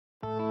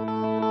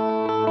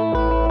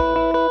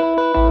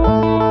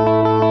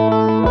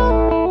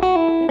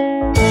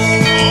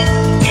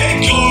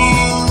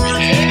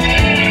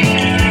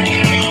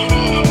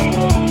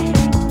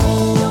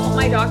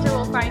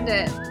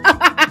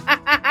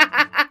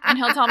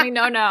he'll tell me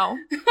no.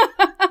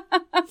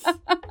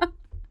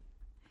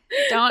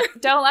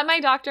 Don't let my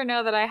doctor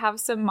know that I have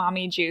some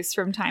mommy juice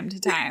from time to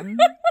time.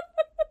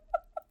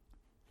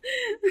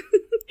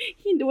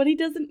 He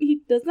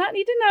does not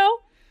need to know.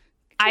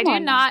 I do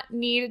not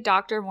need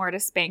Dr. Moore to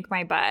spank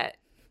my butt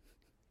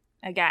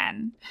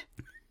again.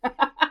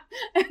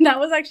 And that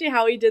was actually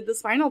how he did the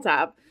Spinal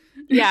Tap.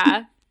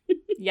 Yeah.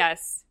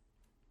 Yes.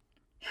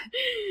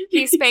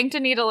 He spanked a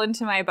needle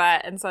into my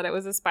butt and said it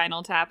was a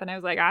spinal tap, and I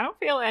was like, I don't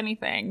feel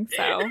anything,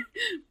 so.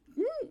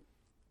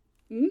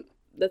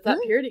 That's that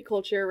purity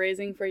culture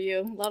raising for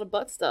you. A lot of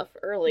butt stuff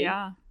early.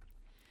 Yeah.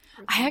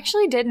 I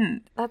actually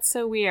didn't. That's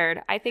so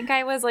weird. I think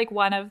I was like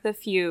one of the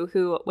few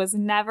who was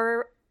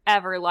never,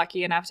 ever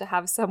lucky enough to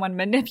have someone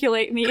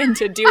manipulate me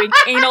into doing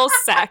anal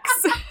sex.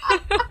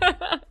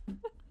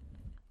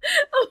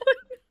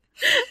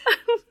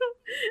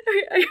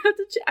 I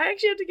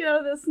actually have to get out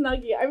of this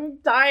Snuggie. I'm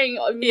dying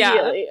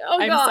immediately. Yeah, oh,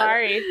 God. I'm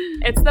sorry.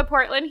 It's the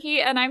Portland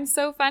heat, and I'm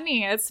so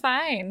funny. It's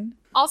fine.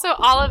 Also,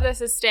 all of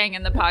this is staying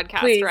in the podcast,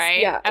 please, right?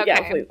 Yeah, okay.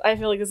 Yeah, please. I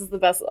feel like this is the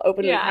best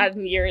opening we've had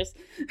in years.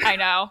 I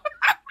know.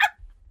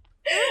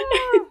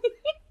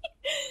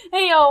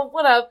 Hey, yo,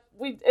 what up?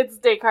 It's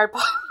Descartes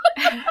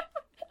Pod.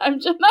 I'm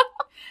Jenna.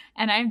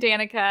 And I'm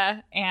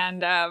Danica,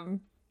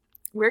 and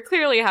we're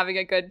clearly having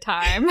a good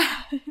time.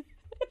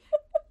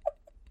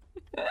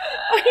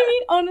 I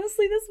mean,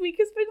 honestly, this week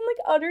has been, like,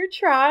 utter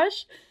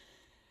trash.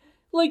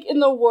 Like, in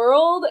the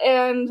world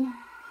and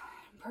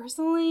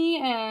personally,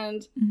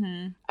 and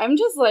I'm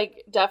just,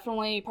 like,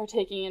 definitely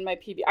partaking in my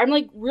PBR. I'm,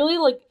 like, really,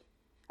 like,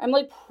 I'm,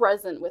 like,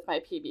 present with my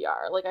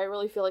PBR. Like, I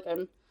really feel like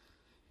I'm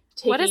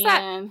taking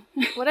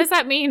What does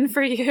that mean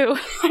for you?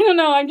 I don't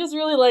know. I'm just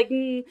really, like,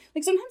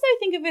 like, sometimes I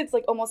think of it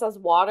like, almost as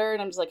water,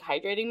 and I'm just, like,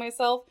 hydrating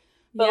myself.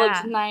 But,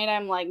 like, tonight,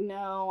 I'm like,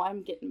 no,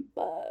 I'm getting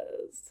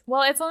buzzed.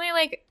 Well, it's only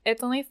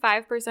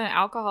 5%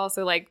 alcohol,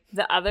 so, like,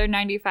 the other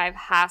 95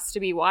 has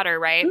to be water,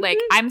 right? Like,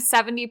 I'm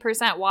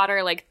 70%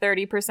 water, like,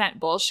 30%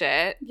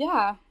 bullshit.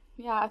 Yeah.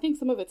 Yeah, I think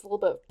some of it's a little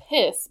bit of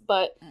piss,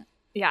 but...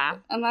 Yeah.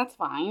 And that's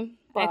fine.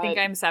 But... I think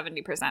I'm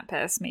 70%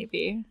 piss,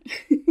 maybe.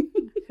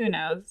 Who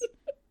knows?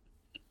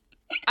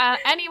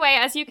 Anyway,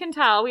 as you can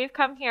tell, we've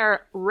come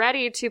here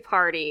ready to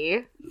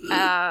party.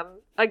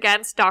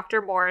 Against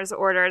Dr. Moore's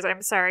orders.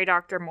 I'm sorry,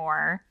 Dr.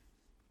 Moore.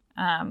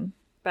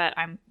 But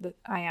I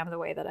am the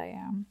way that I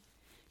am.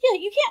 Yeah,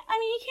 you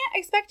can't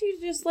expect you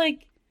to just,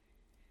 like,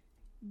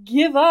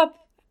 give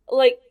up,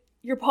 like,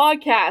 your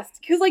podcast.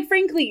 Because, like,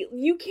 frankly,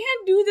 you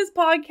can't do this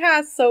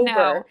podcast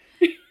sober.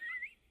 No.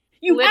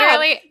 You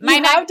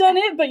have done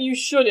it, but you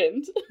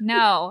shouldn't.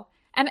 No.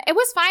 And it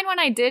was fine when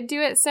I did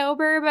do it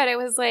sober, but it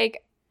was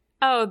like,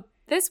 oh,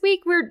 this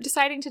week we're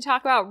deciding to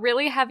talk about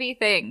really heavy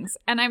things,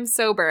 and I'm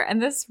sober,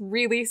 and this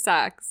really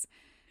sucks.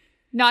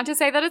 Not to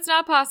say that it's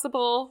not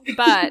possible,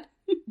 but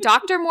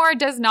Dr. Moore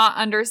does not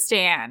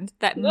understand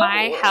that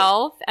my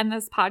health and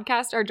this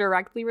podcast are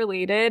directly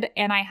related,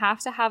 and I have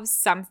to have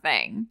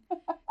something.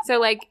 So,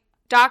 like,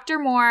 Dr.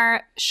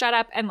 Moore, shut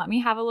up and let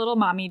me have a little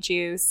mommy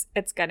juice.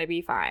 It's gonna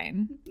be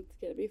fine. It's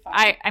gonna be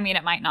fine. I mean,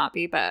 it might not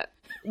be, but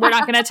we're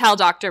not gonna tell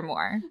Dr.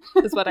 Moore,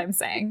 is what I'm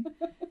saying.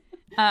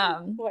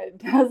 What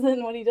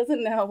he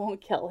doesn't know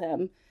won't kill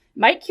him.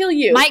 Might kill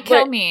you. Might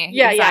kill me.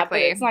 Yeah,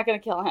 exactly. Yeah, but it's not going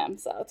to kill him,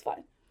 so it's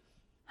fine.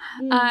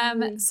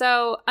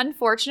 So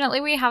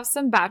unfortunately, we have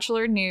some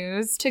Bachelor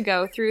news to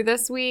go through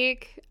this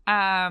week.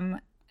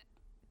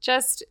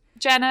 Just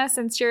Jenna,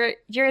 since you're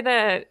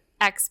the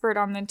expert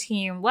on the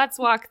team, let's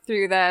walk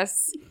through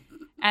this,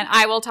 and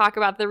I will talk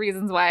about the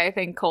reasons why I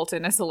think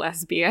Colton is a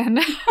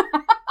lesbian.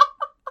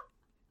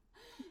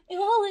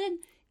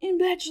 In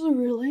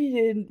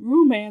Bachelor-related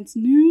romance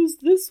news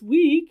this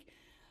week,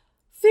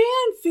 fan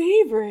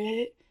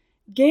favorite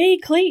Gay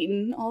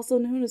Clayton, also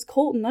known as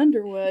Colton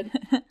Underwood,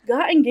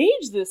 got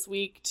engaged this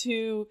week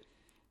to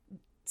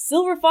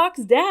Silver Fox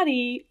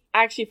daddy.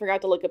 I actually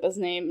forgot to look up his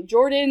name.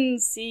 Jordan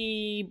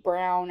C.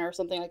 Brown or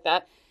something like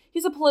that.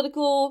 He's a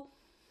political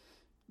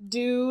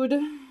dude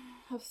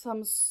of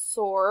some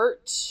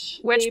sort.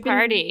 Which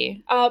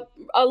party? A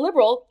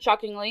liberal,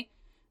 shockingly.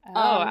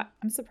 Oh,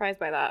 I'm surprised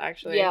by that,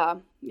 actually. Yeah.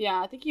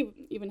 I think he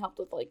even helped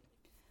with, like,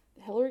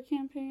 the Hillary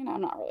campaign. I'm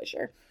not really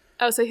sure.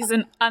 Oh, so he's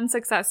an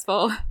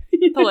unsuccessful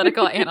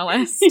political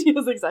analyst. He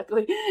is,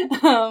 exactly.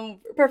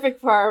 Perfect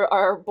for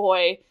our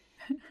boy,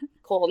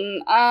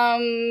 Colton,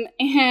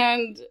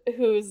 and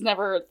who's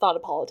never thought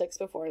of politics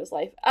before in his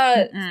life.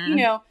 You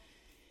know.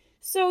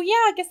 So, yeah,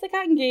 I guess they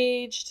got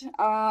engaged.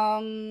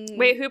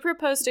 Wait, who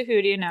proposed to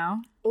who? Do you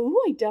know? Oh,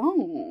 I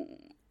don't.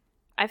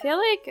 I feel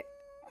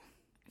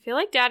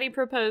like Daddy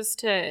proposed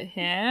to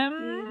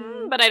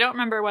him, but I don't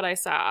remember what I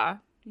saw.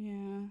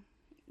 Yeah.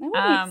 That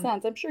would make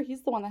sense. I'm sure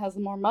he's the one that has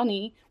more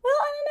money. Well,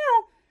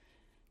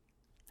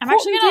 I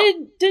don't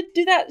know. Did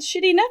do that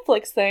shitty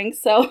Netflix thing,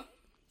 so.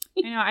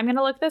 I know. I'm going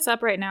to look this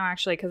up right now,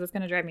 actually, because it's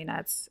going to drive me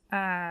nuts.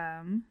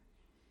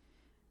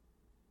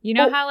 You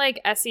know how, like,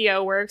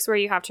 SEO works, where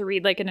you have to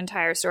read, like, an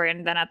entire story,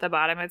 and then at the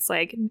bottom it's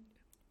like,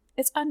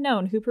 it's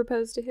unknown who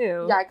proposed to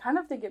who. Yeah, I kind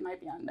of think it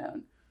might be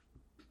unknown.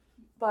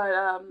 But,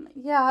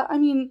 yeah, I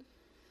mean,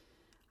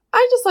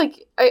 I just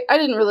like, I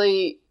didn't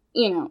really,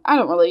 I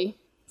don't really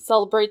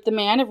celebrate the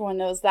man. Everyone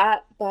knows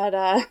that. But,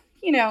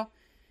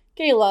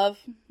 gay love.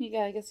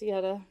 I guess you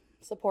gotta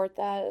support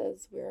that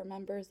as we're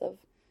members of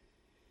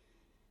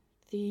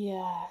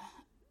the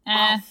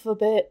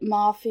alphabet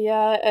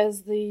mafia,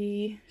 as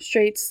the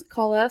straights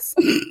call us.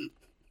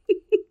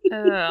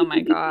 Oh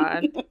my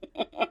god.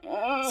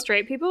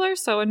 Straight people are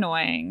so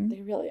annoying.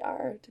 They really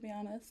are, to be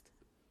honest.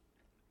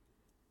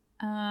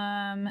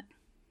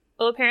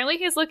 Well, apparently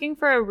he's looking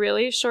for a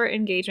really short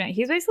engagement.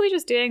 He's basically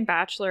just doing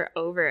Bachelor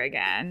over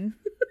again.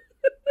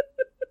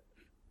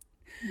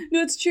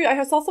 No, it's true.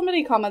 I saw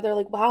somebody comment, they're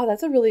like, wow,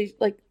 that's a really,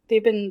 like,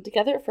 they've been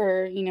together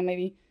for,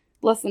 maybe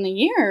less than a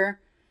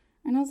year.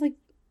 And I was like,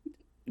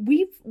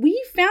 we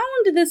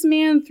found this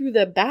man through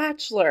The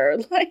Bachelor.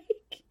 Like,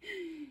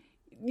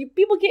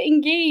 people get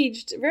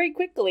engaged very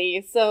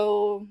quickly.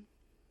 So,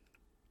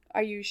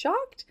 are you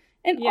shocked?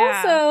 And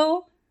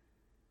also,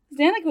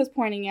 Zanuck was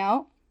pointing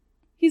out,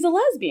 he's a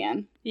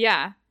lesbian.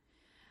 Yeah.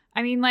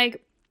 I mean,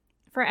 like,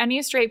 for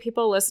any straight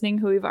people listening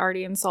who we've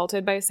already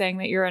insulted by saying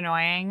that you're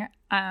annoying,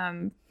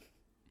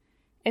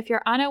 if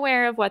you're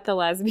unaware of what the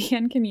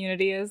lesbian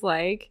community is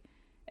like,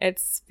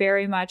 it's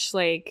very much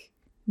like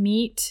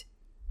meet,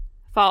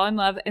 fall in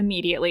love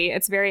immediately.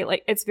 It's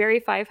very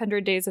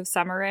 500 Days of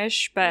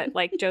Summer-ish, but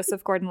like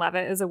Joseph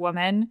Gordon-Levitt is a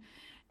woman.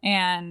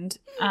 And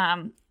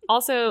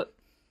also,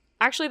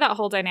 actually that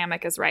whole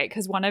dynamic is right,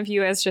 because one of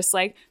you is just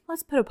like,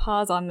 let's put a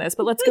pause on this,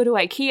 but let's go to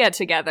IKEA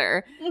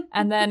together.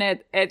 And then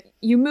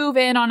you move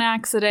in on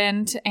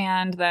accident,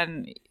 and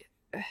then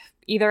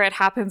either it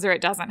happens or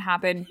it doesn't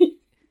happen.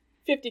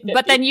 50-50.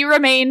 But then you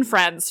remain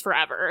friends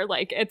forever.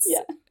 Like, it's...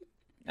 Yeah.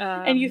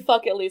 And you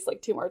fuck at least,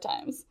 like, 2 more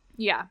times.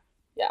 Yeah.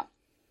 Yeah.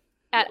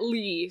 At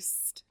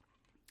least.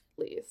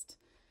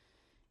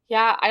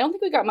 Yeah, I don't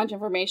think we got much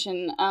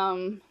information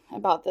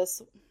about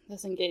this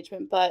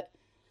engagement, but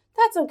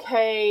that's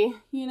okay,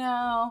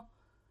 because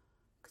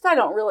I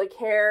don't really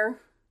care.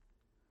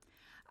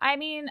 I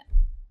mean,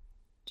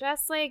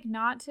 just, like,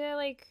 not to,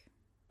 like,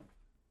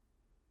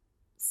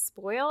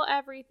 spoil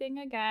everything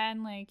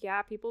again. Like,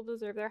 yeah, people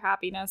deserve their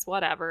happiness,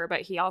 whatever,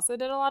 but he also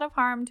did a lot of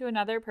harm to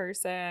another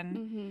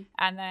person,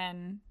 and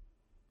then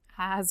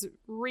has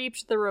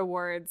reaped the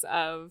rewards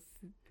of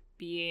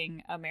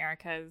being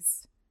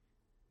America's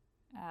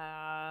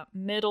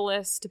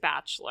middleist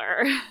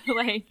bachelor.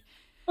 Like,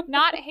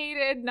 not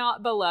hated,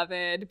 not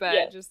beloved,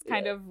 but just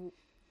kind of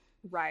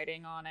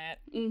riding on it.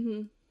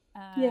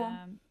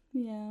 Yeah.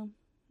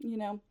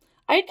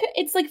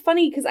 It's like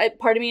funny because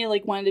part of me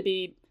like wanted to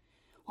be,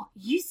 well,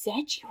 you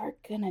said you were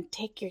gonna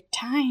take your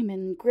time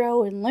and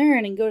grow and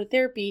learn and go to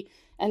therapy,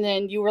 and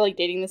then you were like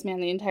dating this man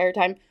the entire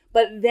time.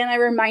 But then I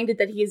reminded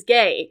that he is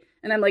gay,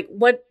 and I'm like,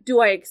 what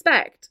do I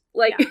expect?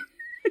 Like,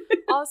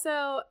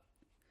 also,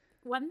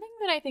 one thing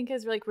that I think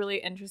is like really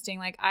interesting,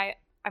 like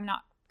I'm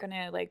not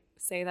gonna like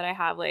say that I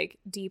have like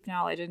deep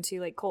knowledge into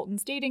like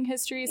Colton's dating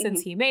history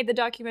since he made the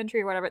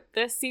documentary or whatever.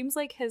 This seems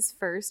like his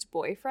first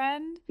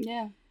boyfriend.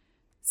 Yeah.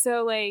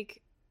 So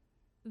like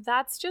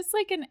that's just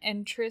like an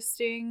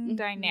interesting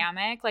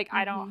dynamic. Like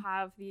I don't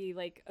have the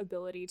like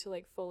ability to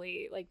like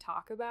fully like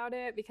talk about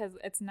it because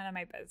it's none of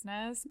my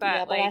business.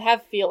 But but I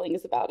have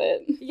feelings about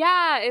it.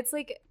 Yeah, it's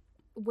like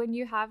when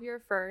you have your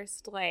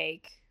first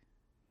like,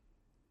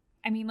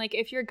 I mean, like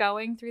if you're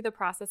going through the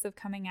process of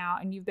coming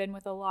out and you've been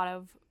with a lot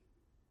of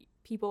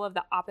people of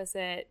the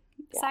opposite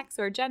sex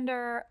or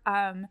gender,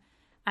 and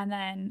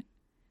then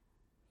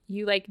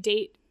you like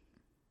date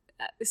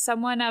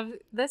someone of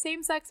the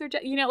same sex or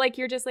like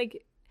you're just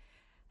like,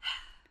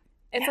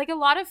 it's like a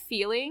lot of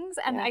feelings,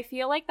 and I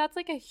feel like that's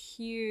like a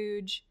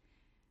huge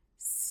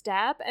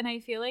step. And I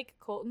feel like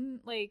Colton,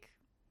 like,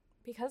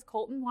 because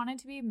Colton wanted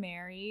to be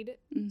married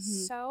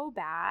so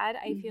bad,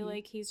 I feel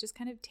like he's just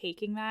kind of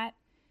taking that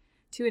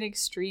to an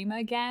extreme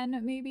again,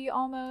 maybe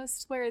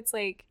almost, where it's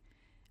like,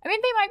 I mean,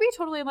 they might be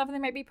totally in love and they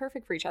might be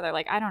perfect for each other.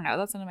 Like, I don't know.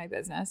 That's none of my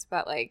business.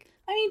 But, like,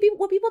 I mean,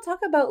 what people talk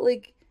about,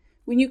 like,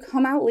 when you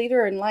come out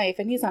later in life,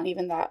 and he's not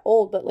even that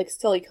old, but, like,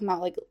 still you come out,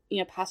 like,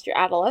 past your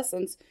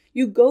adolescence,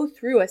 you go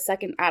through a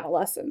second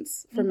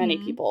adolescence for many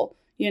people,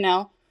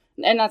 And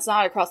that's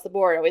not across the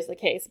board always the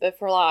case. But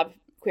for a lot of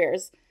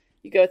queers,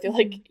 you go through,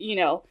 like,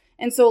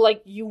 And so,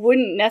 like, you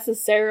wouldn't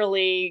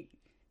necessarily...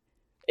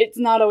 It's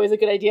not always a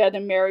good idea to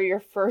marry your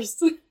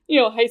first,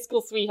 high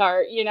school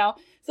sweetheart,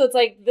 So it's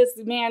like this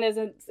man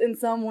isn't in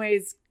some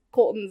ways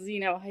Colton's,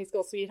 high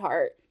school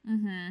sweetheart.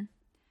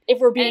 If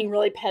we're being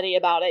really petty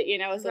about it,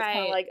 So it's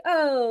kind of like,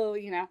 oh,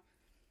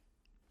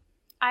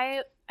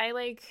 I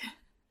like,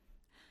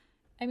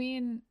 I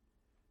mean,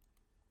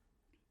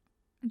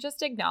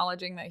 just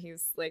acknowledging that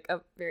he's like a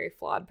very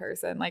flawed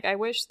person. Like, I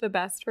wish the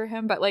best for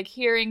him, but like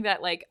hearing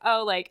that like,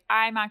 oh, like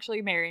I'm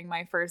actually marrying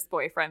my first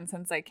boyfriend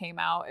since I came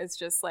out is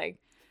just like,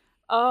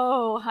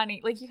 oh, honey,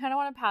 like you kind of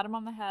want to pat him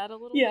on the head a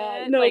little bit.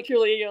 Yeah, no, like,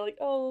 truly, you're like,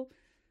 oh,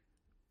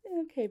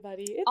 okay,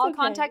 buddy. It's all okay.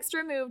 Context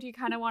removed. You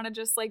kind of want to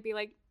just like be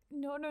like,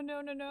 no,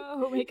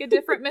 make a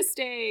different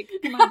mistake.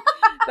 Come on.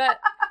 But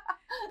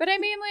I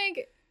mean,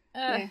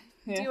 like,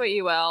 do what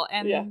you will.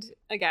 And Yeah.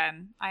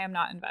 again, I am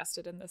not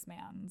invested in this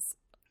man's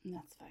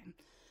That's fine.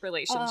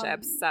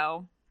 relationships.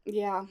 So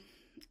Yeah.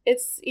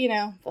 It's,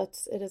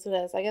 it is what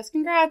it is. I guess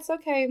congrats.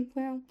 Okay.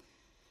 Well.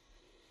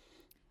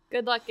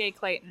 good luck, Gay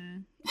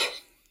Clayton.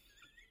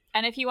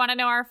 And if you want to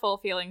know our full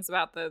feelings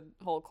about the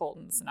whole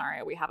Colton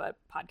scenario, we have a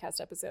podcast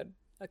episode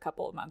a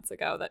couple of months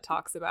ago that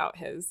talks about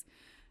his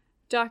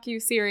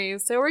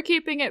docu-series. So we're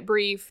keeping it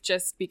brief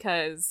just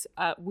because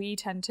we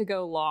tend to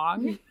go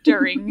long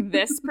during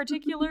this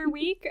particular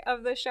week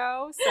of the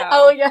show. So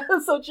Oh, yeah,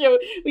 that's so true.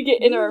 We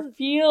get in our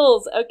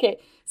feels. Okay,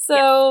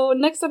 so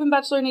next up in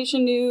Bachelor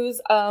Nation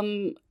news,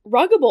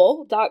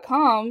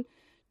 Ruggable.com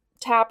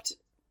tapped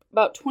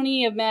about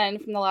 20 of men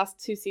from the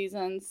last 2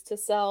 seasons to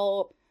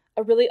sell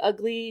a really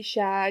ugly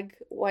shag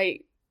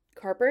white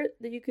carpet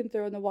that you can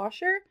throw in the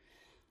washer.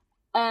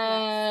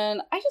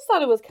 And I just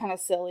thought it was kind of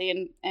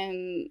silly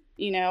and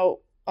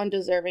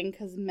undeserving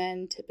because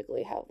men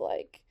typically have,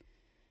 like,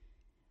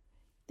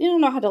 they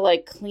don't know how to,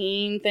 like,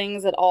 clean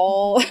things at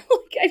all.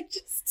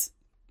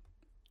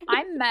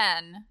 I'm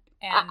men,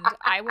 and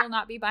I will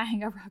not be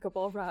buying a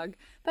Ruggable rug.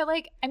 But,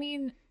 like, I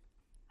mean,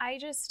 I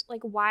just,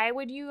 like, why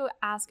would you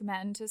ask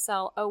men to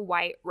sell a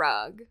white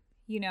rug?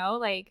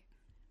 Like,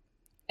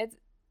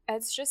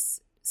 it's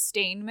just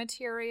stain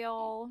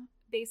material,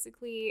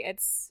 basically.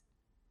 It's...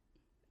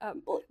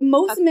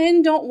 Most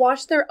men don't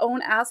wash their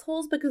own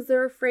assholes because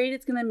they're afraid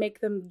it's going to make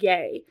them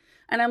gay.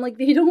 And I'm like,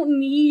 they don't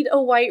need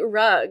a white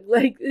rug.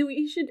 Like,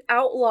 we should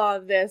outlaw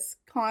this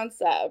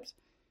concept.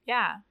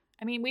 Yeah.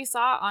 I mean, we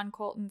saw on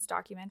Colton's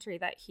documentary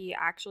that he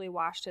actually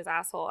washed his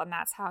asshole, and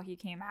that's how he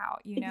came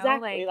out,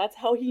 Exactly. Like, that's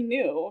how he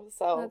knew.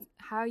 So that's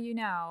how you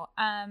know.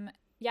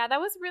 Yeah, that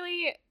was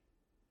really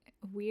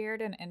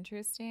weird and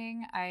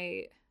interesting.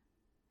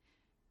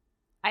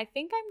 I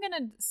think I'm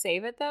going to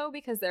save it, though,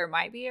 because there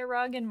might be a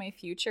rug in my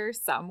future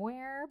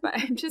somewhere, but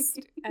I'm just,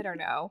 I don't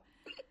know.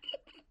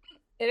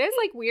 It is,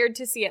 like, weird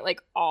to see it,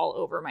 like, all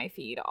over my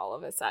feed all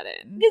of a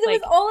sudden. Because like,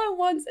 it was all at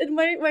once. And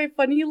my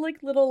funny,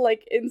 like, little,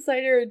 like,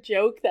 insider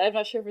joke that I'm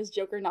not sure if it's a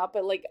joke or not,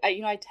 but, like,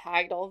 I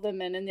tagged all of the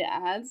men in the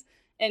ads,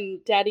 and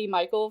Daddy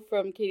Michael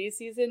from Katie's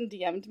season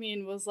DM'd me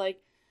and was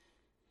like,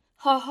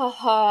 ha ha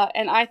ha,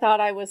 and I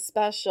thought I was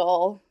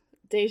special.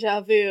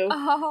 Deja vu.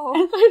 Oh.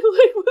 And I,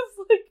 like, was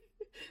like,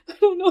 I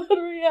don't know how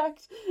to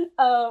react.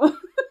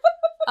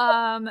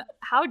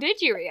 How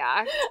did you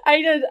react?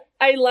 I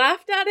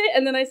laughed at it,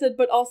 and then I said,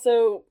 but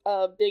also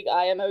big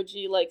eye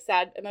emoji, like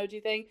sad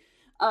emoji thing.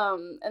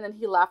 And then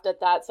he laughed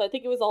at that. So I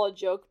think it was all a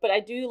joke. But I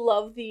do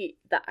love the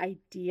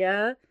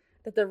idea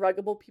that the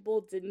Ruggable people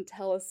didn't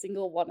tell a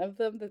single one of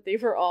them that they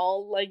were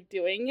all, like,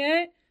 doing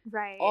it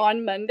right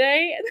on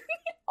Monday, and then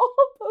they all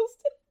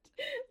posted.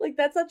 Like,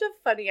 that's such a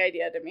funny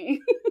idea to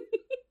me.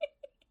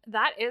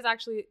 That is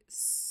actually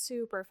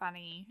super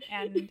funny,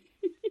 and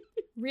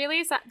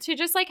really to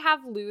just, like,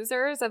 have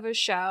losers of a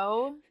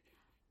show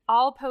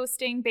all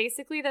posting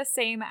basically the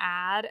same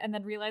ad and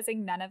then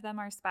realizing none of them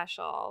are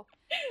special.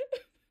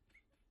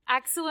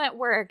 Excellent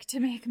work to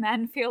make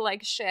men feel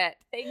like shit.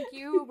 Thank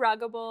you,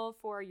 Ruggable,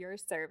 for your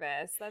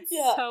service. That's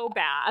so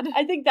bad.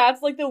 I think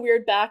that's, like, the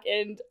weird back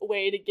end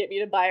way to get me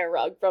to buy a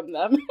rug from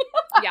them.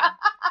 Yeah.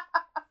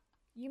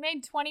 You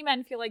made 20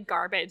 men feel like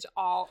garbage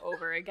all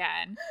over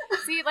again.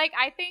 See, like,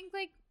 I think,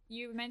 like,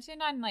 you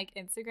mentioned on, like,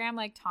 Instagram,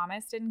 like,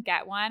 Thomas didn't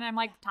get one. I'm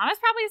like, Thomas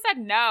probably said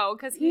no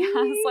because he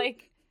has,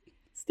 like,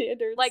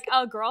 standards. Like,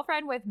 a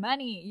girlfriend with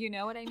money. You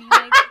know what I mean?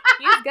 Like,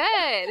 he's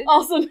good.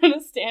 Also known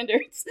as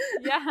standards.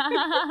 Yeah.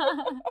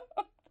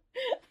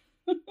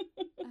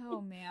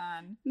 Oh,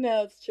 man.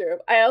 No, it's true.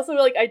 I also,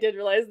 like, I did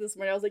realize this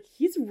morning, I was like,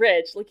 he's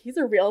rich. Like, he's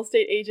a real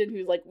estate agent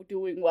who's, like,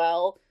 doing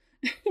well.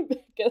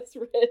 Becca's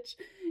rich.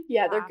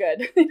 Yeah, they're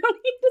good. They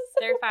don't need to sell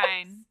They're rugs.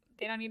 fine.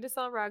 They don't need to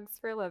sell rugs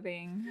for a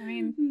living. I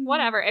mean,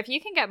 whatever. If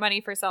you can get money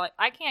for selling,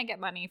 I can't get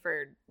money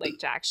for, like,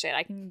 jack shit.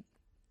 I can,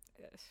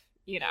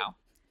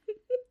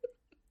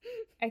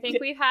 I think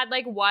we've had,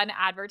 like, one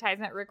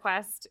advertisement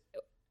request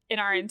in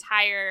our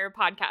entire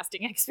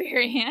podcasting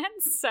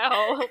experience. So,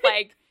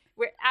 like,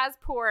 we're as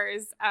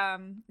poors,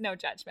 no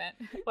judgment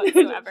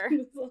whatsoever.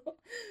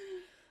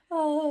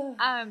 So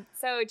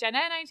Jenna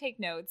and I take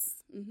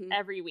notes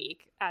every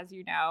week, as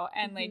you know,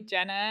 and like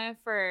Jenna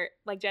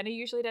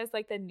usually does,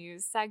 like, the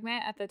news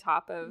segment at the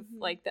top of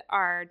like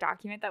our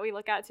document that we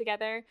look at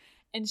together,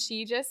 and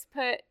she just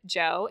put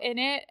Joe in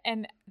it,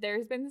 and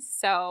there's been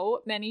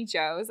so many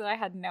Joes that I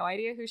had no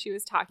idea who she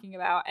was talking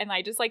about, and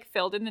I just, like,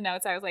 filled in the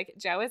notes. I was like,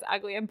 Joe is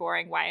ugly and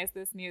boring. Why is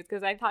this news?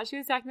 Because I thought she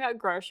was talking about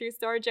grocery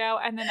store Joe,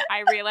 and then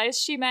I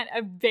realized she meant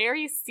a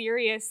very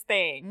serious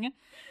thing.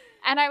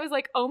 And I was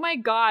like, oh my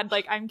God,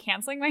 like, I'm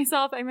canceling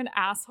myself. I'm an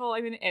asshole.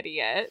 I'm an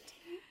idiot.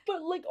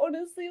 But, like,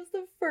 honestly, it's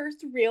the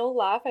first real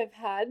laugh I've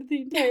had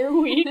the entire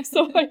week.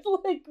 So I,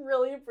 like,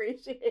 really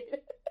appreciate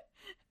it.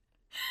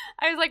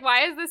 I was like,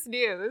 why is this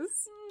news?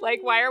 Like,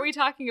 why are we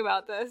talking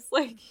about this?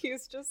 Like,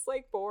 he's just,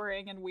 like,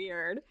 boring and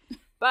weird.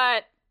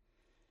 But,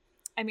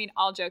 I mean,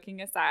 all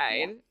joking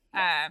aside,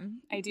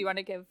 I do want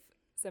to give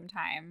some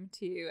time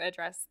to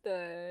address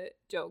the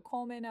Joe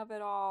Coleman of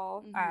it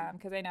all.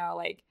 Because I know,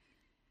 like,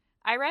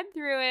 I read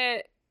through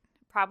it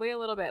probably a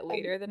little bit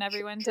later than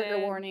everyone did. Trigger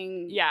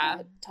warning.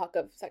 Yeah. Talk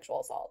of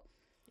sexual assault.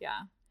 Yeah.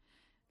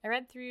 I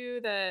read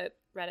through the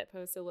Reddit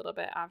post a little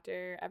bit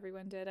after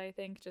everyone did, I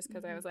think, just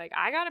because I was like,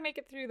 I got to make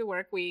it through the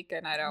work week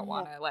and I don't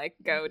want to like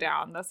go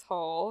down this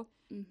hole.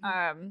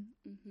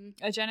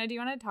 Jenna, do you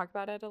want to talk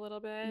about it a little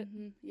bit?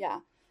 Yeah.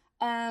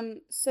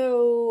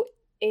 So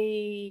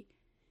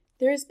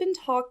there's been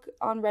talk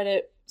on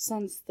Reddit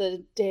since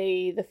the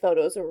day the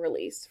photos were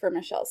released for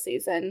Michelle's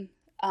season,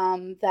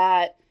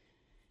 that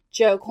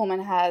Joe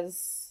Coleman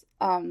has,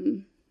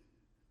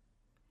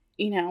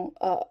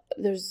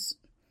 there's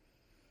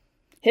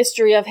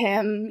history of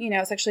him,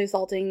 sexually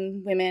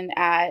assaulting women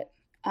at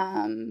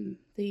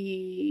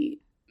the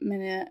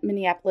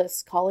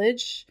Minneapolis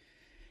college,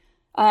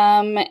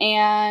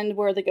 and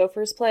where the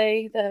Gophers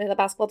play, the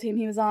basketball team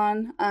he was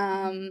on,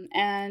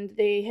 and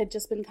they had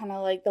just been kind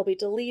of like, they'll be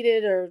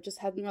deleted or just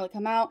hadn't really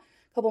come out.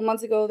 A couple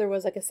months ago, there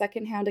was like a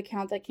secondhand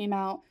account that came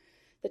out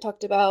that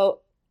talked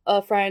about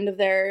a friend of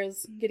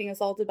theirs getting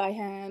assaulted by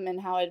him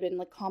and how it had been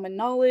like common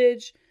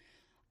knowledge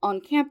on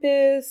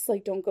campus,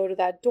 like don't go to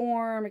that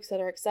dorm, et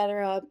cetera, et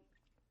cetera.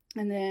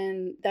 And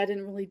then that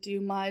didn't really do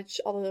much,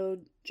 although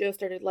Joe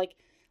started like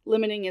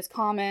limiting his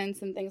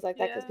comments and things like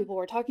that because people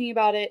were talking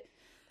about it.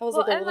 That was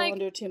like a little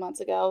under 2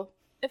 months ago.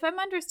 If I'm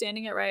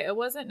understanding it right, it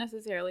wasn't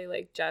necessarily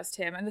like just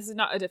him, and this is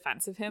not a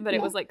defense of him, but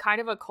it was like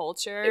kind of a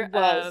culture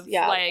of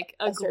like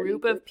a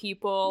group of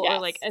people or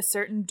like a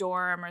certain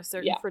dorm or a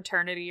certain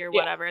fraternity or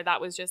whatever that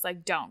was just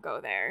like, don't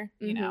go there,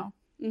 you know?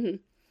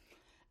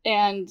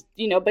 And,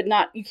 but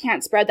not, you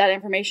can't spread that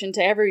information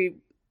to every,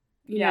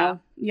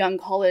 young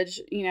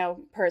college,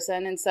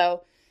 person. And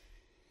so,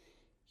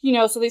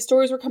 so these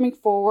stories were coming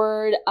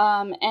forward.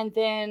 And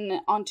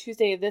then on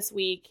Tuesday of this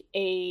week,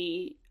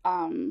 a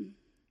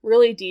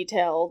really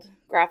detailed,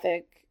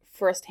 graphic,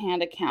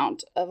 firsthand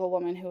account of a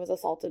woman who was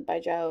assaulted by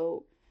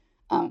Joe,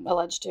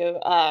 alleged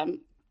to,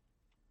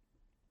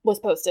 was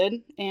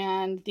posted.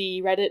 And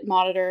the Reddit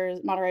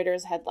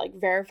moderators had like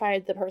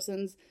verified the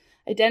person's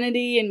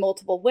identity in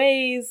multiple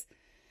ways.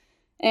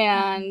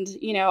 And,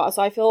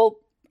 so I feel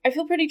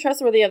pretty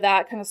trustworthy of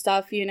that kind of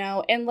stuff,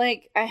 and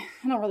like, I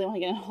don't really want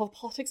to get into all the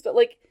politics, but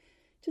like,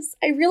 just,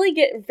 I really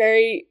get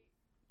very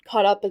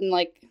caught up in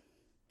like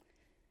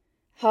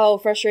how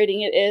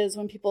frustrating it is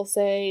when people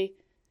say,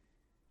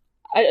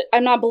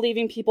 I'm not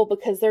believing people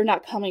because they're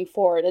not coming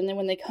forward. And then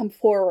when they come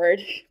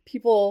forward,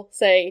 people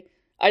say,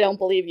 I don't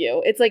believe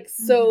you. It's like,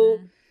 so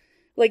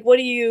like, what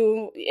do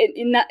you,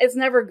 it's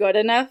never good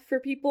enough for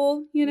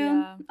people,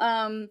 Yeah.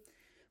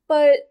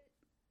 But,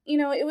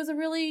 it was a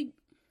really,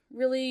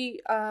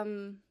 really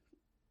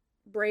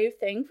brave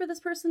thing for this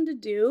person to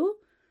do.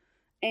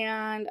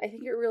 And I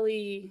think it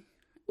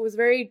was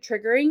very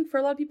triggering for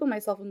a lot of people,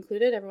 myself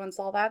included. Everyone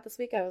saw that this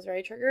week. I was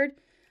very triggered.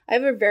 I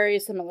have a very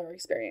similar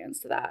experience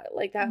to that.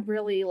 Like, that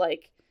really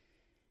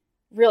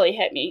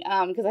hit me.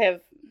 Because I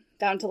have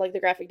down to like the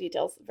graphic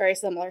details, very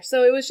similar.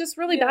 So it was just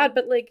really bad,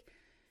 but like,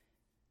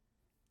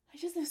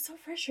 it was so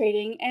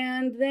frustrating.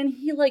 And then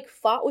he like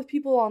fought with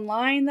people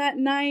online that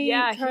night.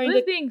 Yeah, he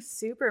was being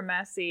super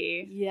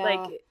messy. Yeah.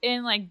 Like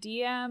in like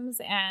DMs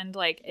and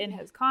like in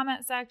his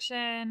comment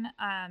section.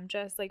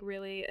 Just like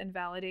really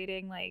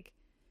invalidating like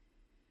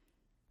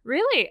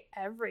really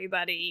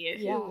everybody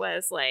who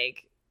was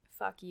like,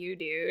 fuck you,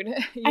 dude.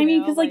 I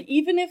mean, because like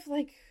even if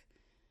like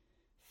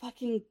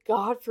fucking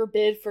God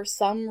forbid for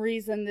some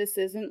reason this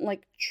isn't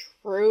like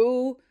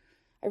true,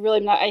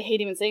 I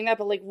hate even saying that,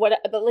 but like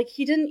but like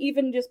he didn't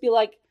even just be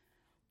like,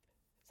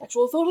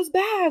 sexual assault is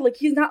bad. Like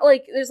he's not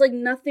like, there's like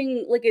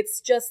nothing, like it's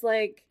just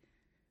like,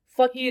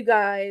 fuck you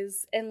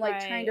guys, and like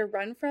trying to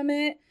run from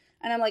it.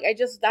 And I'm like,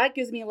 that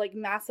gives me like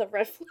massive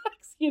red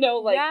flags,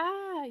 like.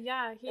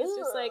 Yeah. He's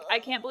just like, I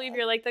can't believe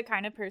you're like the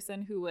kind of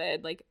person who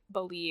would like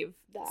believe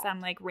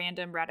some like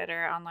random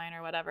Redditor online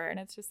or whatever. And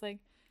it's just like,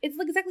 it's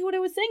like exactly what I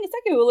was saying a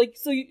second ago. Like,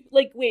 so you,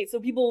 like, wait,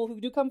 so people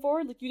who do come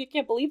forward, like, you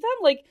can't believe them?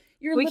 Like,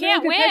 we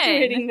can't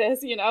perpetuating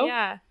this,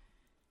 Yeah.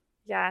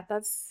 Yeah,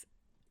 that's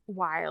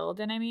wild.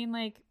 And I mean,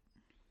 like,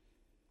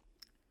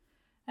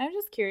 I'm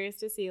just curious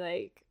to see,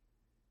 like,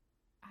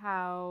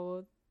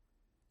 how,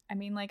 I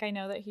mean, like, I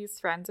know that he's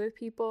friends with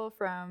people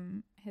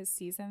from his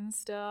season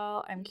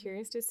still. I'm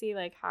curious to see,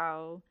 like,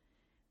 how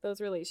those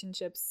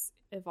relationships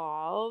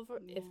evolve,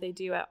 if they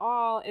do at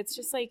all. It's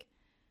just, like,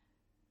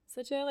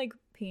 such a like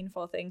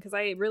painful thing because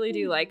I really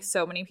do like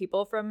so many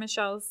people from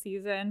Michelle's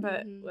season,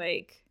 but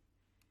like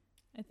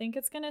I think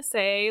it's gonna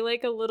say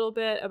like a little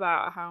bit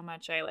about how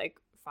much I like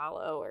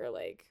follow or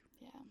like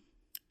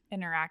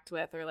interact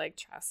with or like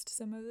trust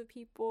some of the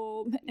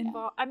people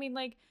involved. I mean,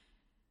 like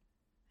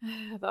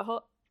the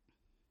whole,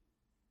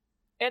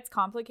 it's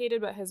complicated,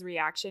 but his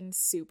reaction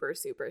super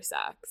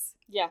sucks.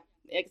 Yeah,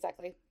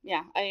 exactly.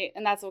 Yeah,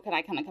 and that's what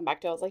I kind of come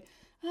back to. I was like,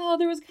 oh,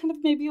 there was kind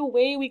of maybe a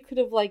way we could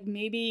have like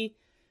maybe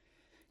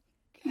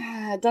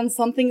done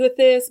something with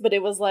this, but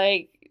it was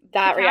like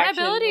that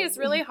accountability reaction is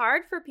really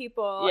hard for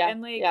people.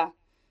 And like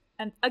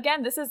and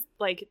again, this is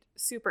like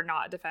super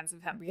not defensive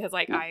of him because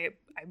like I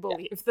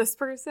believe this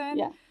person.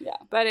 Yeah.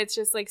 But it's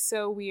just like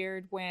so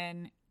weird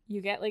when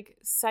you get like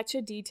such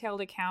a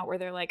detailed account where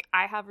they're like,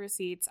 I have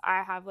receipts,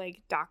 I have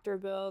like doctor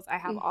bills, I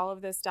have all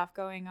of this stuff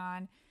going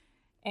on.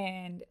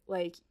 And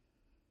like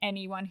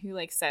anyone who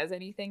like says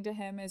anything to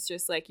him is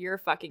just like, you're a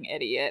fucking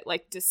idiot,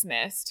 like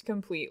dismissed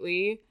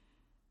completely.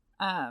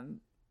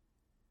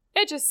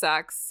 It just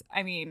sucks.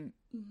 I mean,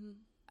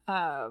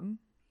 yeah.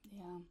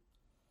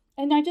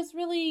 And I just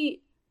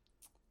really,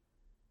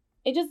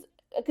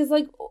 because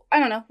like, I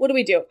don't know, what do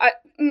we do? I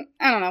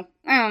don't know.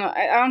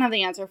 I don't have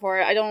the answer for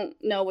it. I don't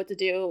know what to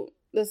do.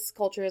 This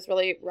culture is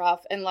really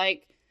rough, and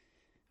like,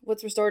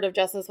 what's restorative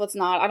justice, what's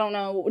not, I don't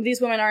know.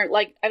 These women aren't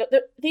like,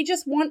 they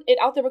just want it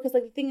out there because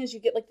like the thing is, you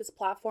get like this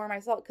platform. I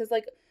saw, because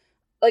like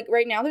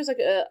right now there's like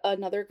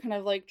another kind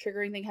of like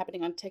triggering thing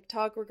happening on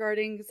TikTok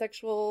regarding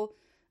sexual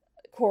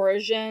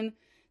coercion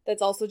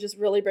that's also just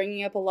really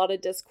bringing up a lot of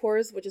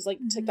discourse, which is like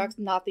TikTok's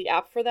not the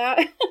app for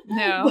that.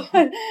 No.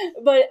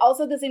 but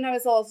also at the same time, I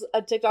saw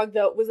a TikTok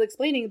that was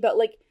explaining, but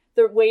like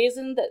the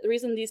reason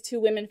these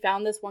two women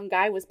found this one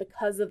guy was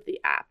because of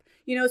the app,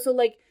 you know. So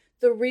like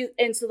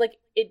and so like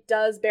it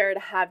does bear to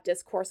have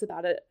discourse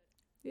about it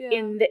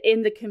in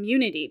the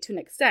community to an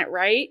extent,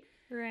 right?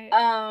 Right.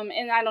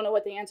 And I don't know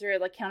what the answer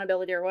is, like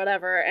accountability or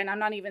whatever. And I'm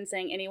not even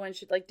saying anyone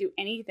should like do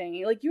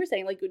anything. Like you were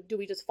saying, like, do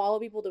we just follow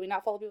people? Do we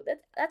not follow people?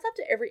 That's up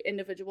to every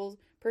individual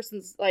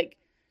person's like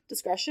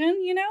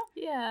discretion, you know?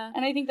 Yeah.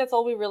 And I think that's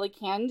all we really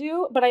can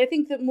do. But I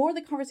think that more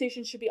the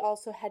conversation should be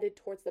also headed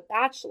towards The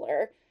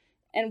Bachelor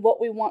and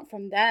what we want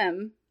from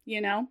them,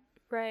 you know?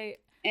 Right.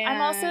 And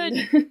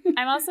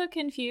I'm also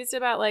confused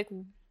about like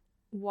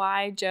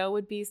why Joe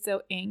would be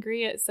so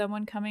angry at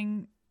someone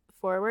coming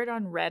forward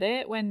on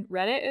Reddit when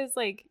Reddit is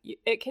like,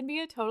 it can be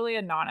a totally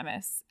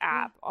anonymous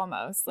app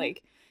almost.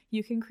 Like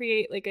you can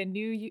create like a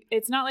new,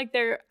 it's not like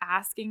they're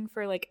asking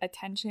for like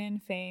attention,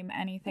 fame,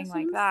 anything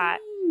like that.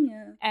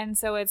 And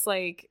so it's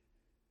like,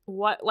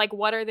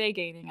 what are they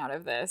gaining out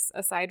of this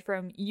aside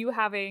from you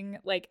having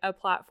like a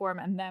platform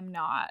and them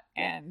not?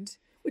 And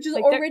which is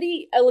like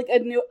already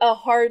a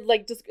hard,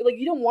 like, just like,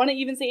 you don't want to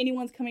even say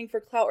anyone's coming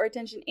for clout or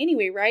attention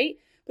anyway, right?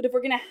 But if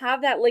we're going to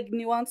have that, like,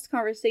 nuanced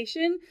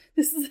conversation,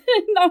 this is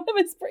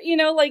anonymous, you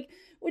know, like,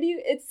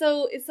 it's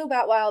so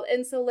bat wild.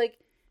 And so, like,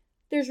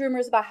 there's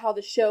rumors about how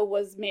the show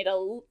was made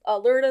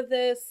alert of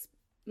this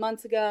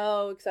months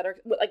ago, et cetera,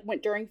 like,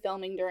 went during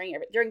filming, during,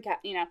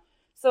 you know,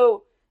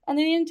 so, and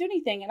they didn't do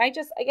anything. And I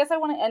guess I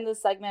want to end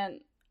this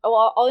segment,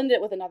 I'll end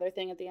it with another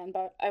thing at the end,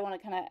 but I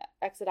want to kind of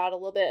exit out a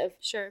little bit of,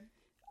 sure,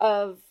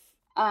 of,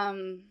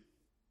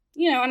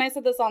 you know, and I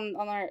said this on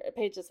our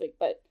page this week,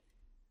 but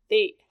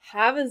they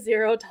have a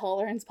zero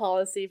tolerance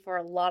policy for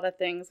a lot of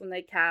things when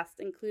they cast,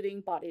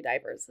 including body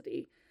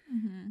diversity.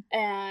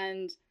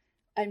 And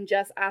I'm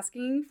just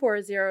asking for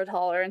a zero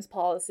tolerance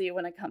policy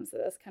when it comes to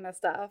this kind of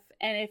stuff.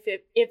 And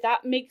if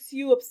that makes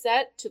you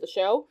upset to the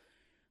show,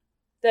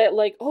 that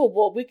like, oh,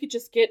 well, we could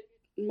just get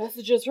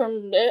messages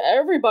from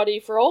everybody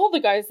for all the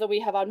guys that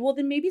we have on, well,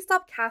 then maybe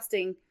stop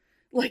casting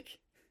like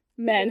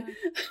men.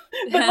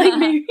 But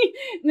like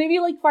maybe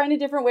like find a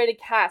different way to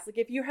cast. Like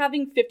if you're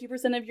having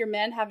 50% of your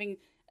men having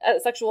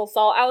sexual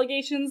assault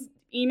allegations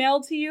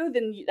emailed to you,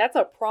 then that's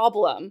a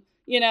problem,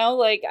 you know?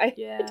 Like I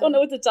don't know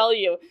what to tell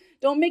you.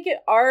 Don't make it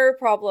our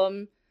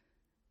problem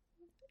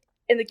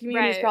and the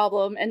community's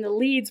problem and the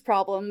lead's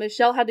problem.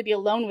 Michelle had to be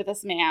alone with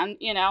this man,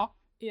 you know?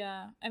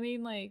 Yeah. I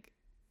mean, like,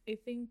 I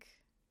think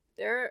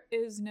there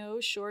is no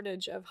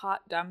shortage of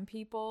hot dumb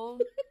people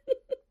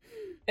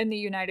in the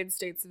United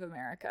States of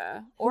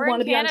America or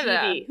in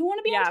Canada who want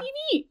to be on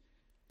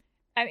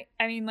TV.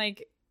 I mean,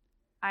 like,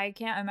 I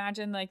can't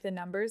imagine like the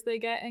numbers they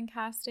get in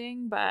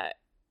casting, but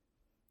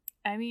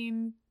I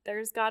mean,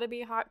 there's got to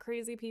be hot,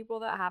 crazy people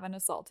that haven't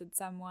assaulted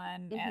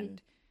someone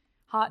and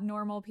hot,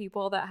 normal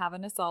people that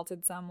haven't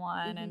assaulted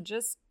someone and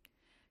just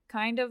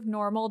kind of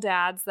normal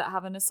dads that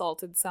haven't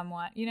assaulted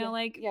someone, you know,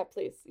 like. Yeah,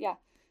 please. Yeah.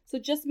 So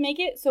just make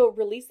it so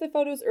release the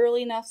photos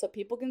early enough so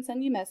people can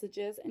send you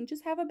messages and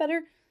just have a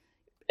better,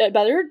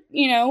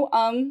 you know,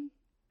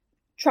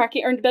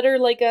 tracking or better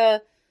like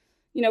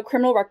you know,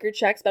 criminal record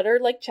checks, better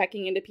like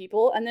checking into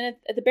people. And then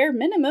at the bare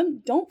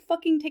minimum, don't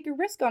fucking take a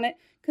risk on it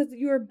because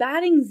you're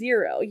batting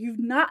zero. You've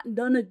not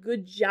done a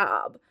good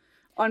job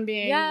on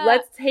being,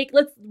 let's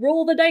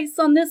roll the dice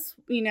on this,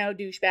 you know,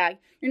 douchebag.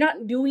 You're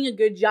not doing a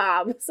good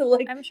job. So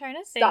like, I'm trying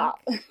to stop.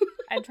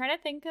 I'm trying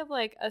to think of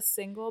like a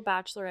single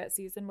Bachelorette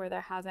season where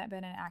there hasn't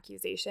been an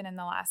accusation in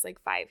the last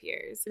like 5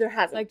 years. There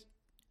hasn't. Like,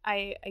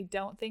 I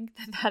don't think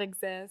that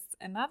exists.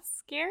 And that's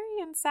scary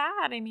and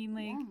sad. I mean,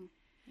 like,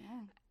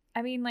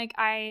 I mean, like,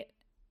 I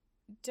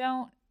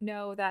don't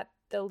know that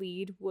the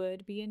lead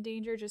would be in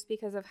danger just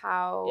because of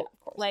how,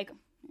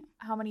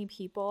 how many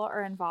people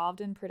are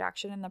involved in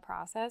production in the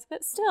process.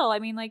 But still, I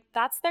mean, like,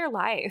 that's their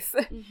life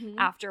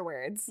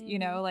afterwards, you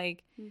know,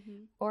 like,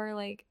 or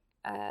like,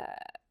 I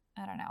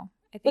don't know.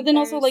 But then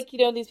also, like, you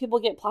know, these people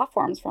get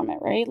platforms from it,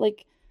 right?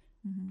 Like,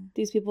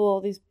 these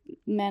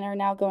men are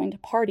now going to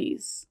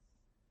parties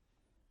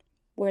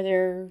where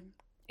they're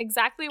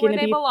exactly where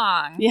they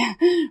belong. Yeah.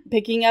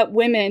 Picking up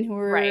women who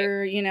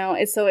are, you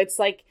know, so it's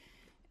like,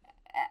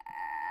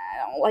 I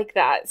don't don't like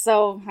that.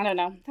 So I don't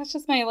know. That's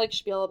just my like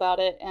spiel about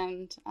it.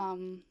 And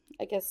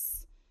I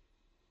guess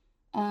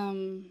do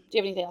you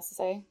have anything else to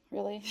say,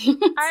 really?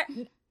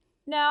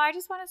 No, I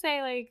just want to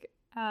say, like,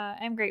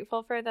 I'm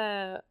grateful for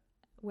the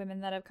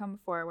women that have come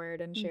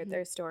forward and shared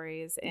their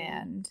stories,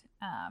 and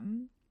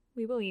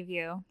we believe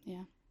you.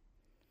 Yeah.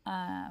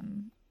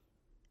 And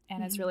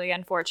it's really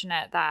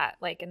unfortunate that,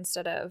 like,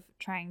 instead of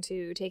trying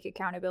to take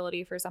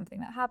accountability for something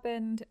that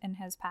happened in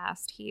his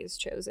past, he's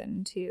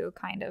chosen to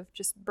kind of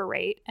just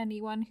berate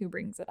anyone who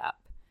brings it up.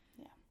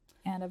 Yeah.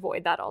 And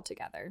avoid that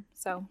altogether.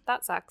 So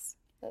that sucks.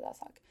 That does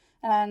suck.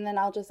 And then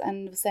I'll just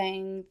end with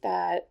saying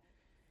that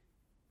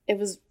it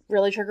was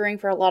really triggering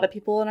for a lot of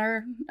people in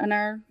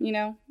our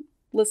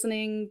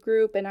listening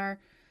group and our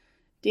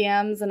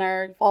DMs and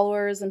our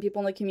followers and people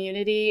in the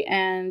community.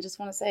 And just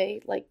want to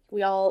say, like,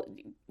 we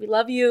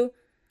love you.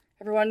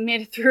 Everyone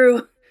made it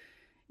through.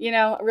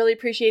 I really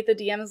appreciate the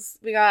DMs.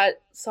 We got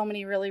so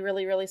many really,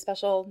 really, really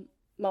special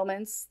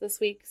moments this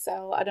week.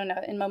 So I don't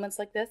know, in moments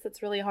like this,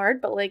 it's really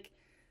hard, but like,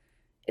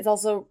 it's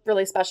also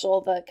really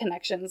special, the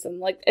connections. And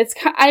like,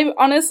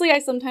 I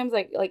sometimes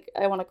like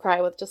I want to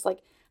cry with just like,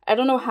 I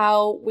don't know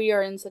how we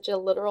are in such a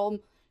literal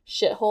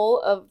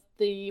shithole of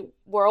the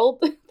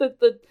world,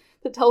 the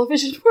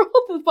television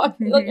world,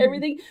 like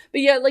everything.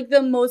 But yeah, like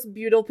the most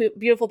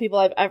beautiful people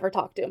I've ever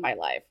talked to in my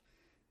life.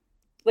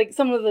 Like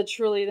some of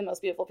truly the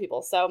most beautiful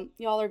people. So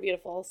y'all are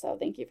beautiful. So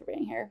thank you for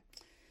being here.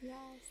 Yes,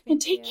 and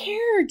take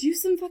care. Do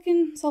some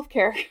fucking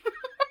self-care.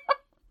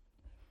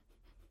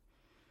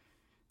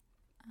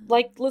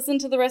 Like, listen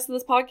to the rest of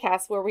this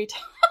podcast where we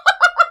talk.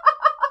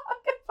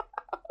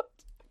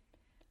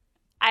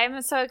 I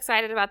am so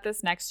excited about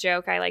this next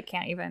joke. I like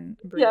can't even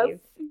breathe. Yes,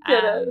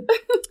 get it.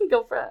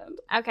 Go, friend.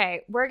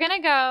 Okay, we're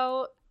gonna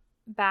go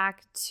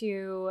back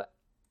to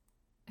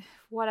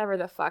whatever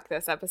the fuck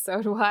this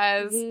episode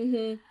was.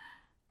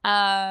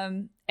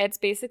 It's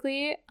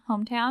basically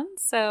hometown,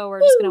 so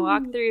we're just gonna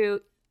walk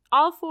through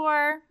all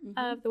four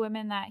of the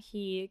women that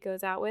he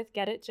goes out with.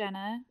 Get it,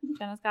 Jenna.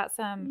 Jenna's got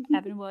some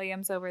Evan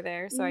Williams over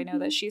there, so I know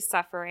that she's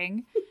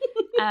suffering.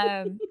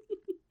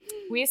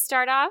 We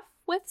start off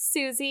with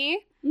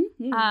Susie,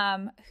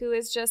 who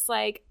is just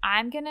like,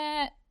 I'm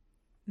gonna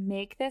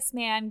make this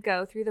man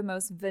go through the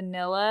most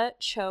vanilla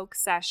choke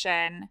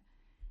session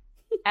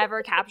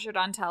ever captured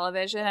on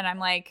television, and I'm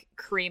like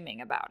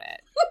creaming about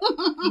it.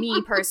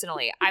 Me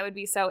personally, I would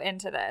be so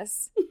into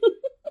this.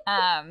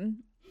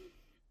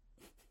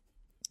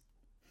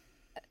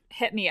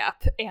 Hit me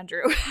up,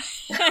 Andrew,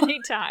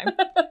 anytime.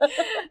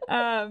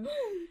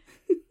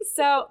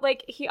 So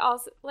like he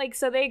also like,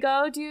 so they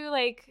go do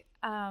like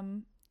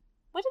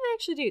what did they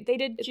actually do? They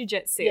did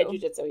jujitsu. Yeah,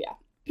 jujitsu, yeah.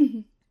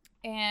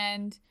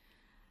 And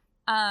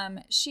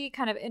she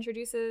kind of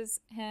introduces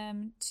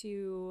him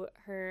to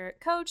her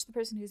coach, the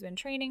person who's been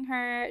training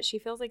her. She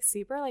feels like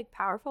super like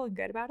powerful and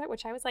good about it,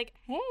 which I was like,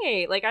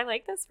 hey, like I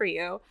like this for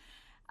you.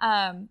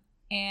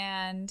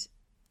 And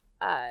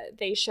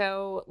they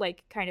show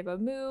like kind of a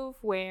move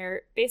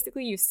where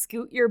basically you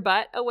scoot your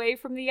butt away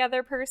from the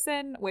other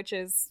person, which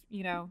is,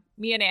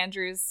 me and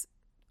Andrew's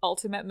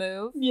ultimate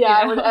move.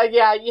 Yeah,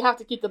 yeah, you have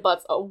to keep the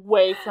butts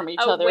away from each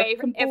other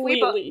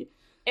completely.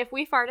 If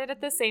we farted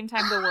at the same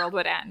time, the world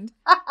would end.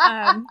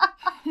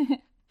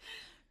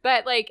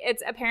 But like,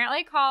 it's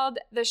apparently called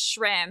the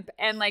shrimp,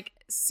 and like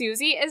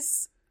Susie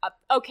is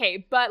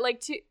okay, but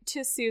like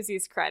to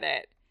Susie's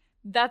credit,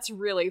 that's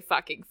really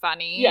fucking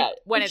funny. Yeah,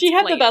 when she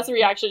had the best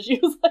reaction. She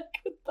was like,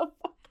 "What the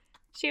fuck?"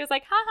 She was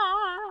like,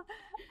 "Ha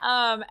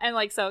ha," and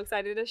like so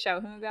excited to show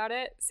him about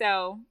it.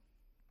 So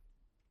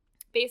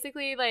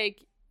basically,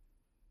 like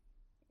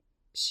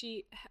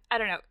I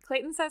don't know.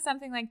 Clayton says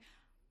something like,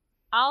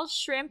 I'll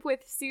shrimp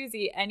with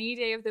Susie any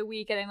day of the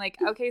week. And I'm like,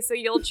 okay, so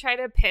you'll try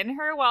to pin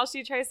her while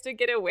she tries to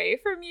get away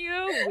from you?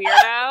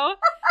 Weirdo.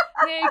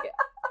 Like,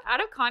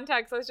 out of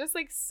context, I was just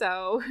like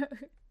so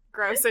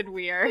gross and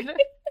weird.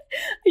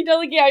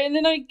 Like, yeah, and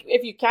then like,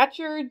 if you catch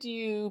her, do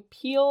you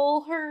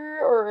peel her?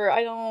 Or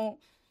I don't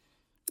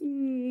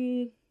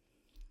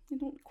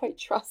quite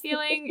trust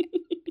feeling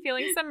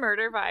some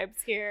murder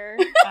vibes here.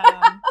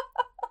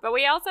 But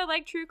we also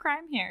like true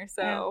crime here,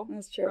 so yeah,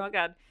 that's true. We're all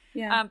good.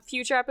 Yeah.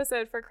 Future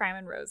episode for Crime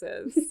and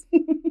Roses.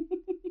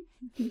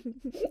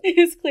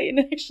 Is Clayton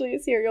actually a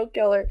serial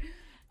killer?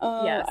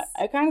 Yes.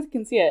 I kind of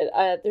can see it.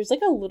 There's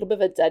like a little bit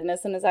of a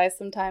deadness in his eyes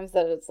sometimes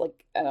that it's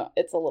like,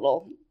 it's a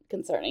little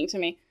concerning to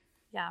me.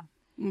 Yeah.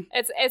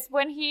 It's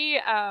when he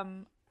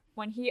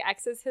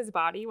X's his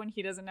body when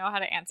he doesn't know how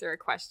to answer a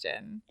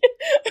question.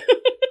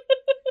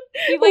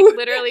 He like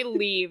literally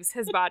leaves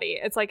his body.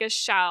 It's like a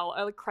shell,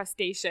 a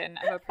crustacean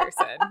of a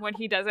person when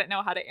he doesn't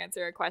know how to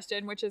answer a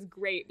question, which is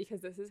great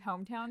because this is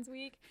Hometowns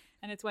week.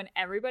 And it's when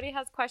everybody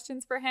has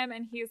questions for him.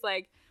 And he's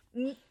like,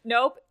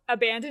 nope,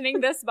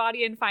 abandoning this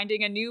body and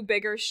finding a new,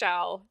 bigger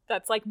shell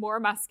that's like more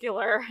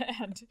muscular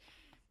and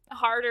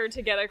harder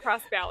to get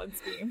across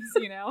balance beams,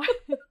 That was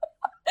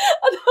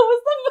the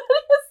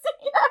funniest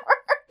thing ever.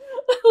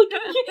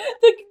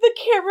 The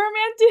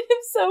cameraman did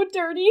him so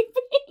dirty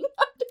being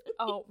under.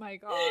 Oh my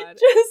god.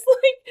 Just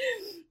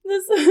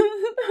this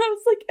I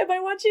was like, am I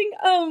watching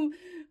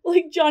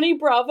like Johnny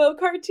Bravo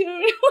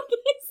cartoon? He's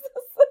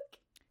just like,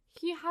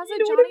 He has you a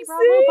know what Johnny I'm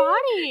Bravo saying?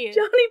 body.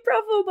 Johnny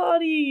Bravo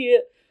body.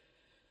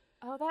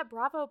 Oh, that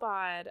Bravo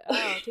bod.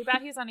 Oh, too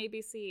bad he's on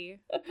ABC.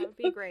 That would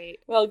be great.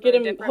 Well, For get a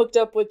him different- hooked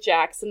up with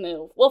Jax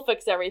and we'll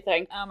fix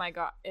everything. Oh my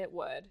god, it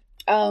would.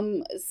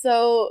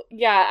 So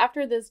yeah,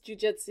 after this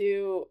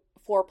jujitsu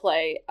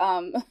foreplay,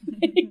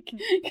 they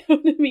go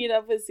to meet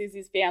up with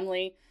Susie's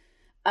family.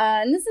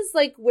 And this is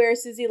like where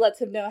Susie lets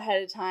him know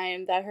ahead of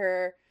time that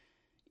her,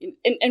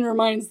 and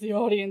reminds the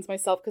audience,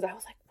 myself, because I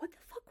was like, what the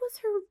fuck was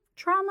her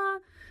trauma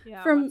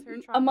Yeah, from what's her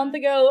a trauma? month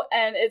ago?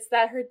 And it's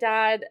that her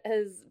dad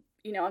has,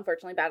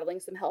 unfortunately battling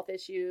some health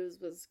issues,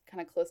 was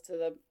kind of close to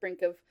the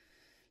brink of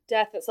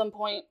death at some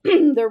point.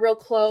 They're real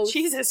close.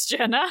 Jesus,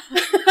 Jenna.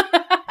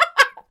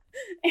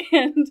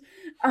 And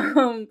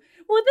well,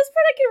 at this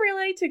part I can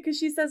relate to, because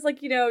she says, like,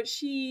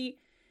 she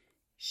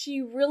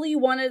really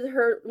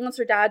wants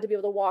her dad to be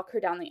able to walk her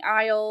down the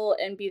aisle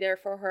and be there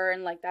for her,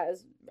 and like, that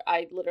is,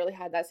 I literally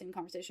had that same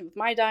conversation with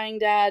my dying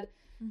dad.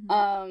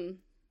 Mm-hmm.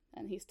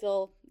 And he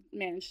still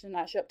managed to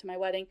not show up to my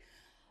wedding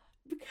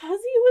because he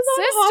was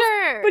on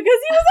Sister! because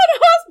he was on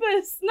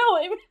hospice. No,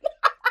 I mean,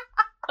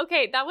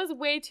 Okay, that was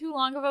way too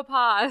long of a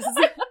pause.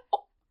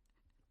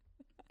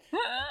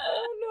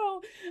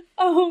 oh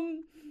no.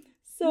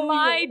 So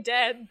My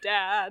dead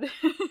dad.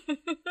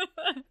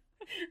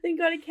 thank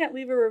God I can't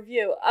leave a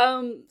review.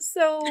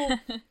 So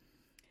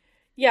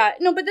yeah,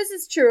 no, but this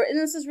is true, and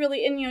this is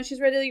really, and she's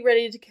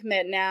ready to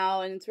commit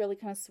now, and it's really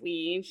kind of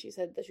sweet. She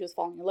said that she was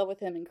falling in love with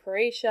him in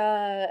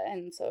Croatia,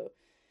 and so,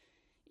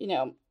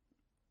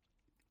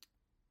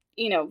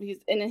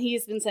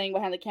 he's been saying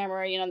behind the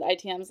camera, the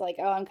ITM's like,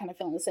 oh, I'm kind of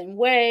feeling the same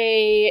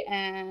way,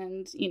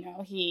 and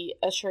he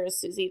assures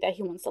Susie that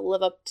he wants to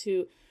live up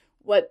to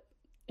what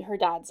her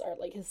dad's are,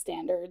 like, his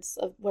standards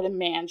of what a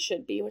man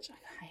should be, which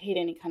I hate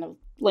any kind of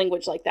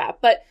language like that,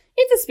 but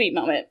it's a sweet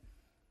moment.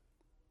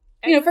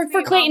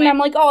 For Clayton, I'm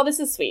like, oh, this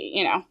is sweet,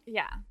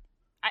 Yeah.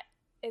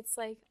 It's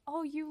like,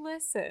 oh, you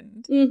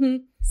listened.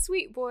 Mm-hmm.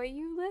 Sweet boy,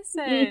 you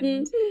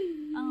listened.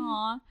 Mm-hmm.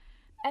 Aw.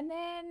 And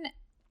then,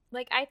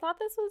 like, I thought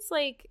this was,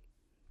 like,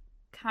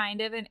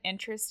 kind of an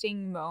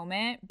interesting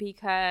moment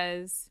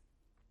because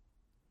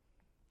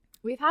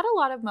we've had a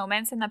lot of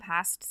moments in the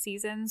past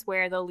seasons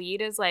where the lead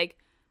is like,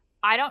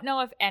 I don't know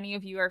if any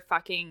of you are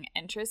fucking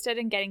interested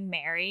in getting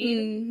married.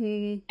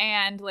 Mm-hmm.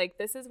 And, like,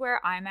 this is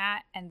where I'm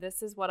at, and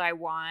this is what I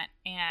want,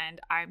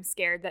 and I'm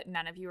scared that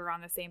none of you are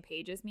on the same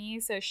page as me.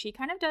 So she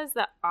kind of does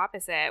the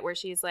opposite, where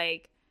she's,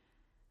 like,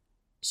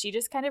 she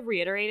just kind of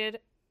reiterated,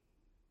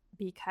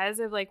 because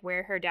of, like,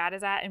 where her dad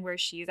is at and where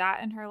she's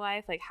at in her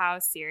life, like, how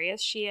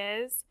serious she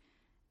is,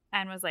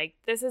 and was like,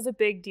 this is a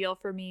big deal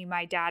for me.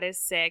 My dad is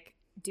sick.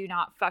 Do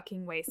not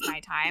fucking waste my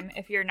time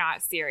if you're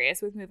not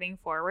serious with moving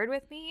forward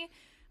with me.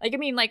 Like, I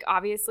mean, like,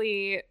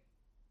 obviously,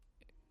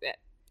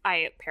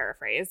 I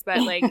paraphrase,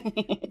 but, like,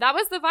 that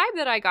was the vibe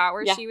that I got,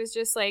 where she was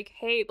just like,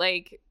 hey,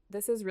 like,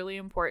 this is really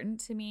important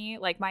to me.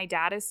 Like, my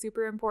dad is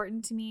super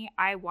important to me.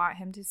 I want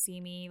him to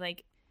see me,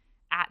 like,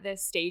 at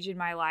this stage in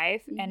my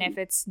life. Mm-hmm. And if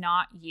it's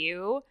not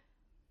you,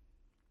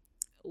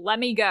 let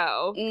me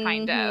go,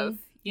 kind of,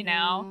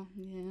 Yeah.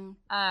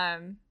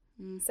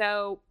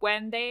 So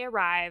when they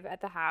arrive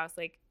at the house,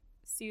 like,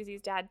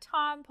 Susie's dad,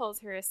 Tom, pulls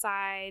her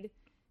aside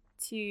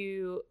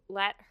to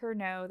let her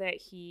know that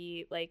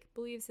he, like,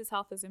 believes his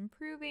health is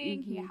improving.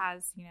 Mm-hmm. He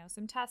has,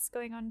 some tests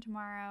going on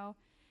tomorrow,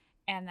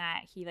 and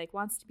that he, like,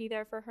 wants to be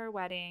there for her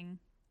wedding.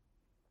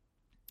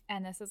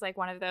 And this is, like,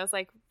 one of those,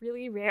 like,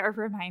 really rare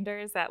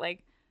reminders that,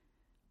 like,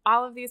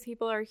 all of these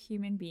people are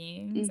human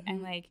beings, Mm-hmm.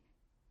 and, like,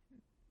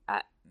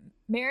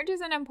 marriage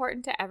isn't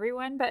important to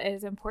everyone, but it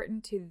is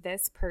important to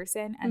this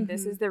person, and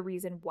this is the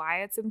reason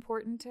why it's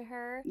important to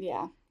her.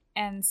 Yeah.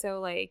 And so,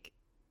 like,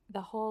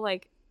 the whole,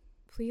 like,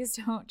 please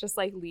don't just,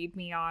 like, lead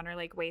me on or,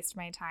 like, waste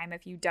my time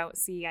if you don't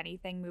see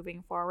anything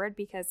moving forward,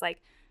 because,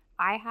 like,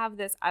 I have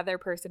this other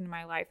person in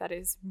my life that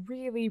is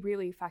really,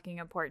 really fucking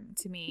important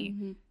to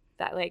me,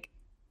 that, like,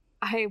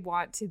 I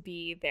want to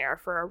be there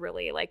for a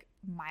really, like,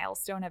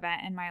 milestone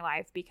event in my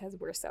life because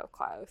we're so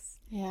close.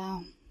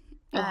 Yeah.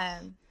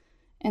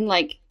 And,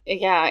 like,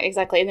 yeah,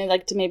 exactly. And then,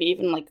 like, to maybe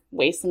even, like,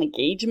 waste an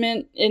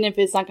engagement, and if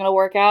it's not going to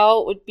work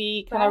out, would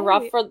be kind of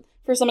rough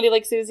for somebody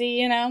like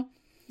Susie,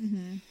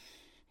 Mm-hmm.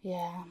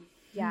 Yeah.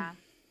 Yeah.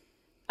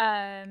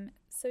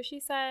 So she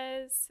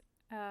says,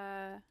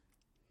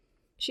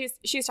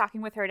 she's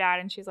talking with her dad,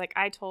 and she's like,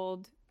 I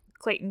told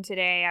Clayton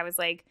today, I was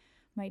like,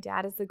 my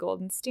dad is the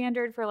golden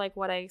standard for, like,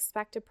 what I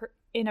expect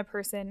in a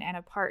person and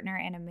a partner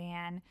and a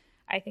man.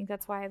 I think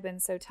that's why I've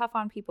been so tough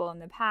on people in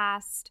the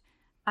past.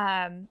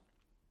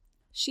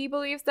 She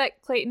believes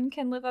that Clayton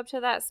can live up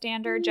to that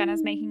standard.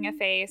 Jenna's making a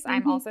face.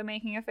 I'm also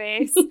making a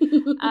face.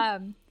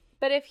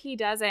 But if he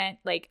doesn't,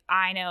 like,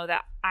 I know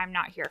that I'm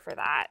not here for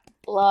that.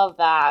 Love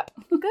that.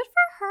 Good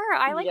for her.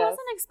 I, like, Yes.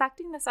 wasn't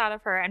expecting this out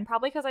of her. And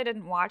probably because I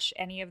didn't watch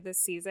any of this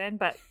season,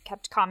 but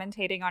kept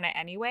commentating on it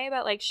anyway.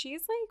 But, like,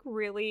 she's, like,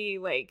 really,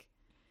 like,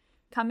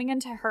 coming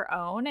into her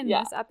own in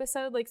Yeah. this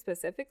episode, like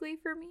specifically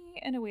for me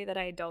in a way that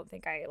I don't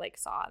think I like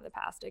saw in the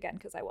past, again,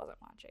 because I wasn't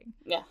watching.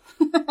 Yeah.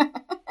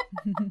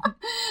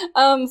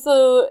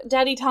 So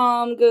Daddy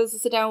Tom goes to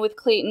sit down with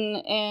Clayton,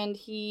 and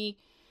he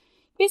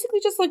basically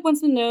just like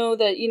wants to know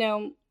that, you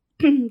know,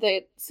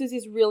 that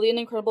Susie's really an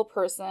incredible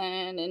person,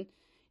 and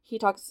he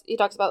talks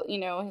about, you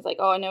know, he's like,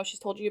 oh, I know she's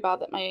told you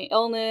about my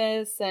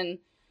illness, and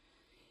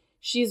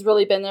she's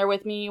really been there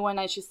with me one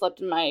night. She slept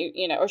in my,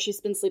 you know, or she's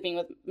been sleeping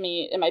with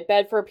me in my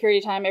bed for a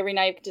period of time every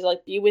night to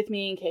like be with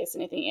me in case I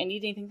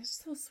need anything.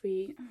 It's so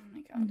sweet. Oh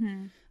my God.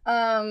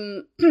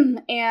 Mm-hmm.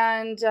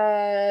 And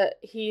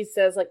he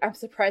says like, I'm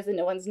surprised that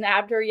no one's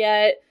nabbed her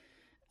yet.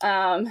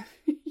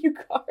 You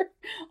got her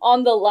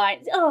on the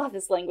line. Oh,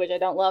 this language I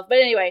don't love. But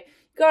anyway,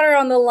 got her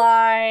on the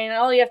line.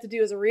 All you have to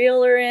do is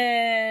reel her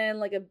in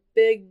like a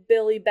big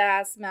Billy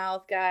Bass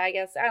mouth guy, I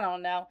guess. I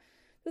don't know.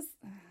 This...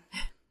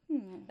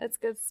 That's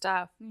good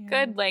stuff.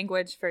 Yeah. Good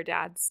language for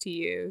dads to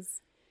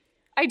use.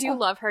 I do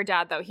love her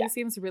dad, though. He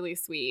seems really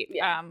sweet.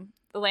 Yeah.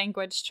 The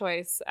language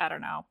choice, I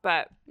don't know,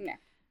 but Yeah.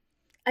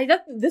 I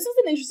thought this was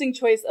an interesting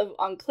choice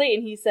on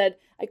Clayton. He said,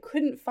 I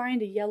couldn't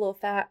find a yellow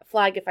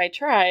flag if I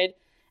tried.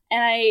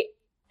 And I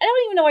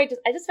don't even know, I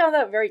just found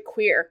that very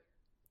queer.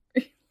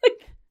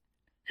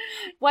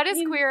 what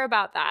is queer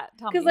about that?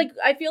 Tell me. Because, like,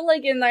 I feel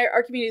like in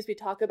our communities we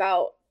talk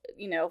about,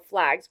 you know,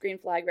 flags, green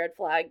flag, red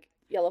flag,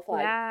 yellow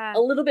flag, Yeah. a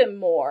little bit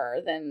more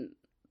than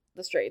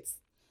the straights.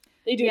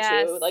 They do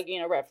Yes. too, like, you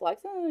know, red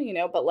flags, you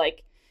know, but,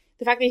 like,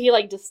 the fact that he,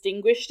 like,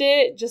 distinguished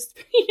it,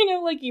 just, you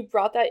know, like, he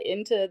brought that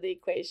into the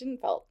equation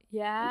felt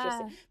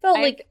interesting. Felt,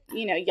 like,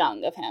 you know,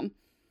 young of him.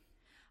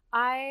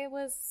 I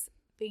was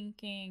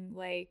thinking,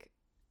 like,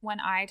 when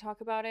I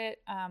talk about it,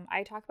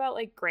 I talk about,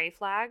 like, gray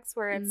flags,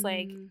 where it's,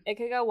 like, it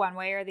could go one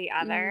way or the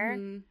other.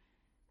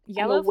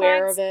 Yellow I'm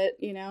aware flags, of it,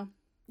 you know?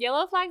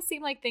 Yellow flags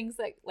seem like things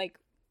that, like,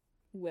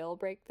 will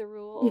break the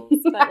rules,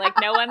 but, like,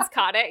 no one's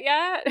caught it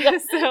yet.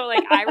 So,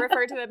 like, I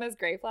refer to them as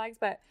gray flags,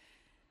 but,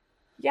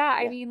 yeah,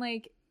 I mean,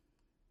 like,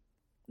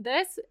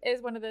 this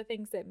is one of the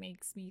things that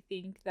makes me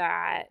think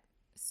that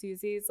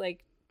Susie's,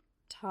 like,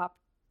 top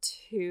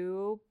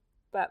 2,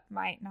 but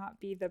might not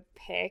be the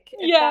pick,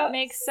 if that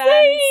makes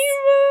sense.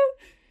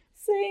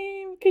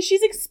 Same. Because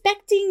she's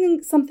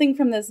expecting something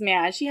from this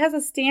man. She has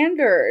a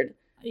standard.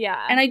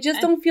 Yeah. And I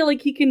just don't feel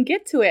like he can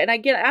get to it. And I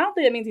don't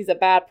think that means he's a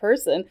bad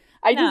person.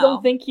 I just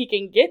don't think he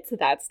can get to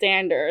that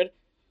standard.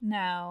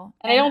 No.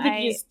 And I don't think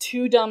he's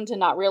too dumb to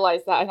not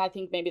realize that. And I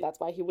think maybe that's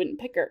why he wouldn't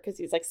pick her. Because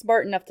he's, like,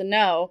 smart enough to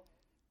know,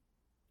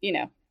 you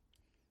know.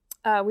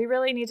 We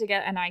really need to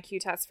get an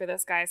IQ test for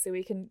this guy so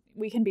we can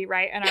be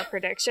right in our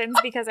predictions,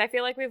 because I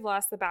feel like we've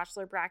lost the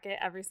Bachelor bracket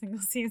every single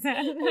season. But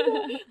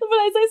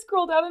as I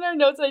scroll down in our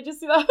notes, I just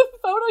see that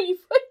photo you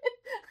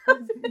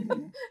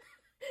put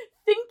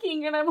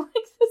thinking, and I'm like,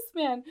 this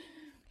man.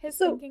 His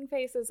thinking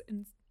face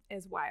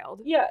is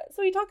wild. Yeah,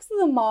 so he talks to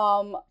the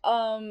mom,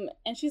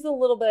 and she's a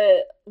little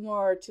bit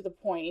more to the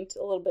point,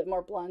 a little bit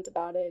more blunt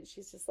about it.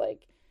 She's just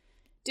like,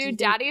 dude,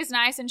 daddy's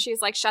nice, and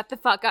she's like, shut the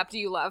fuck up, do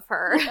you love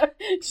her?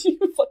 Do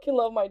you fucking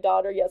love my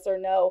daughter, yes or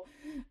no?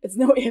 It's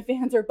no ifs,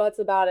 ands, or buts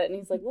about it. And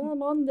he's like, well,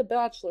 I'm on The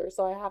Bachelor,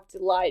 so I have to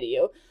lie to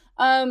you.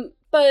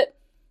 But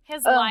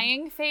his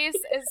lying face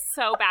is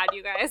so bad,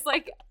 you guys.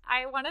 Like,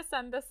 I want to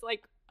send this,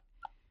 like,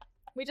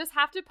 we just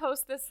have to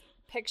post this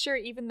picture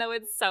even though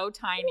it's so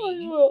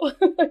tiny. I will.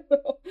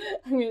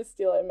 I'm going to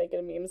steal it and make it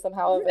a meme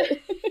somehow of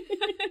it.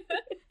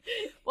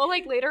 Well,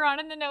 like, later on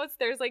in the notes,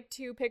 there's, like,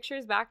 2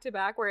 pictures back to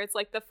back where it's,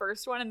 like, the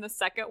first one and the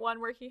second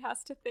one where he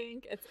has to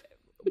think. It's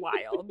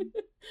wild.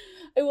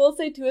 I will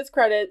say, to his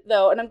credit,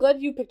 though, and I'm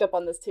glad you picked up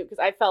on this, too, because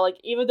I felt like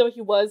even though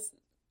he was,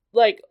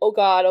 like, oh,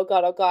 God,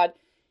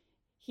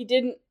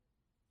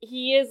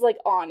 he is, like,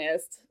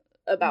 honest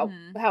about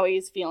how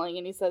he's feeling,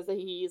 and he says that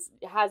he's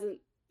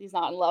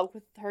not in love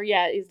with her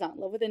yet. He's not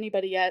in love with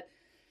anybody yet.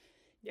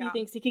 Yeah. He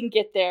thinks he can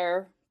get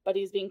there, but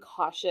he's being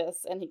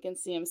cautious, and he can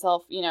see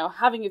himself, you know,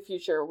 having a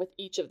future with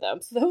each of them.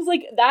 So that's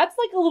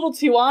like a little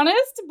too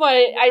honest, but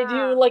I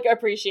do like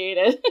appreciate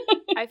it.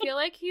 I feel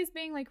like he's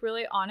being like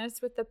really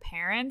honest with the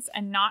parents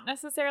and not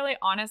necessarily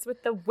honest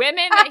with the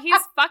women that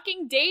he's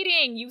fucking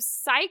dating. You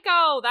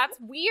psycho. That's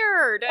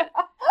weird.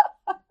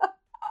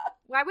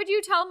 Why would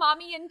you tell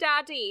mommy and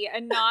daddy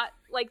and not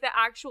like the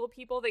actual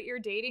people that you're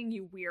dating,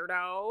 you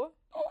weirdo?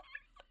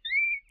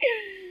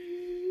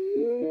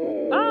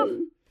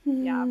 Oh.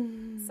 Yeah.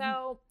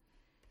 So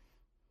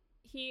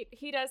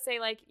he does say,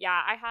 like, yeah,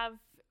 I have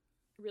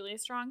really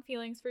strong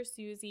feelings for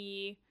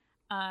Susie.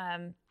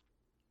 And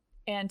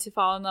to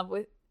fall in love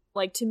with,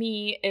 like, to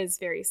me is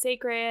very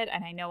sacred,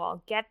 and I know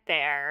I'll get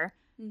there.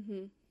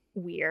 Mm-hmm.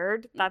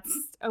 Weird. That's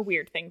a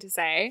weird thing to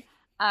say.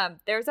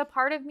 There's a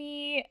part of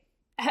me,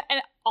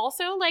 and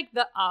also, like,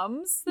 the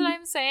that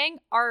I'm saying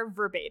are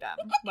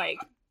verbatim. Like,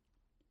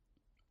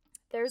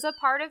 there's a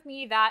part of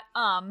me that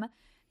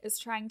is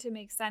trying to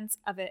make sense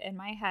of it in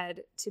my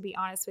head, to be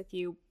honest with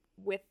you,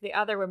 with the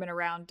other women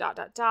around, ...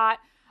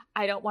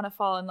 I don't want to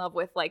fall in love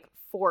with, like,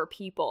 4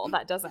 people.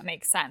 That doesn't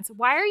make sense.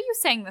 Why are you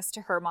saying this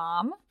to her,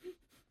 Mom?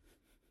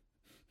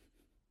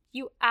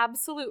 You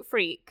absolute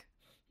freak.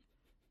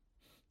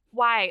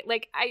 Why?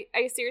 Like,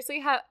 I seriously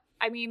have,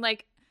 I mean,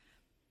 like,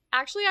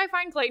 actually, I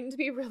find Clayton to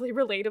be really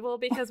relatable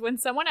because when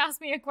someone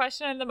asks me a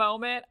question in the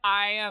moment,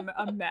 I am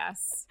a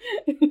mess.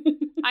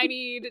 I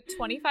need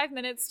 25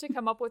 minutes to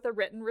come up with a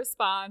written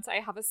response. I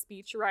have a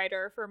speech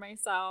writer for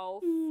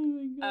myself. Oh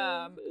my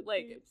God,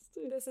 like,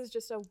 this is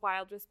just a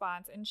wild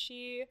response. And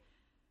she,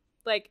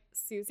 like,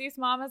 Susie's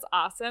mom is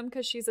awesome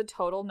because she's a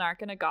total narc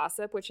and a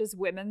gossip, which is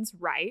women's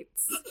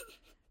rights.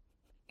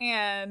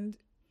 And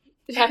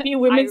Happy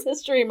Women's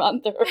History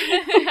Month.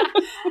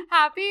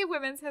 Happy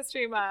Women's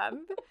History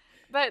Month.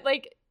 But,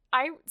 like,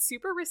 I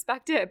super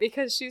respect it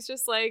because she's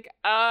just like,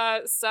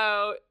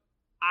 so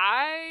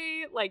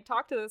I, like,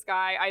 talk to this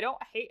guy. I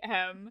don't hate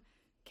him.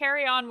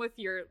 Carry on with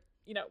your,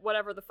 you know,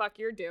 whatever the fuck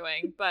you're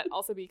doing, but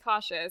also be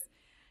cautious.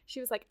 She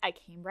was like, I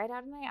came right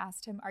out and I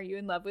asked him, are you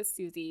in love with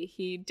Susie?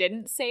 He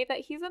didn't say that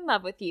he's in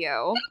love with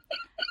you.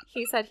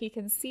 He said he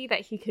can see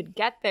that he could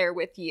get there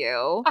with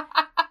you.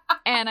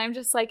 And I'm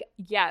just like,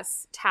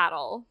 yes,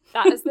 tattle.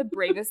 That is the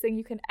bravest thing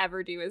you can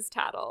ever do is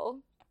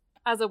tattle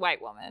as a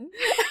white woman.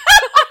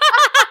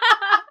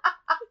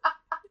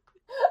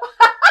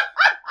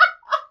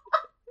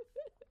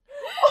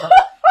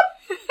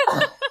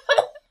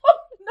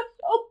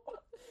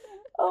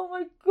 Oh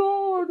my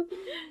God.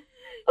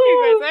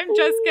 You guys, I'm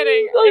just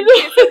kidding. In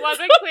case it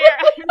wasn't clear,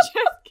 I'm just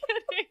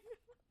kidding.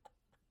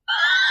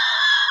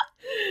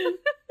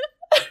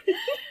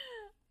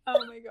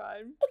 Oh my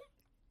God.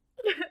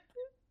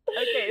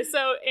 Okay,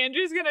 so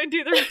Andrew's gonna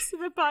do the rest of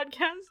the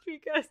podcast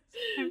because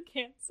I'm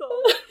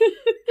canceled.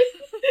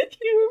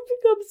 You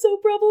become so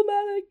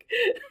problematic.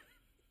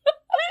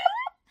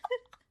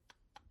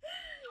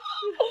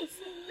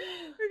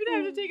 We're gonna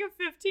have to take a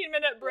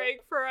 15-minute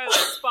break for a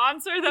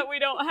sponsor that we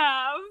don't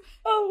have.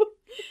 Oh.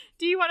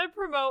 Do you want to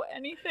promote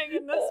anything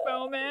in this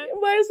moment?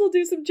 Might as well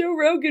do some Joe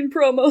Rogan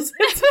promos.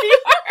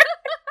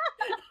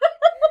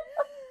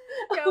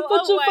 Go a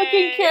bunch away. of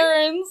fucking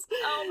Karens.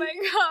 Oh my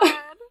God.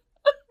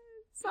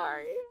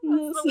 Sorry.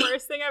 That's the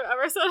worst thing I've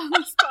ever said on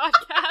this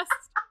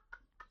podcast.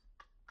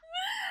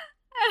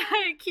 And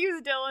I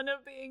accused Dylan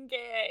of being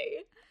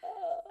gay.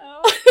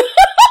 Oh.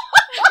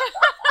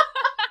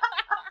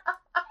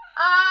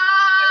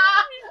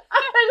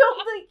 I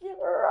don't think you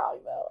were wrong,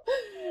 though.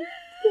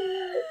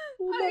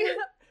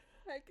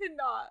 I could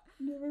not.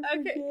 Never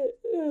Okay.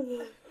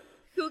 forget.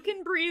 Who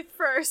can breathe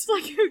first?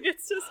 Like, who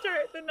gets to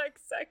start the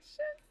next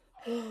section?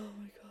 Oh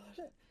my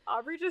God.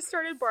 Aubrey just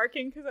started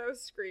barking because I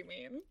was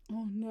screaming.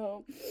 Oh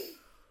no.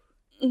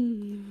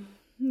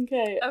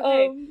 Okay.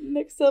 Okay.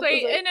 Next up is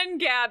Clayton and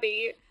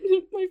Gabby.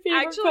 my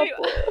favorite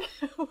couple.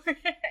 We're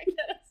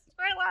gonna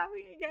start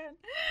laughing again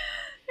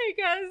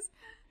because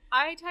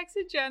I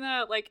texted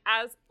Jenna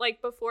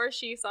before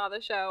she saw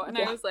the show, and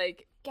I was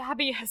like,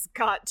 Gabby has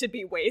got to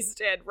be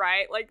wasted,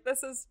 right? Like,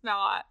 this is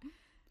not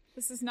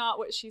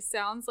what she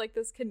sounds like.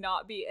 This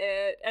cannot be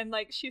it. And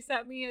like, she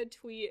sent me a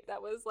tweet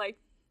that was like,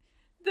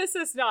 this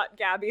is not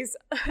Gabby's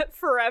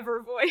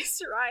forever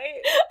voice,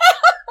 right?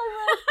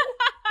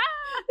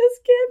 This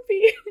can't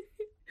be.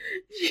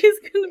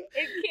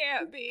 It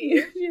can't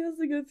be. She has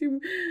to go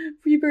through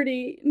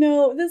puberty.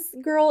 No, this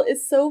girl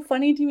is so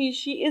funny to me.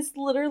 She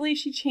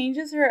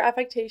changes her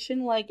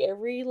affectation like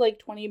every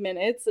 20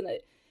 minutes, and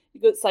it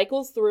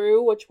cycles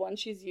through which one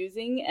she's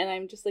using. And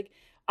I'm just like,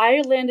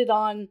 I landed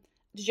on,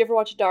 did you ever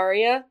watch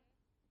Daria?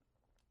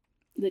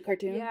 The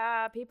cartoon?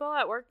 Yeah, people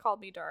at work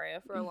called me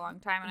Daria for a long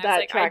time, and I That was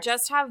like, tracks. I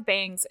just have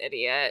bangs,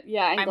 idiot.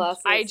 Yeah, and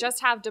glasses. I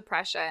just have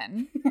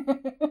depression.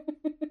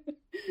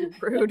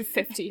 Rude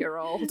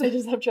 50-year-old. I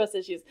just have trust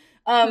issues.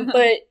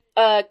 But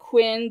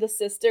Quinn, the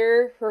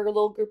sister, her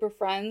little group of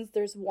friends,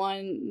 there's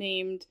one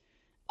named,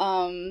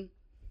 I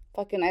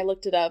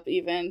looked it up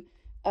even.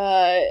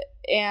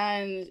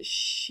 And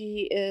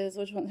she is,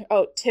 which one?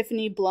 Oh,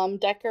 Tiffany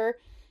Blumdecker.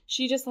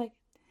 She just like,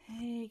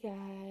 hey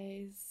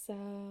guys,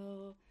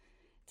 so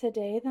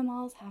today the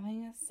mall's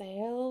having a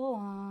sale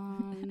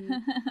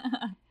on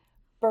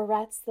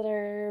barrettes that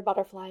are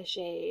butterfly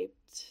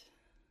shaped.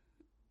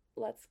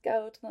 Let's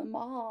go to the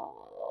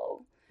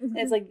mall. And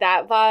it's like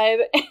that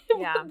vibe.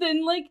 Yeah.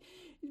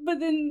 but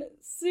then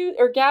Sue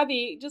or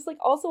Gabby just like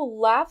also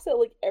laughs at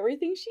like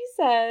everything she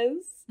says.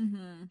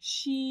 Mm-hmm.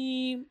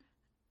 She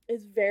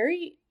is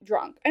very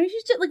drunk. I mean,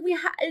 she's just like,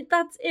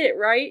 that's it,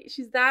 right?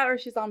 She's that or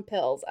she's on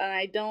pills, and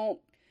I don't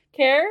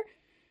care.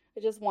 I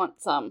just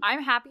want some.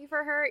 I'm happy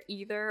for her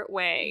either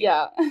way.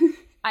 Yeah.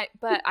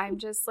 But I'm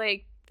just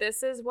like,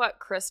 this is what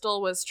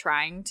Crystal was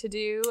trying to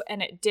do,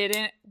 and it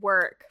didn't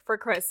work for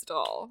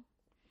Crystal.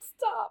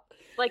 Stop.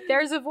 Like,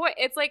 there's a voice.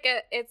 It's like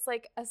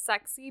a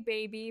sexy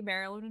baby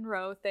Marilyn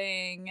Monroe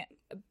thing,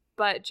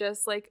 but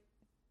just like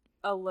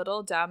a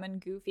little dumb and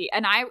goofy.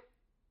 And I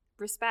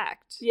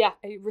respect. Yeah.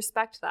 I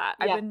respect that.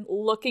 Yeah. I've been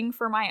looking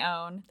for my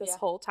own this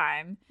whole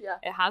time. Yeah.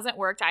 It hasn't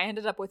worked. I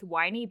ended up with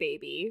Whiny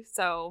Baby.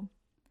 So,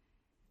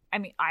 I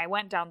mean, I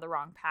went down the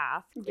wrong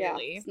path,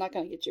 clearly. Yeah, it's not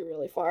going to get you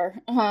really far.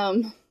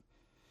 Unfortunately.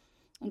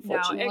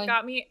 No,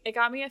 it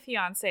got me a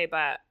fiance,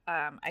 but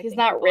I he's think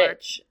not people are-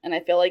 rich, and I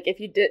feel like if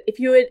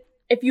you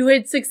if you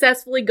had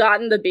successfully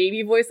gotten the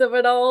baby voice of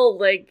it all,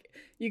 like,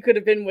 you could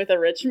have been with a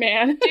rich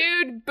man.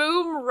 Dude,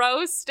 boom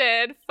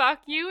roasted.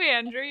 Fuck you,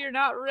 Andrew. You're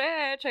not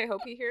rich. I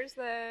hope he hears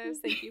this.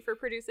 Thank you for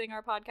producing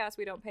our podcast.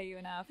 We don't pay you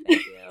enough.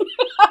 Thank you.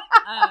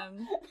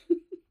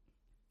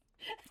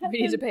 We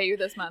need to pay you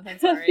this month. I'm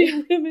sorry.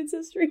 Happy Women's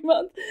History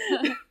Month.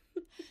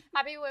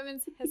 Happy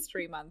Women's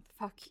History Month.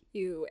 Fuck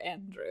you,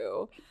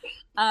 Andrew.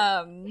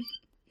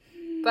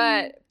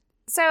 But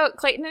so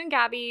Clayton and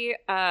Gabby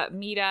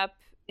meet up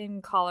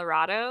in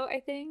Colorado, I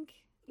think.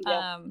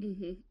 Yeah.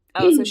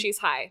 Oh, so she's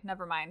high.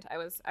 Never mind. I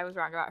was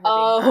wrong about her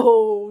being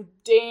Oh,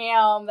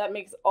 damn. That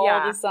makes all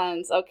the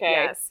sense. Okay.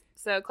 Yes.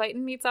 So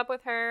Clayton meets up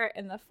with her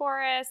in the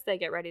forest. They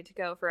get ready to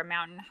go for a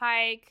mountain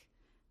hike.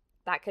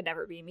 That could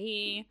never be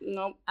me.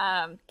 Nope.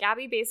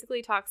 Gabby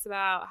basically talks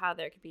about how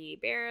there could be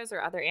bears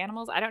or other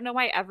animals. I don't know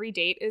why every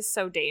date is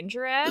so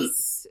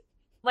dangerous.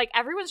 Like,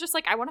 everyone's just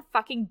like, I want to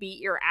fucking beat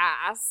your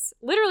ass.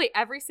 Literally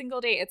every single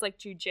date. It's like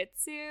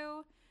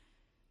jujitsu.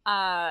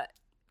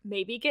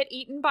 Maybe get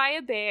eaten by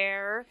a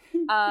bear.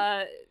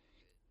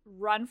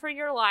 Run for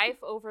your life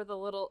over the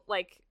little,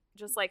 like,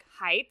 just like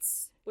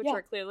heights, which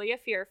are clearly a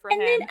fear for him.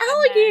 And then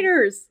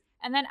alligators.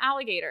 And then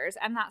alligators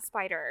and that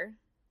spider.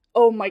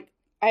 Oh my,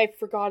 I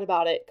forgot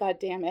about it. God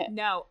damn it.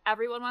 No,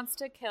 everyone wants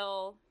to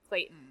kill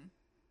Clayton.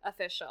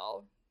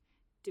 Official.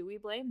 Do we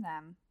blame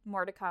them?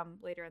 More to come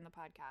later in the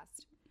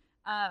podcast.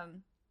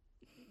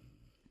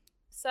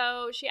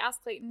 So she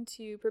asks Clayton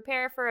to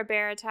prepare for a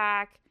bear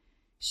attack.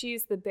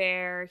 She's the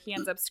bear. He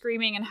ends up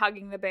screaming and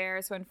hugging the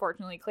bear. So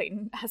unfortunately,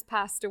 Clayton has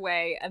passed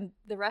away. And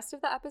the rest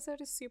of the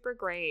episode is super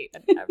great.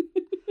 And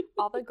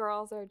all the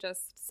girls are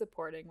just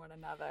supporting one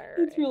another.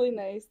 It's really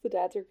nice. The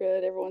dads are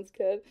good. Everyone's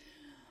good.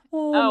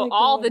 Oh,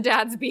 all the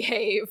dads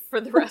behave for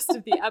the rest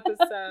of the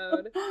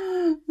episode.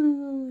 Oh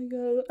my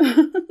god.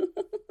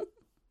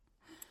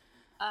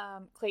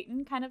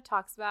 Clayton kind of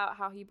talks about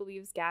how he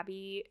believes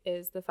Gabby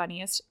is the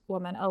funniest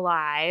woman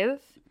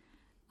alive.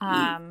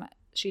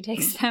 She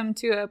takes them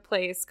to a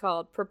place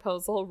called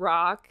Proposal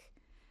Rock,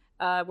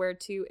 where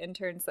two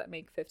interns that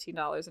make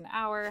 $15 an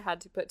hour had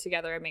to put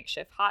together a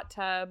makeshift hot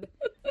tub.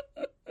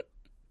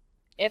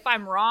 If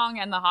I'm wrong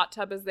and the hot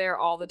tub is there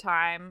all the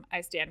time,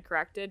 I stand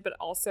corrected, but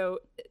also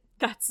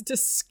that's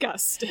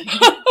disgusting.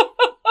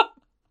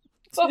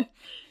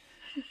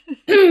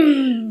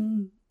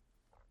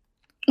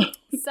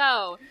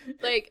 So,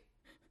 like,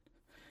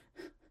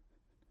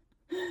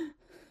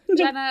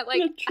 Jenna,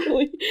 like,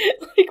 truly,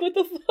 like, what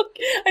the fuck?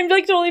 I'm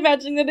like totally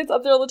imagining that it's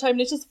up there all the time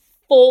and it's just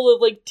full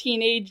of like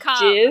teenage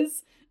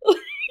jizz.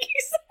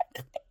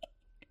 Exactly.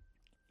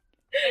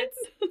 It's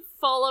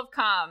full of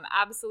cum,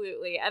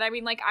 absolutely. And I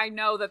mean, like, I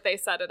know that they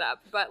set it up,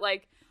 but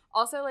like,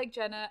 also, like,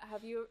 Jenna,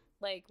 have you,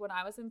 like, when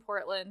I was in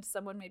Portland,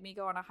 someone made me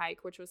go on a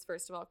hike, which was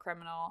first of all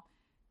criminal.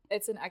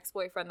 It's an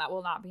ex-boyfriend that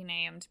will not be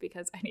named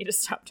because I need to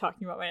stop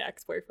talking about my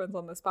ex-boyfriends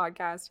on this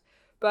podcast.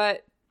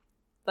 But,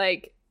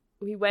 like,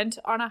 we went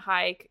on a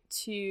hike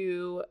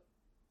to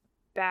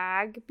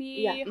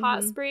Bagby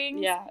Hot Springs.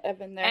 Yeah, I've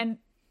been there. And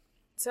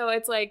so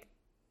it's like,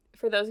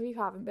 for those of you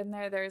who haven't been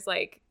there, there's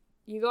like,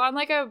 you go on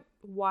like a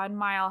 1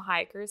 mile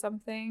hike or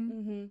something.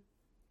 Mm-hmm.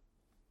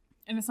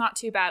 And it's not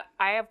too bad.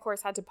 I, of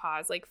course, had to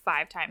pause like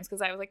 5 times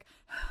because I was like,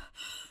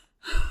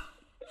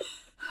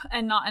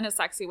 and not in a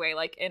sexy way,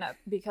 like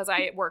because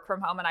I work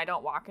from home and I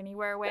don't walk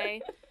anywhere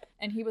way.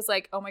 And he was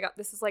like, oh my God,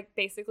 this is like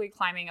basically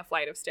climbing a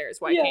flight of stairs.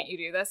 Why can't you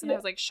do this? And I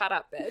was like, shut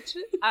up, bitch.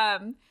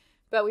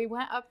 But we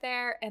went up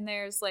there and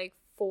there's like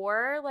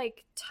 4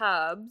 like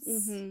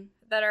tubs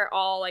that are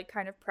all like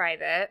kind of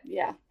private.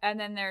 Yeah. And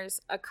then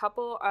there's a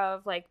couple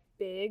of like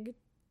big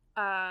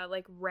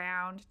like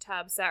round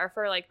tubs that are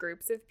for like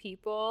groups of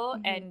people,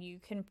 and you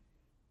can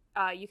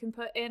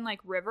put in like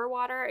river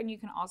water, and you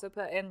can also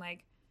put in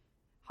like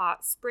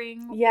hot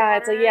spring water.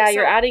 It's like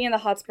you're adding in the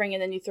hot spring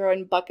and then you throw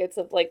in buckets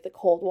of like the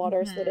cold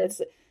water so that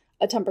it's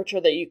a temperature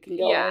that you can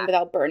go in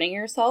without burning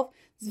yourself.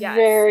 It's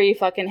very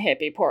fucking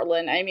hippie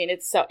Portland. I mean,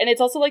 it's so, and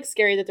it's also like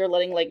scary that they're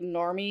letting like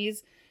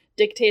normies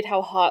dictate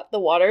how hot the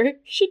water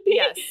should be.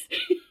 Yes.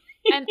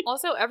 And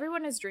also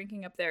everyone is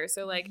drinking up there,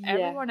 so like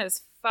everyone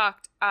is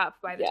fucked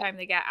up by the time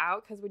they get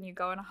out, because when you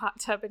go in a hot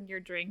tub and you're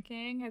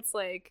drinking, it's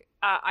like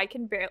I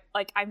can barely,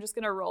 like, I'm just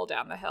gonna roll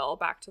down the hill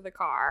back to the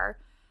car.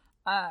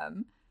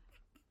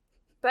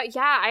 But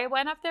yeah, I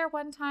went up there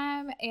one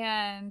time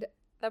and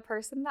the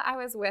person that I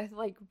was with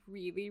like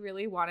really,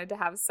 really wanted to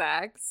have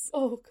sex.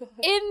 Oh God.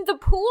 In the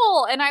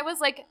pool. And I was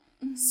like,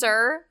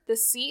 sir, the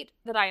seat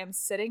that I am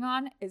sitting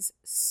on is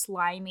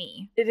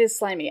slimy. It is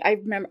slimy. I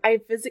remember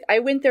I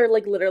went there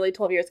like literally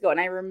 12 years ago and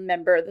I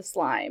remember the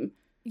slime.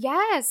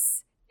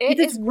 Yes. It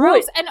is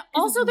gross. And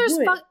also there's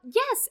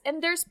yes,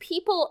 and there's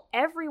people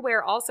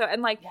everywhere also.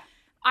 And like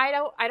I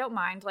don't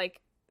mind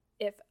like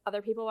if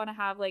other people want to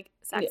have like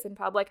sex in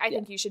public. I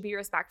think you should be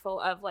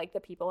respectful of like the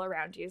people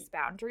around you's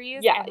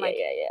boundaries and like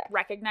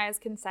recognize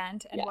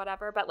consent and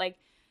whatever. But like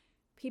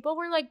people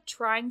were like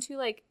trying to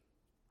like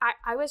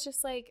I was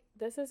just like,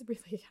 this is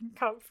really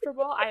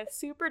uncomfortable. I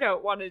super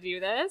don't want to do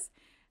this.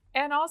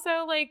 And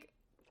also, like,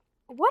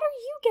 what are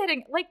you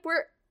getting? Like,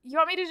 you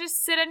want me to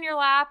just sit in your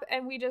lap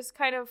and we just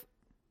kind of,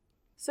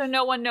 so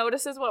no one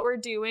notices what we're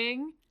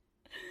doing?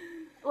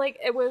 Like,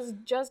 it was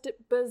just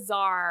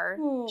bizarre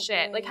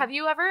shit. boy. Like, have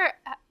you ever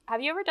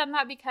done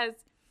that? Because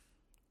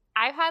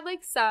I've had,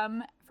 like,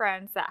 some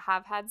friends that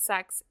have had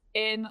sex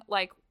in,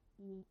 like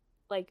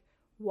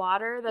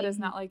water that is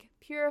not, like,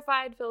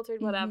 purified,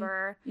 filtered,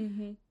 whatever.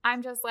 Mm-hmm.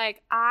 I'm just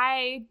like,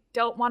 I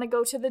don't want to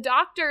go to the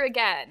doctor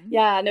again.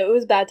 Yeah, no, it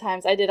was bad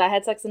times. I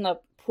had sex in a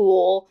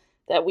pool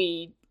that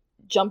we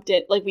jumped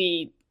in, like,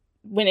 we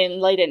went in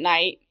late at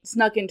night,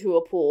 snuck into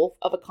a pool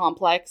of a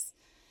complex,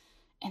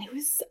 and it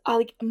was,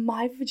 like,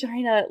 my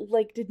vagina,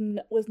 like,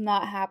 was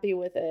not happy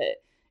with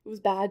it. It was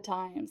bad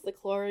times. The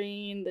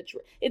chlorine,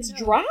 it's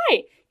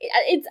dry.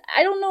 It's,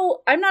 I don't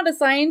know, I'm not a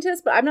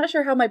scientist, but I'm not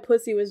sure how my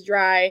pussy was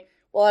dry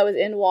while I was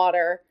in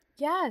water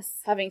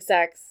Yes. having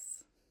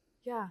sex.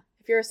 Yeah.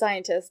 If you're a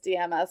scientist,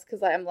 DM us,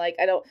 because I'm like,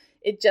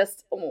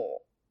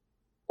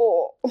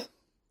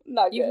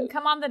 not You good. can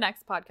come on the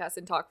next podcast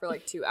and talk for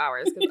like 2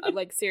 hours because,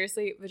 like,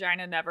 seriously,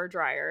 vagina never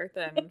drier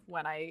than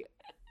when I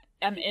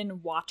am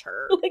in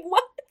water. Like,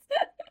 what?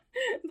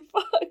 The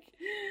fuck?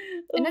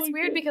 And Oh it's my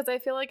weird God. because I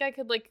feel like I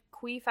could, like,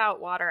 queef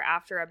out water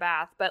after a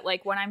bath, but,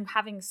 like, when I'm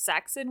having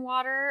sex in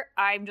water,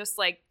 I'm just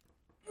like,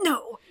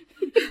 no.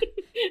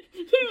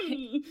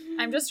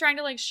 I'm just trying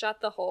to, like,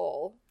 shut the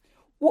hole.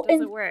 Well, It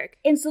doesn't work.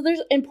 and so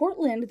in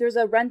Portland, there's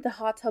a rent the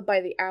hot tub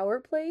by the hour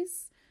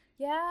place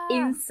Yeah.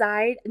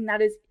 inside, and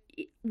that is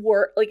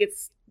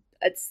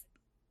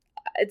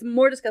it's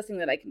more disgusting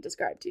than I can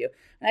describe to you.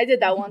 And I did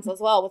that once as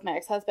well with my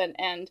ex-husband,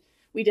 and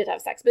we did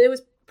have sex, but it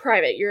was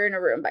private. You're in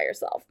a room by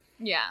yourself.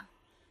 Yeah.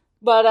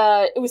 But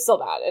it was still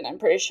bad, and I'm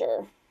pretty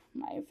sure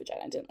my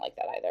vagina didn't like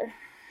that either.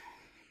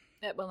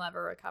 It will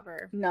never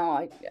recover.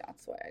 No,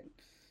 that's why I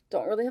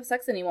don't really have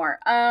sex anymore.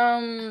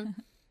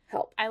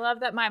 Help. I love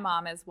that my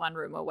mom is one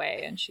room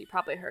away and she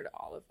probably heard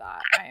all of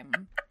that.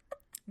 I'm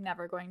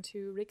never going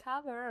to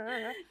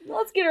recover.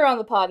 Let's get her on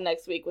the pod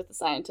next week with the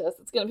scientist.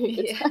 It's gonna be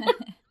a good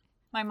time.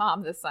 My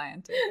mom, the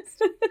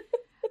scientist.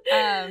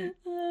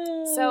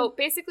 So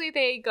basically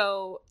they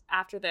go,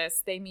 after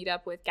this, they meet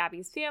up with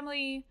Gabby's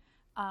family,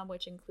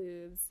 which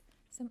includes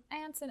some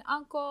aunts and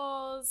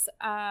uncles,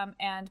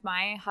 and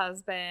my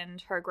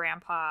husband, her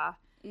grandpa.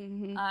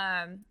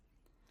 Mm-hmm.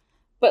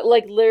 But,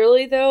 like,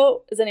 literally,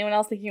 though, is anyone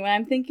else thinking what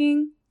I'm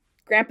thinking?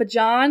 Grandpa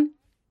John,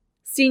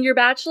 senior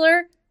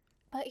bachelor.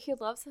 But he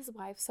loves his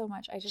wife so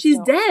much. She's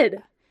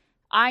dead.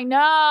 I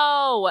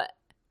know.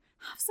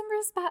 Have some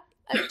respect.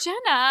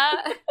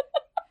 Jenna. He's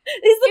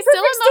He's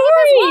still in love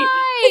with his wife.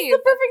 It's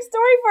the perfect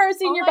story for our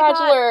senior my God.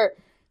 bachelor.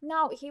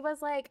 No, he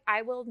was like,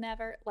 I will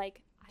never,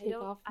 like,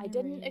 I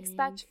didn't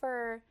expect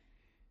for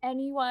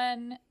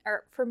anyone,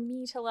 or for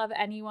me to love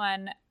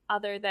anyone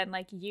other than,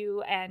 like,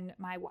 you and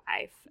my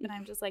wife. And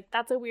I'm just like,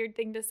 that's a weird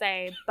thing to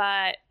say,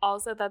 but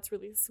also that's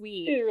really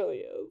sweet. It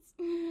really is.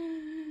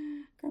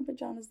 Grandpa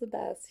John is the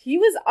best. He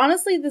was,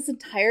 honestly, this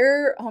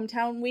entire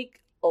hometown week,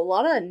 a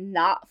lot of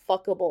not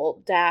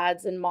fuckable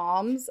dads and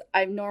moms.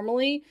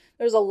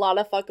 There's a lot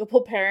of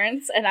fuckable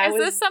parents, and Is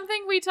this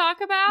something we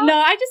talk about? No,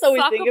 I just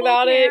always think Fuckable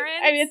about parents?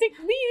 it. I mean, I think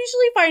we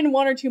usually find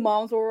one or two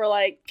moms where we're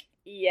like,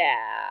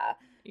 yeah.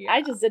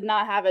 I just did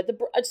not have it.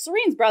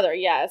 Serene's brother,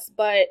 yes,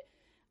 but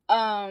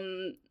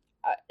the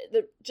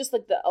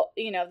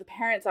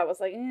parents, I was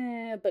like,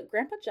 but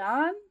Grandpa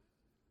John,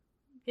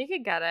 he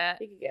could get it.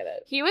 he could get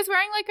it. He was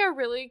wearing, like, a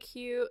really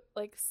cute,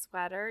 like,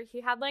 sweater.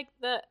 He had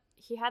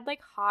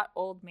hot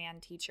old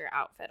man teacher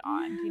outfit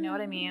on. You know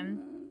what I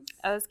mean?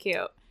 That was cute.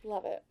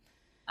 Love it.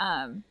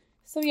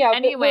 So yeah.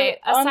 Anyway,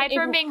 aside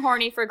from being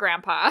horny for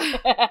Grandpa,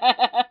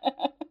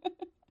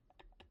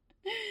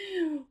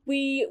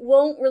 we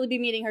won't really be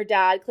meeting her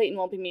dad. Clayton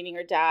won't be meeting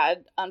her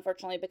dad,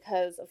 unfortunately,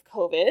 because of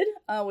COVID,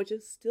 which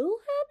is still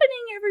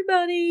happening,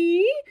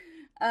 everybody.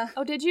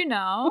 oh, did you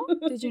know?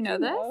 Did you know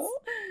this?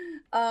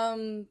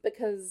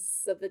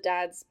 Because of the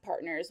dad's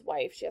partner's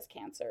wife, she has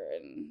cancer,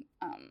 and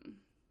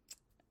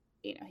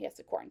he has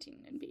to quarantine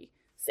and be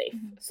safe.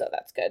 Mm-hmm. So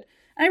that's good.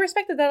 And I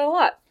respected that a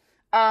lot.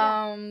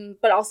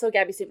 But also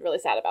Gabby seemed really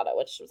sad about it,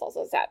 which was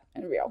also sad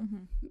and real.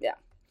 Mm-hmm. Yeah.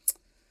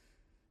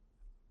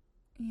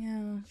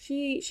 Yeah,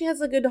 she has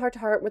a good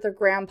heart-to-heart with her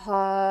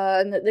grandpa,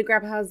 and the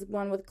grandpa has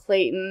one with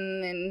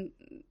Clayton, and,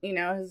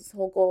 his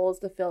whole goal is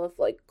to feel if,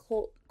 like,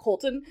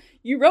 Colton,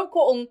 you wrote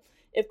Colton,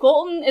 if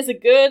Colton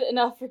isn't good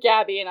enough for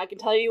Gabby, and I can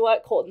tell you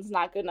what, Colton's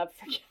not good enough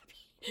for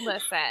Gabby.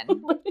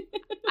 Listen,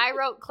 I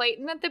wrote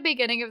Clayton at the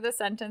beginning of the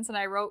sentence, and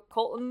I wrote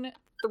Colton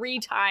 3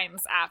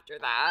 times after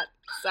that,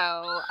 so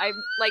I'm,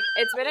 like,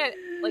 it's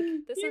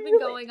been, this has been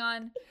going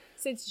on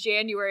since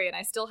January, and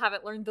I still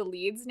haven't learned the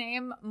lead's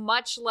name,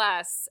 much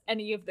less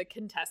any of the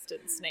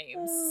contestants'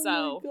 names.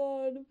 Oh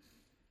my God.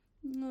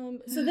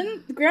 So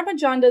then Grandpa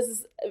John does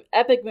this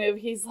epic move.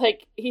 He's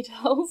like, he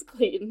tells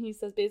Clayton, he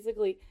says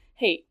basically,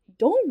 hey,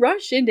 don't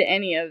rush into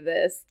any of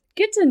this.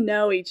 Get to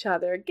know each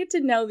other. Get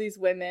to know these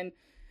women.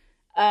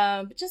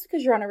 But just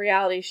because you're on a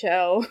reality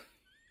show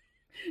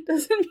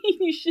doesn't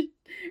mean you should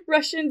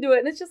rush into it.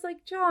 And it's just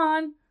like,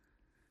 John,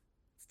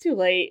 it's too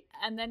late.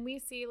 And then we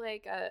see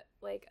like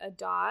a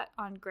dot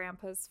on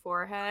Grandpa's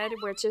forehead,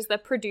 which is the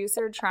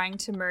producer trying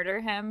to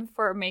murder him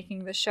for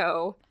making the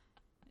show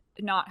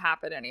not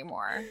happen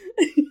anymore.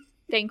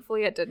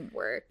 Thankfully, it didn't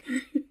work.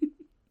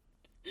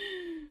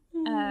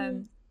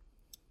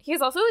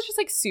 He's also just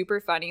like super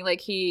funny. Like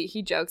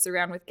he jokes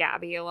around with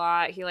Gabby a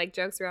lot. He like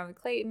jokes around with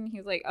Clayton.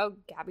 He's like, oh,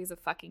 Gabby's a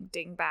fucking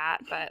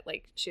dingbat, but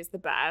like she's the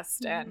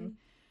best. Mm-hmm. And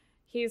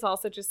he's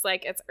also just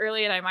like, it's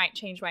early and I might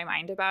change my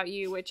mind about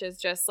you, which is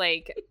just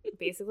like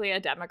basically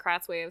a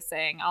Democrat's way of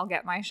saying I'll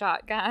get my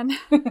shotgun.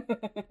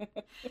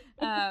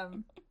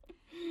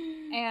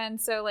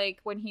 And so like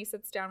when he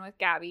sits down with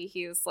Gabby,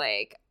 he's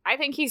like, I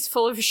think he's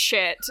full of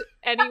shit.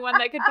 Anyone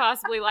that could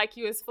possibly like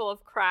you is full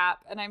of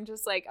crap. And I'm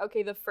just like,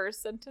 okay, the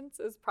first sentence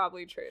is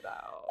probably true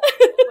though.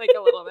 Like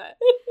a little bit.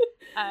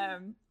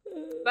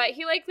 But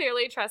he like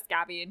clearly trusts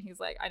Gabby and he's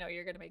like, I know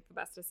you're going to make the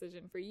best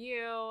decision for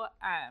you.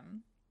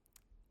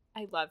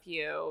 I love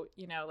you,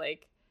 you know,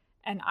 like,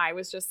 and I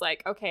was just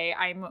like, okay,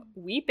 I'm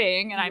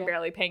weeping and I'm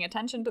barely paying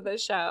attention to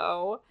this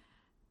show.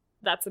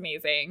 That's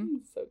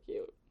amazing. So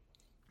cute.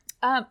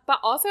 But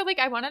also, like,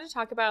 I wanted to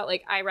talk about,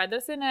 like, I read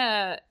this in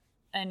an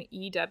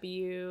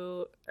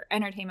EW, or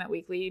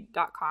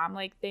entertainmentweekly.com,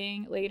 like,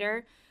 thing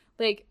later.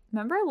 Like,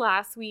 remember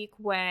last week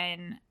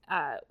when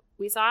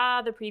we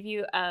saw the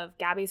preview of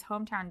Gabby's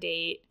hometown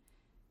date,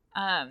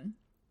 and,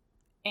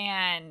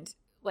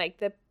 like,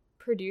 the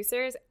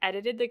producers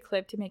edited the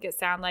clip to make it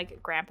sound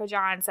like Grandpa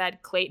John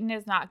said Clayton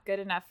is not good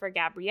enough for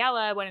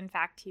Gabriella, when in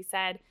fact he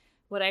said,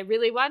 what I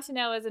really want to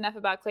know is enough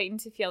about Clayton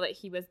to feel that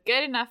he was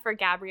good enough for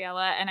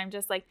Gabriella. And I'm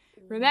just like,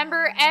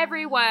 remember,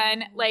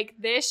 everyone, like,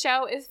 this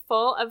show is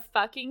full of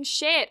fucking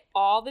shit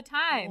all the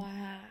time.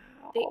 Wow.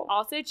 They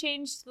also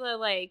changed the,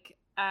 like,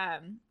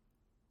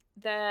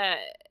 the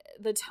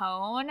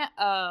tone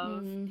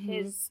of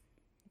his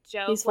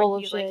joke. He's full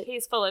of shit. shit. Like,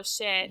 he's full of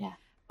shit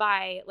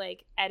by,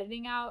 like,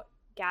 editing out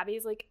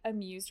Gabby's, like,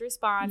 amused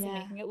response and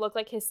making it look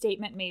like his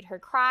statement made her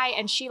cry.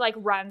 And she, like,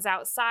 runs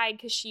outside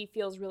because she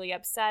feels really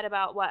upset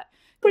about what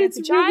But it's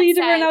John really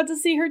said. To run out to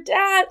see her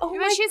dad. Oh,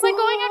 but she's, like,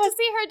 going out to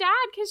see her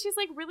dad because she's,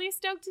 like, really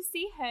stoked to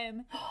see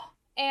him.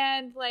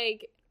 And,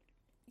 like,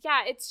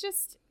 yeah, it's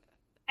just,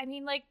 I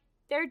mean, like,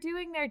 they're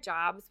doing their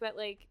jobs, but,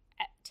 like,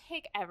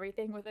 take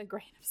everything with a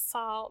grain of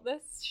salt.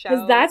 This show.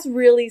 Because that's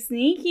really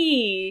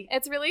sneaky.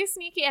 It's really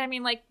sneaky. And I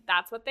mean, like,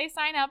 that's what they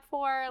sign up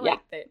for. Like,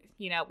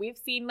 you know, we've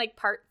seen, like,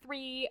 part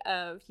 3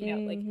 of, you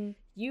know, like,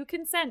 you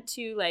consent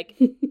to, like,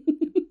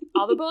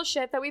 all the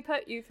bullshit that we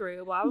put you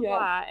through, blah, blah,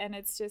 blah. And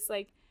it's just,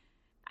 like,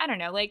 I don't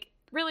know. Like,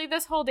 really,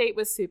 this whole date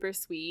was super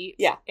sweet.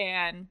 Yeah.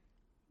 And,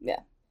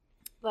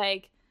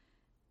 like,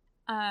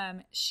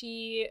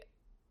 she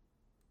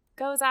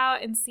goes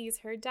out and sees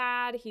her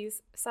dad. He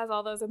says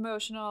all those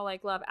emotional,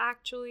 like, Love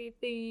Actually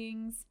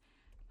things.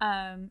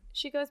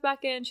 She goes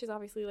back in. She's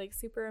obviously, like,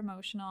 super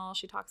emotional.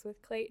 She talks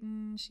with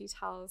Clayton. She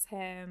tells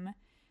him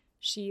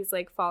she's,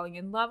 like, falling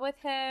in love with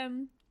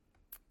him.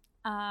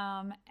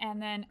 And then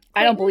Clayton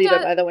I don't believe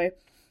it, by the way.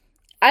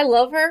 I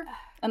love her,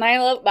 but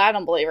I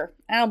don't believe her.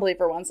 I don't believe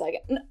her 1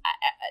 second.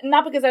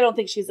 Not because I don't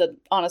think she's an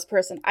honest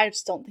person. I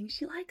just don't think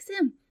she likes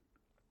him.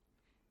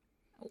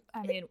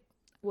 I mean,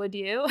 would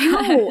you?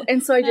 No.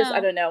 And so I just, No. I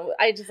don't know.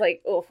 I just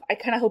like, I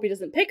kind of hope he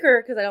doesn't pick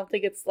her because I don't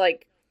think it's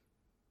like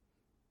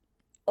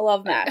a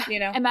love match, you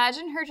know?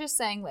 Imagine her just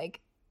saying, like,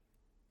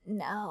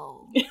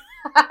 no.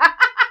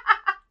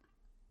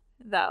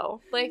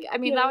 Though. Like, I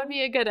mean, that would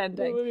be a good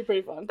ending. It would be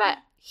pretty fun. But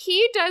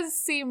he does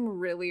seem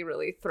really,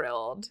 really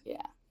thrilled.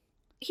 Yeah.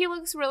 He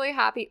looks really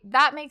happy.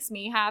 That makes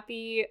me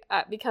happy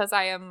because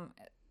I am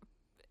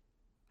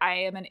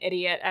an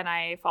idiot and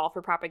I fall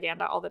for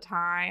propaganda all the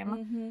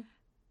time.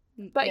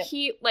 But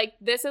he, like,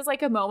 this is,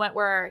 like, a moment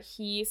where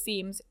he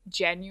seems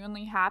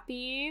genuinely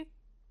happy.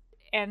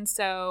 And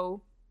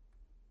so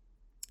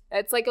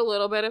it's, like, a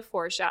little bit of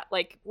foreshadow.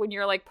 Like, when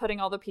you're, like, putting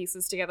all the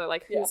pieces together,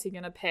 like, who's he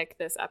going to pick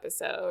this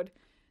episode?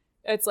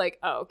 It's like,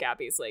 oh,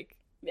 Gabby's, like,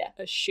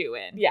 a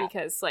shoo-in. Yeah.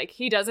 Because, like,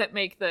 he doesn't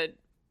make the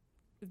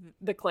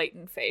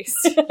Clayton face,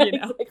 you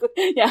know?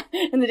 Exactly. Yeah.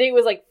 And the date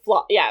was, like,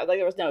 flop. Yeah, like,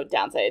 there was no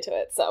downside to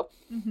it, so.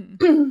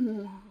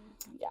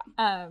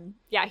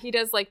 Yeah, he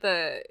does, like,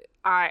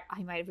 I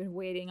might have been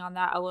waiting on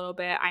that a little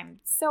bit. I'm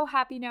so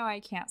happy now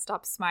I can't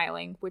stop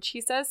smiling, which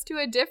he says to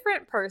a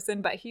different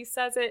person, but he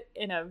says it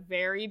in a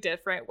very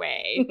different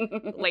way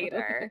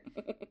later.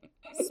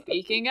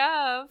 Speaking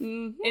of,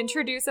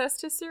 introduce us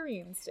to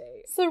Serene's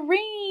date.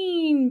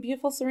 Serene!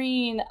 Beautiful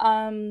Serene.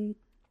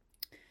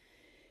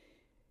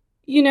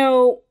 You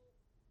know,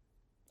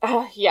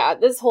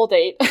 this whole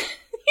date.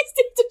 These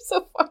dates are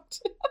so fun.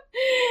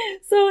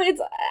 So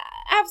it's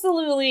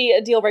absolutely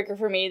a deal breaker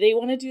for me. They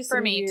want to do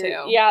some weird,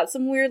 too. Yeah,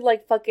 some weird,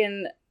 like,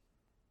 fucking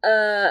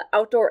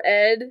outdoor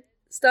ed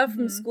stuff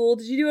from school.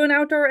 Did you do an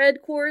outdoor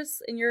ed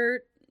course in your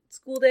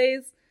school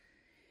days?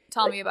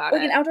 Tell me about it.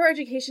 Like an outdoor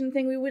education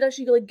thing. We would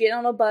actually, like, get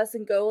on a bus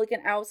and go, like,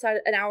 an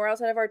hour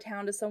outside of our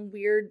town to some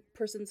weird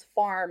person's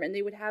farm, and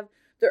they would have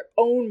their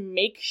own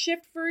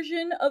makeshift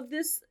version of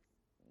this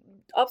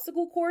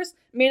obstacle course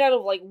made out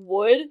of, like,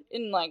 wood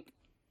and, like,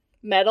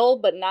 metal,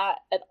 but not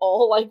at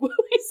all like what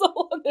we saw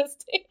on this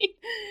date.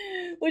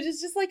 Which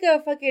is just like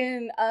a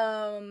fucking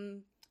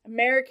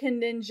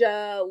American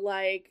Ninja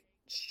like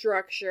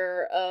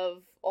structure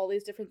of all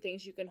these different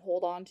things you can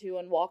hold on to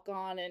and walk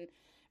on, and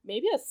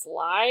maybe a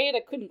slide.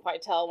 I couldn't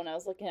quite tell when I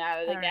was looking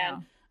at it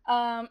again.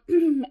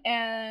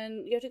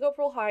 And you have to go up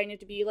real high, and you have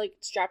to be like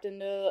strapped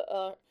into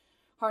a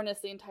harness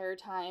the entire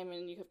time,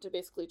 and you have to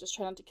basically just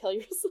try not to kill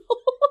yourself.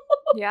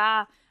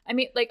 Yeah. I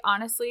mean, like,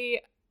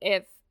 honestly,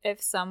 if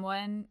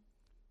someone,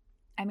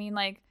 I mean,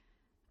 like,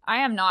 I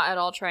am not at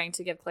all trying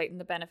to give Clayton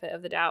the benefit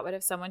of the doubt, but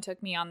if someone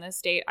took me on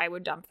this date, I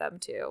would dump them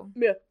too.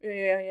 Yeah.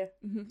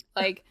 Mm-hmm.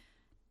 Like,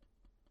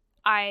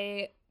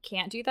 I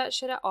can't do that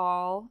shit at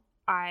all.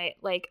 I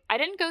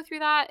didn't go through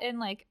that in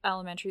like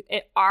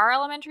our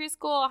elementary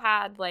school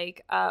had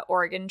like a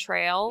Oregon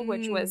Trail,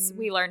 which was,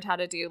 we learned how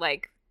to do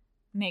like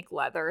make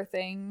leather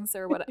things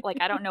or what, like,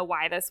 I don't know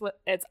why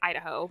it's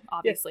Idaho,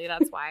 obviously.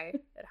 That's why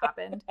it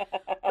happened.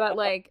 But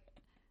like,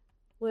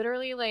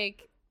 literally,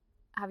 like,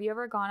 have you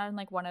ever gone on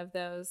like one of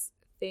those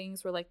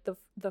things where like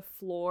the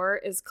floor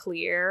is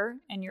clear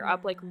and you're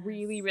up like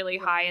really, really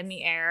high in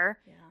the air,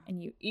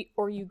 and you eat,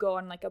 or you go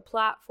on like a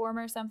platform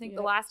or something?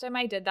 The last time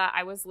I did that,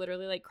 I was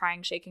literally like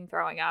crying, shaking,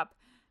 throwing up.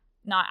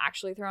 Not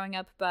actually throwing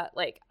up, but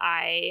like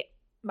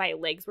my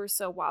legs were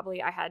so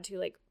wobbly, I had to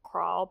like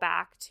crawl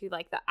back to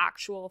like the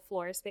actual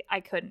floor space. I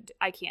can't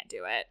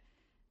do it.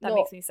 That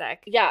makes me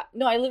sick. Yeah.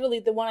 No, I literally,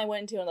 the one I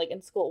went into like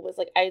in school was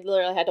like, I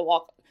literally had to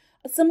walk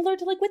similar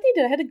to like what they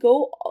did. I had to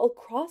go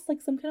across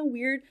like some kind of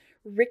weird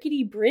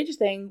rickety bridge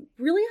thing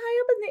really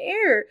high up in the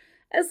air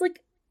as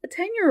like a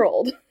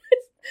 10-year-old.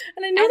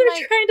 And I know they're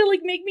like, trying to like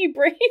make me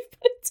brave, but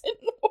it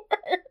didn't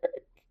work.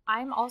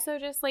 I'm also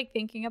just like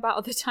thinking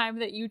about the time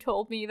that you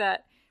told me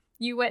that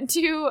you went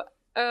to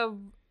a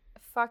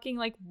fucking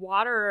like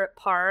water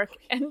park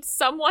and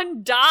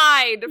someone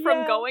died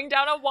from going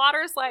down a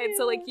water slide.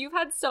 So like you've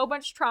had so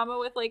much trauma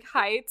with like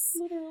heights.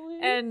 Literally.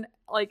 And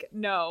like,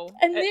 no.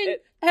 And then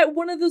at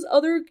one of those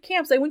other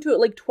camps, I went to it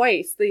like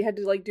twice. They had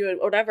to like do it,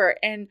 whatever.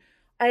 And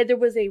there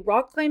was a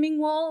rock climbing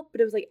wall,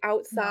 but it was like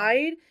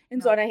outside.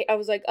 So I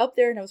was like up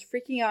there and I was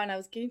freaking out, and I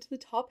was getting to the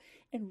top,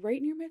 and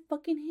right near my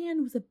fucking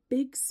hand was a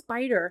big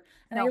spider.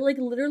 And I like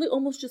literally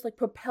almost just like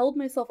propelled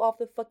myself off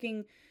the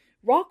fucking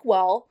rock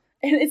wall.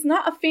 And it's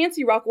not a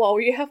fancy rock wall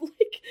where you have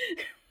like,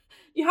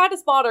 you had a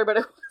spotter, but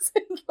it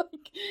wasn't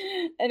like,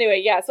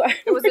 anyway, yeah. So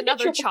it was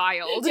another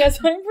child. Yes,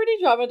 I'm pretty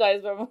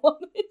traumatized from a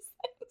lot of these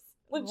things.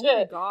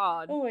 Legit.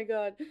 Oh my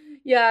god.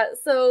 Yeah.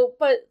 So,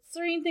 but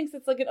Serene thinks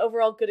it's like an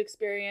overall good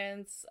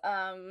experience.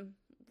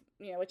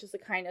 Which is a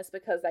kindness,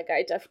 because that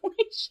guy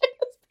definitely shit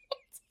his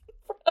pants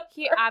in front of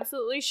He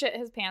absolutely shit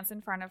his pants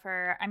in front of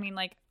her. I mean,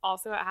 like,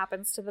 also it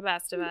happens to the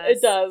best of us.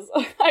 It does.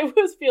 I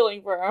was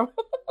feeling for him.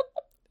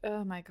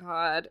 Oh my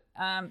god.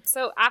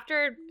 So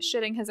after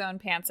shitting his own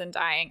pants and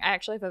dying, I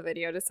actually have a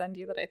video to send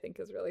you that I think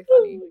is really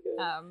funny.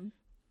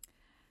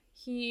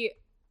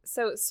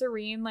 So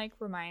Serene like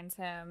reminds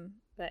him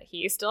that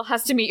he still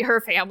has to meet her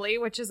family,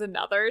 which is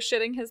another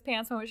shitting his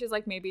pants moment. She's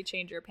like, maybe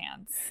change your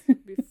pants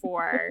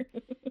before.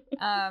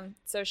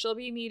 So she'll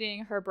be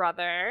meeting her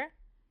brother.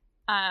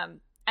 And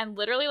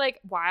literally like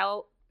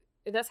while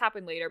this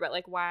happened later, but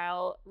like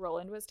while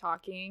Roland was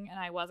talking and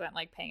I wasn't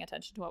like paying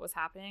attention to what was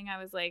happening,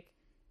 I was like,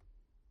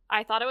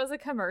 I thought it was a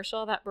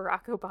commercial that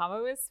Barack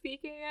Obama was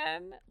speaking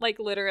in, like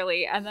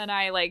literally. And then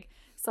I like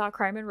saw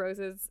Crime and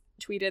Roses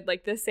tweeted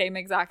like the same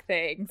exact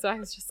thing. So I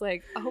was just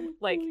like, oh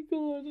my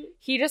god.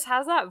 He just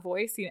has that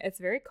voice. It's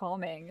very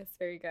calming. It's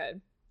very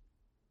good.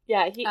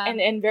 Yeah, he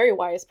and very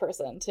wise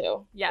person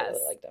too. Yes. I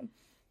really liked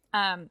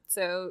him.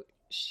 So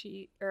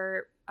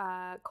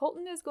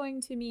Colton is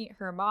going to meet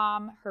her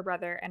mom, her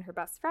brother, and her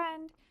best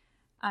friend.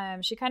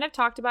 She kind of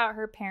talked about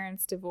her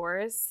parents'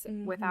 divorce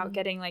without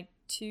getting like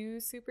too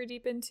super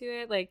deep into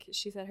it. Like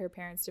she said her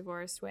parents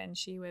divorced when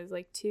she was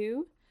like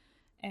 2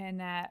 and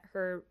that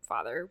her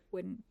father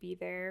wouldn't be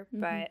there.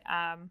 But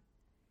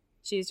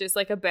she's just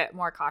like a bit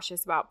more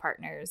cautious about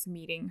partners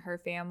meeting her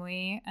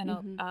family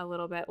and a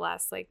little bit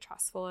less like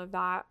trustful of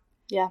that.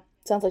 Yeah.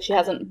 Sounds like she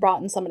hasn't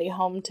brought in somebody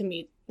home to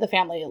meet the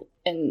family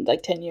in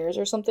like 10 years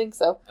or something.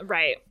 So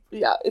right.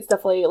 Yeah, it's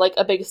definitely like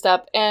a big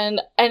step.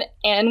 And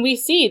we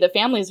see the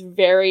family's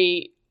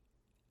very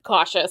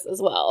cautious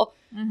as well.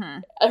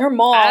 Her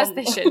mom, as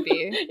they should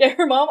be. Yeah,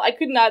 her mom, I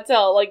could not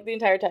tell like the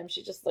entire time.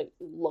 She's just like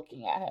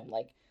looking at him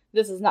like,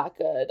 this is not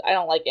good. I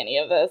don't like any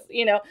of this.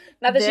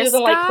 Not that she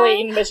doesn't like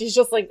Clayton, but she's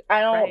just like,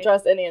 I don't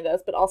trust any of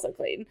this, but also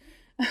Clayton.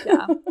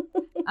 Yeah.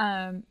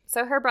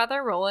 So her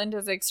brother Roland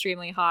is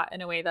extremely hot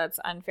in a way that's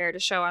unfair to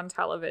show on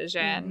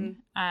television.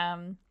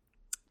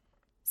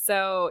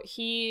 So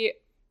he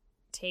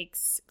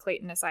takes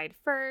Clayton aside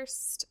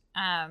first.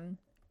 And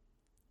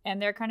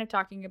they're kind of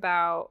talking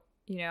about,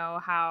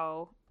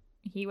 how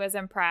he was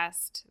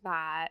impressed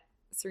that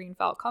Serene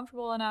felt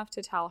comfortable enough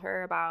to tell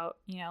her about,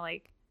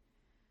 like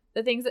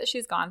the things that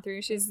she's gone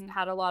through. She's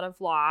had a lot of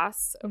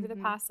loss over the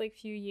past like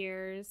few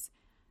years.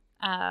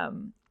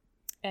 And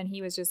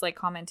he was just like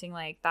commenting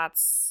like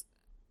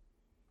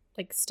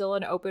like still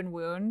an open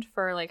wound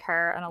for like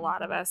her and a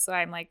lot of us. So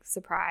I'm like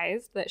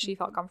surprised that she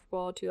felt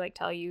comfortable to like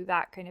tell you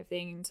that kind of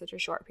thing in such a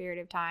short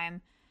period of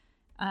time.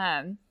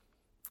 And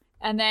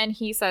then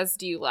he says,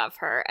 "Do you love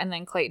her?" And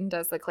then Clayton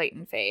does the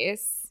Clayton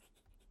face.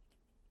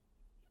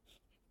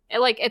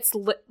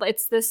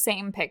 It's the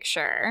same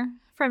picture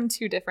from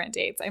 2 different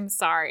dates. I'm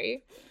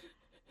sorry.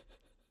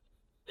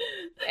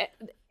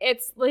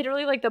 It's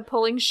literally like the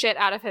pulling shit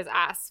out of his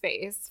ass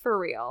face, for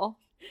real.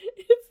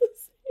 It's the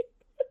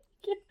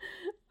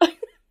same.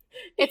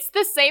 It's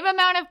the same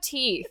amount of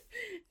teeth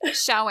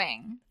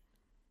showing.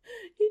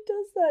 He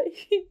does that.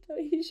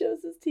 He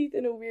shows his teeth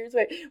in a weird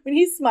way. When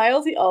he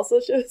smiles, he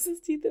also shows his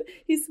teeth.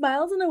 He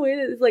smiles in a way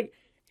that is like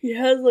he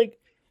has like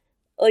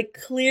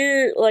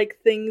clear like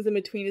things in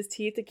between his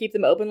teeth to keep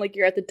them open, like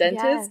you're at the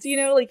dentist, you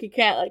know, like you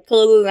can't like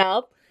close them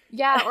out.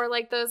 Yeah, or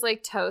like those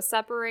like toe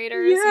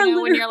separators, you know,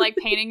 literally. When you're like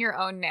painting your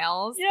own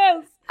nails.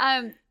 Yes.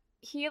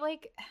 He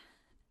like,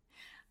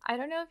 I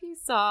don't know if you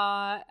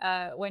saw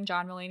when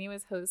John Mulaney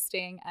was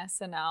hosting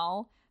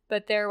SNL,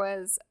 but there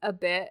was a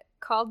bit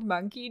called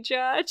Monkey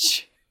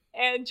Judge,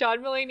 and John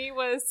Mulaney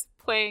was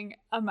playing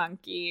a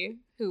monkey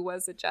who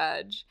was a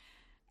judge,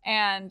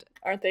 and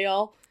aren't they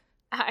all?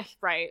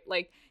 Right,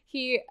 like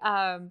he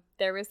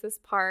there was this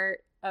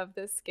part of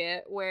the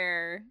skit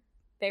where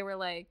they were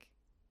like,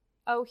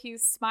 "Oh,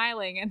 he's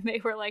smiling," and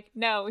they were like,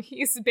 "No,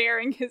 he's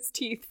baring his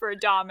teeth for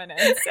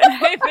dominance." And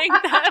I think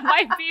that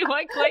might be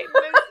what Clayton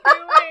is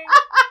doing.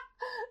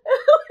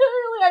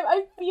 Literally,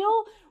 I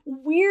feel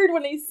weird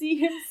when I see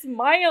him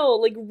smile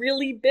like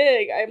really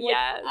big. I'm like,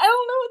 I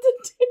don't know what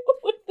to do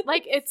with this.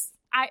 Like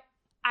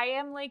I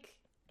am like,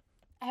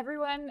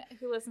 everyone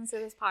who listens to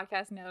this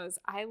podcast knows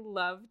I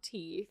love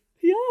teeth.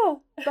 Yeah,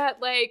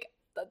 but like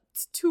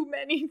that's too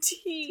many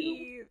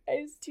teeth.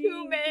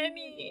 Too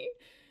many.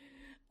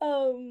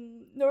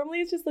 Normally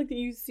it's just like that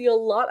you see a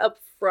lot up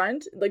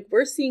front. Like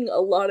we're seeing a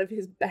lot of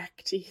his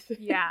back teeth.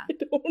 Yeah. I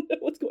don't know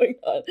what's going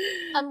on.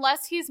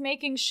 Unless he's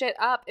making shit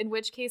up, in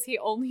which case he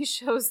only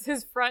shows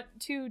his front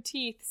 2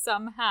 teeth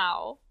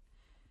somehow.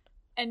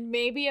 And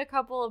maybe a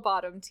couple of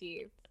bottom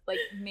teeth. Like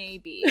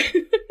maybe.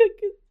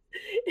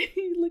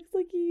 He looks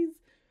like he's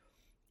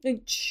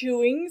like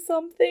chewing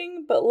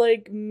something, but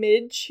like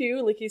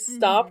mid-chew. Like he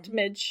stopped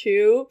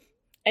mid-chew.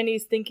 And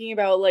he's thinking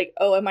about, like,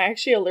 oh, am I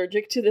actually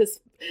allergic to this?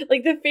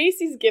 Like, the face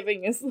he's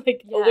giving is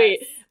like, oh,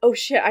 wait. Oh,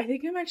 shit. I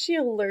think I'm actually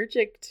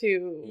allergic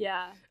to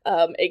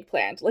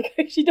eggplant. Like,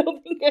 I actually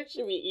don't think I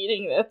should be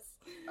eating this.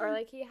 Or,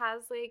 like, he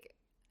has,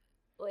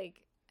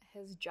 like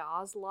his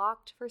jaw's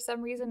locked for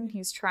some reason.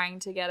 He's trying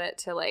to get it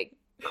to, like,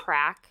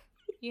 crack,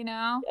 you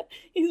know?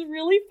 He's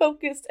really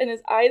focused, and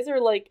his eyes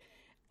are, like...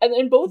 And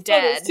in both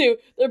dead. Photos, too,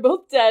 they're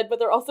both dead, but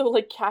they're also,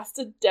 like,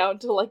 casted down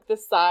to, like, the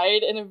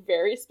side in a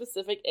very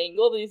specific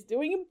angle that he's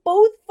doing in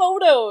both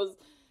photos.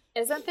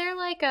 Isn't there,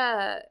 like,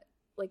 a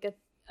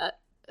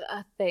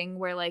thing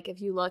where, like,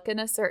 if you look in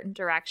a certain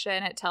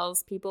direction, it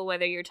tells people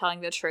whether you're telling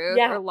the truth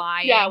or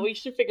lying? Yeah, we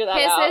should figure that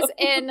out. His is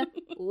in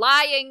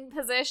lying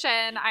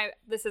position.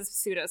 This is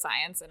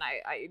pseudoscience, and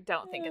I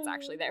don't think it's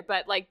actually there.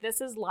 But, like, this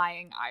is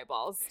lying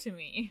eyeballs to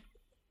me.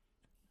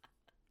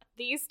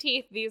 These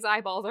teeth, these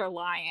eyeballs are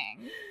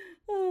lying.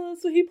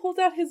 So he pulls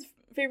out his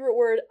favorite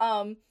word,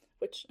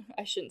 which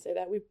I shouldn't say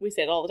that. We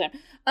say it all the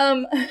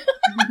time.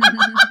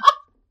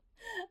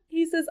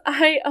 He says,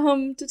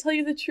 to tell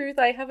you the truth,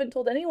 I haven't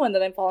told anyone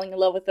that I'm falling in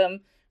love with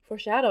them.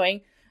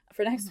 Foreshadowing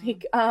for next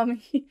week.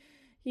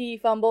 He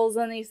fumbles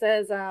and he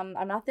says, I'm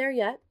not there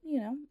yet, you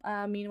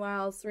know.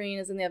 Meanwhile, Serene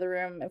is in the other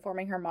room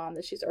informing her mom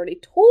that she's already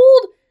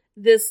told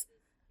this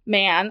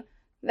man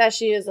that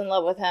she is in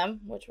love with him,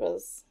 which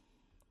was...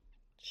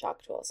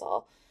 shock to us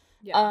all.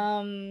 Yeah.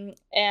 And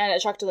a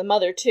shock to the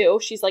mother too.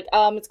 She's like,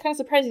 it's kind of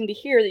surprising to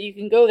hear that you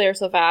can go there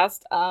so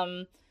fast.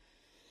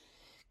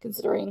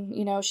 Considering,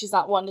 you know, she's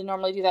not one to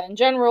normally do that in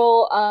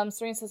general.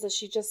 Serene says that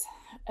she just,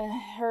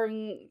 her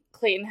and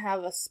Clayton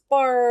have a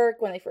spark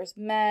when they first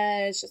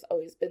met. It's just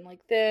always been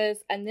like this.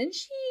 And then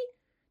she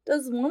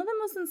does one of the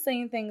most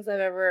insane things I've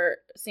ever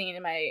seen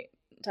in my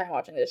time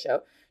watching this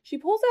show. She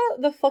pulls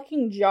out the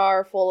fucking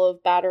jar full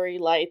of battery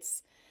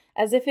lights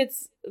as if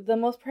it's the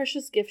most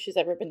precious gift she's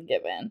ever been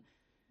given.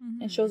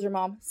 And shows her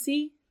mom,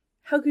 see?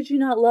 How could you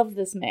not love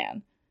this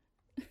man?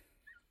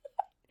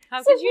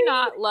 How could you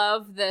not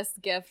love this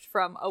gift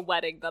from a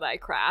wedding that I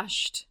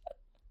crashed?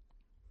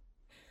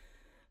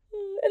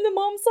 And the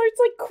mom starts,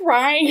 like,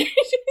 crying.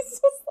 She's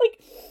just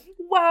like,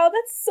 wow,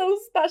 that's so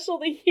special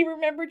that he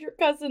remembered your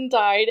cousin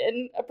died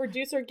and a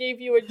producer gave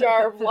you a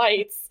jar of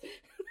lights.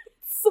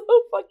 It's so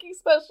fucking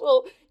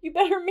special. You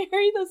better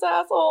marry this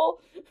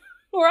asshole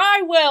or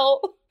I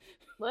will.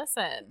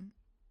 Listen,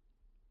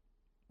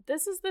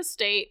 this is the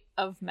state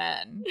of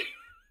men.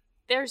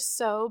 They're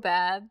so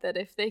bad that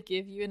if they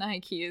give you an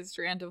IKEA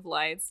strand of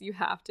lights, you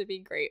have to be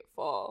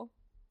grateful.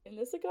 In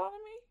this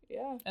economy?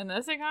 Yeah. In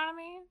this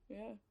economy?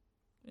 Yeah.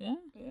 Yeah.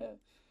 Yeah.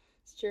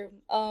 It's true.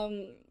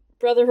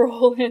 Brother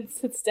Roland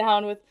sits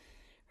down with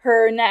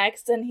her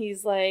next and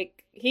he's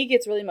like, he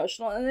gets really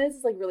emotional and this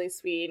is like really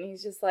sweet and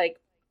he's just like,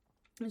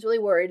 he's really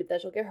worried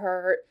that she'll get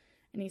hurt.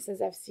 And he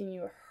says, I've seen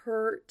you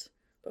hurt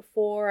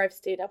before. I've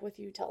stayed up with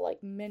you till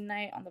like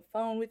midnight on the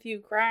phone with you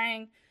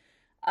crying.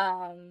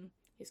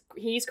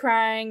 He's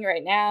crying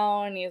right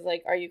now, and he's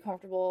like, are you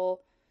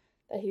comfortable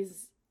that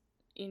he's,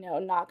 you know,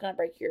 not gonna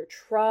break your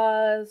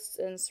trust?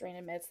 And Serena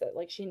admits that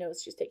like she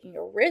knows she's taking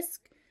a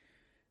risk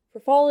for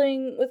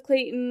falling with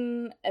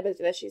Clayton, but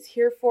that she's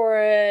here for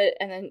it.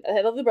 And then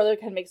I love the brother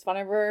kind of makes fun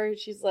of her.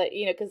 She's like,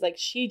 you know, because like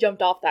she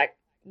jumped off that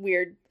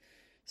weird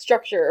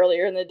structure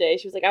earlier in the day.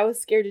 She was like, I was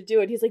scared to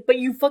do it. He's like, but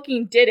you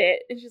fucking did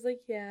it. And she's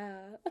like, yeah.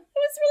 It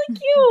was really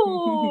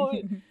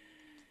cute.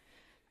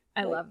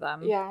 I love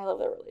them. Yeah, I love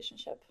their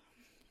relationship.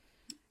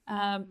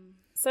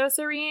 So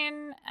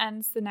Serene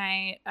ends the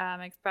night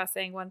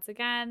expressing once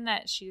again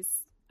that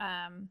she's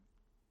not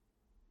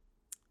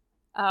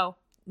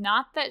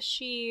that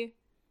she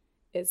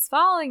is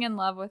falling in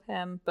love with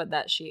him, but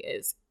that she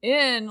is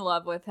in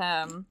love with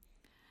him.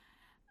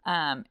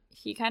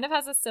 He kind of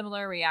has a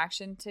similar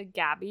reaction to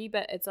Gabby,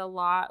 but it's a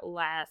lot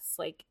less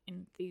like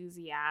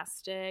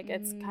enthusiastic.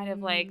 It's kind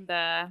of like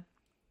the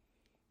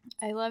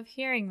I love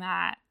hearing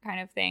that kind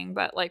of thing,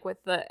 but like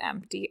with the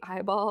empty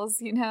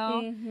eyeballs, you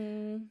know?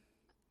 Mm-hmm.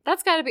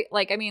 That's gotta be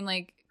like, I mean,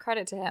 like,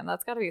 credit to him.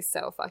 That's gotta be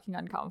so fucking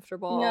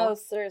uncomfortable. No,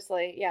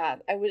 seriously. Yeah,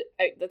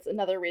 that's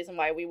another reason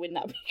why we would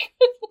not be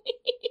good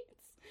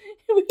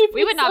leads.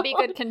 We would not be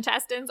good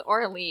contestants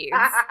or leads.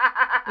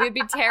 We'd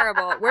be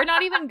terrible. We're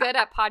not even good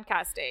at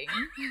podcasting.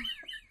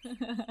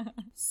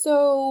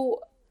 So,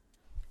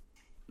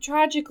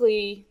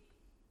 tragically,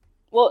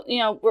 well, you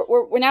know,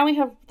 we're now we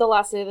have the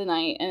last day of the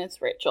night, and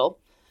it's Rachel.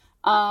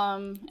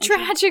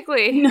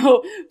 Tragically.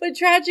 But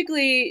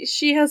tragically,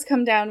 she has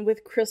come down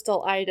with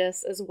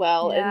crystal-itis as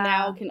well, and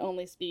now can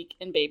only speak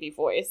in baby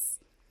voice.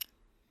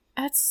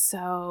 That's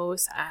so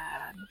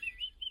sad.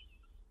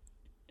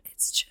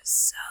 It's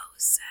just so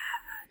sad.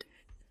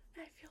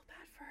 I feel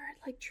bad for her.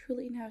 Like,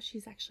 truly now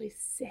she's actually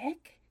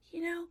sick,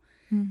 you know?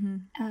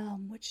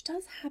 Mm-hmm. Which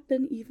does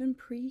happen even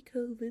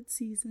pre-COVID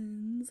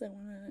seasons.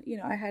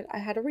 I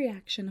had a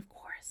reaction, of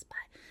course, but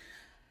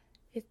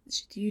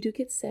you do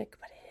get sick,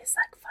 but it is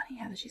like funny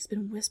how she's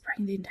been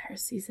whispering the entire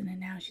season, and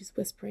now she's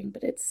whispering,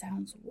 but it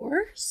sounds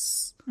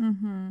worse.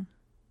 Mm-hmm.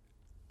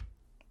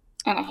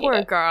 And I hate Poor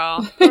it.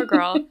 girl.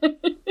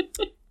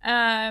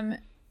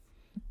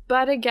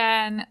 But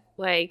again,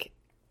 like,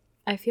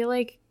 I feel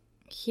like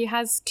he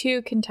has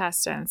two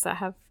contestants that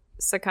have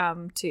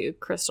succumbed to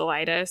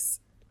crystallitis.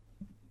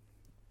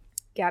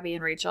 Gabby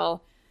and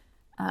Rachel.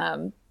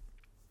 And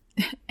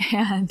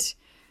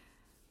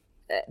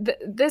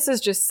this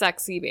is just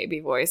sexy baby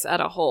voice at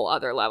a whole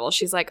other level.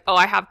 She's like, oh,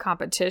 I have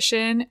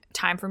competition.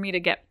 Time for me to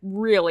get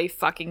really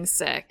fucking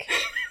sick.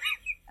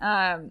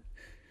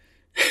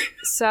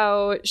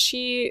 So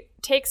she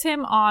takes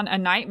him on a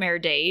nightmare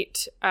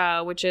date,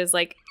 which is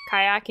like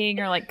kayaking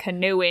or like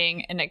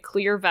canoeing in a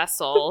clear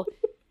vessel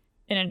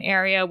in an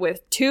area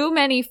with too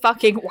many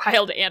fucking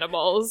wild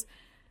animals.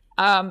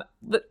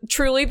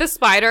 Truly, the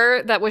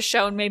spider that was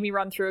shown made me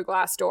run through a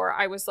glass door.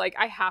 I was like,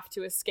 I have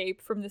to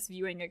escape from this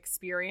viewing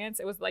experience.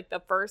 It was like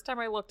the first time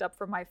I looked up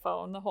from my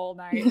phone the whole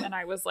night, and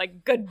I was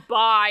like,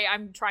 goodbye.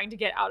 I'm trying to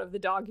get out of the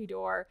doggy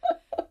door.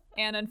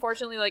 And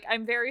unfortunately, like,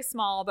 I'm very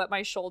small, but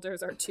my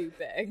shoulders are too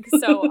big.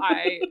 So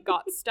I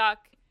got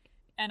stuck,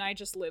 and I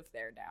just live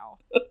there now.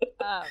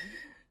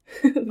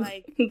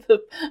 Like,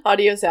 the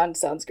audio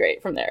sounds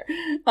great from there.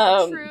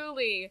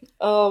 Truly.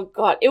 Oh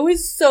god, it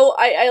was so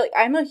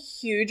I'm a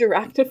huge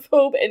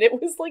arachnophobe, and it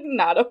was like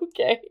not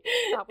okay.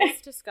 That was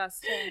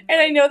disgusting.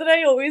 And I know that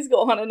I always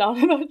go on and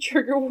on about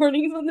trigger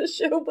warnings on the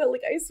show, but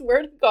like I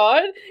swear to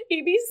God,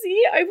 ABC,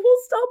 I will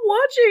stop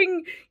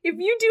watching if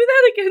you do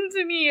that again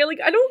to me.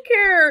 Like, I don't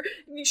care.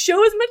 You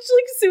show as much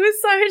like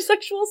suicide,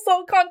 sexual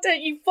assault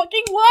content you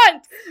fucking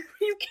want.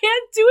 You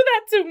can't do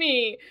that to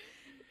me.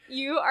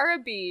 You are a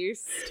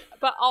beast.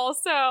 But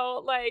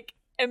also, like,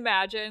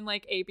 imagine,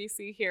 like,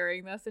 ABC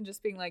hearing this and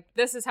just being like,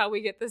 this is how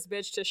we get this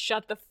bitch to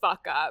shut the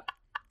fuck up.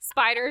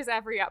 Spiders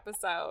every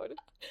episode.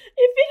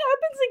 If it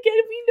happens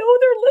again, we know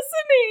they're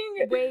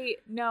listening. Wait,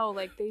 no,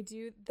 like, they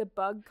do the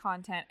bug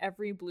content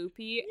every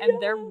bloopy,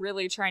 and they're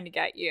really trying to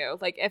get you.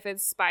 Like, if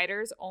it's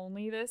spiders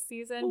only this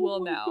season,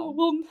 we'll know. God,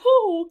 we'll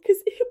know,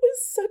 because it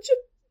was such a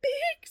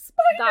big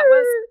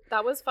spider.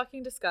 That was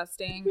fucking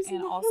disgusting.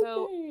 And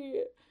also...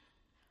 Okay.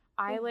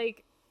 I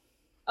like,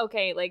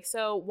 okay, like,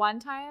 so one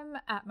time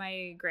at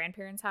my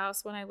grandparents'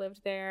 house when I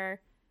lived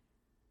there,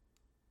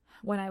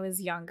 when I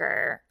was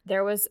younger,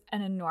 there was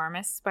an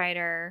enormous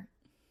spider.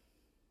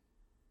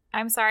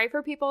 I'm sorry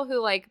for people who,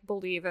 like,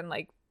 believe in,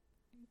 like,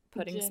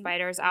 putting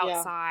spiders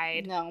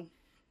outside. Yeah. No.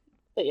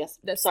 But yes,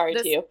 sorry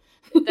to you.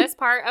 This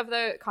part of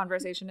the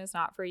conversation is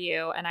not for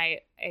you, and I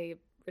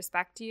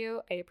respect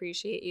you. I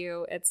appreciate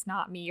you. It's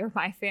not me or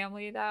my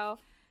family, though.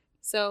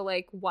 So,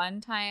 like,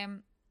 one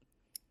time...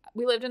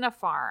 we lived in a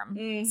farm.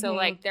 Mm-hmm. So,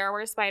 like, there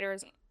were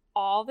spiders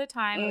all the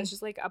time. It was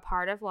just, like, a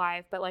part of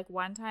life. But, like,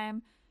 one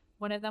time,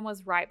 one of them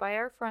was right by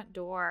our front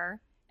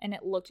door, and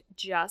it looked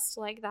just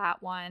like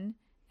that one,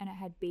 and it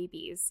had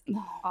babies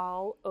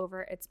all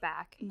over its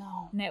back.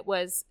 No. And it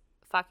was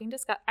fucking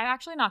disgusting. I'm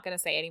actually not going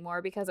to say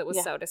anymore because it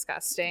was so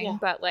disgusting. Yeah.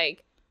 But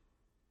like,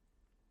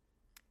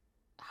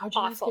 how'd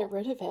you guys awful. get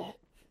rid of it?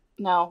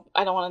 No,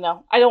 I don't want to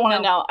know. I don't want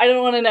to No. know. I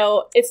don't want to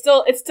know. It's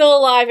still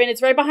alive and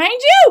it's right behind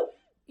you.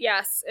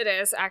 Yes, it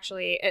is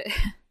actually.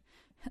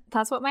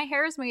 That's what my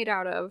hair is made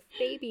out of.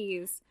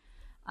 Babies.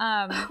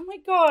 Oh my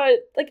god!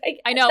 Like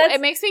I know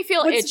it makes me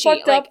feel what's itchy.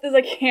 fucked Like, up is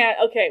I can't.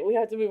 Okay, we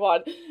have to move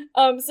on.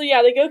 So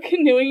yeah, they go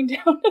canoeing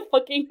down a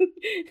fucking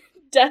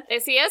death. they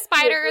see a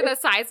spider the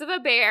size of a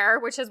bear,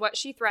 which is what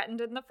she threatened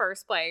in the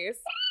first place.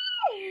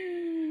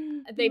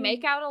 They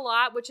make out a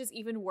lot, which is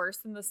even worse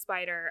than the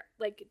spider.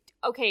 Like,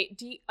 okay,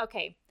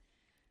 okay.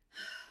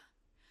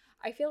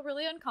 I feel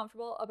really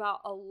uncomfortable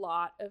about a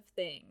lot of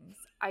things.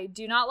 I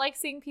do not like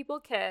seeing people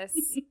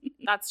kiss.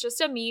 That's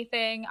just a me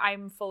thing.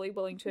 I'm fully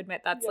willing to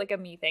admit that's like a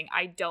me thing.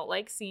 I don't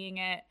like seeing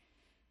it.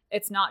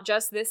 It's not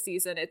just this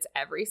season, it's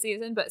every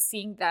season, but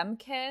seeing them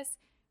kiss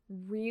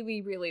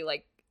really, really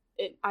like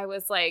it. I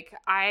was like,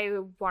 I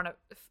want to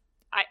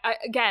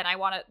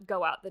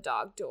go out the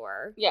dog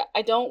door. Yeah,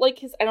 I don't like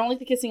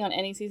the kissing on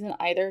any season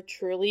either,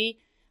 truly.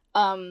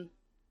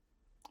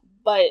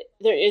 But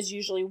there is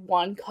usually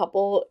one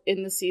couple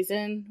in the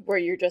season where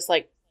you're just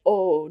like,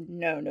 oh,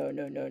 no.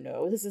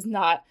 This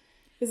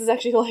is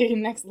actually like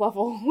next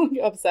level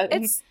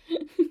upsetting.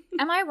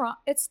 Am I wrong?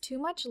 It's too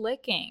much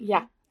licking.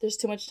 Yeah, there's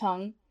too much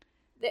tongue.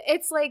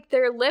 It's like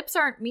their lips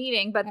aren't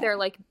meeting, but they're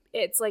like,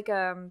 it's like,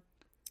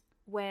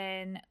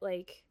 when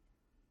like,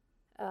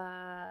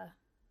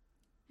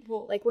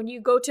 Well, like when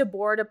you go to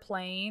board a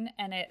plane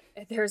and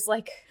there's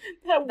like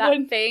that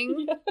one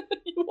thing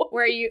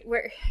where you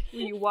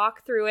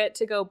walk through it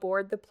to go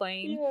board the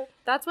plane. Yeah.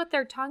 That's what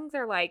their tongues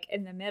are like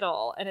in the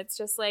middle. And it's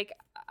just like,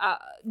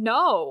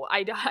 no,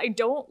 I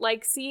don't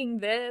like seeing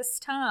this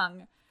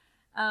tongue.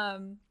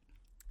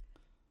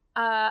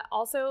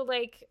 Also,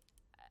 like,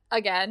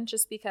 again,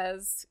 just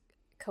because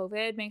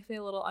COVID makes me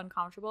a little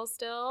uncomfortable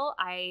still,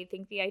 I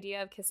think the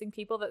idea of kissing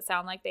people that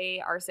sound like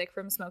they are sick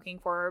from smoking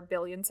 4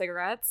 billion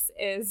cigarettes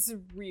is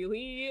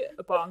really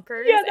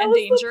bonkers and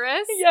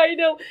dangerous. Yeah, I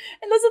know.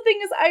 And that's the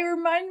thing is, I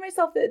remind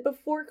myself that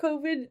before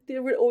COVID,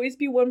 there would always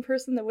be one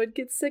person that would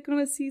get sick on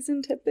a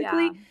season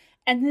typically. Yeah.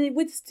 And then they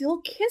would still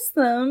kiss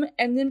them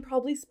and then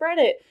probably spread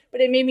it. But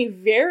it made me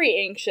very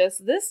anxious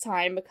this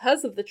time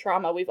because of the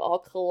trauma we've all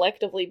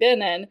collectively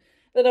been in.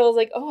 That I was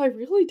like, oh, I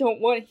really don't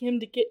want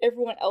him to get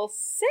everyone else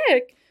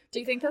sick. Do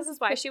you think this is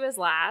why she was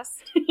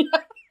last?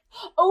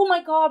 Oh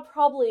my god,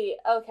 probably.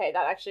 Okay,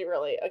 that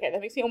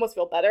makes me almost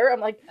feel better. I'm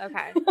like,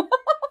 okay.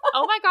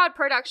 Oh my god,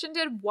 production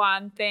did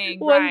one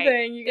thing. One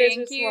thing. You guys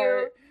are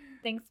smart.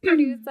 Thanks,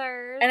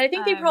 producers. And I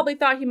think they probably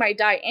thought he might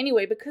die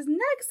anyway, because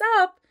next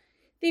up,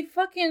 they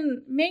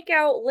fucking make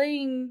out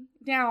laying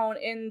down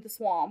in the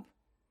swamp.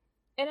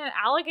 In an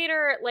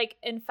alligator, like,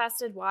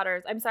 infested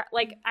waters. I'm sorry,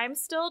 like, I'm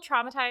still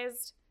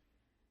traumatized.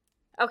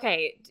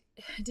 Okay,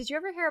 did you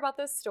ever hear about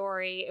this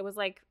story? It was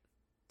like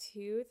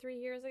 2-3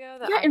 years ago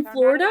that I in found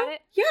Florida? out about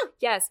it. Yeah.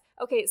 Yes.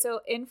 Okay, so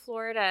in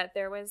Florida,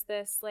 there was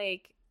this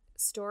like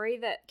story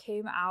that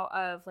came out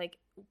of like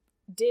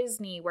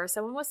Disney where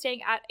someone was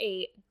staying at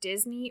a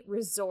Disney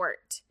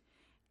resort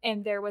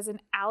and there was an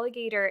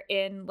alligator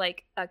in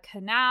like a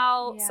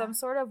canal, some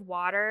sort of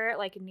water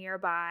like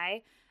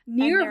nearby.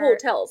 Near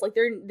hotels. Like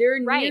they're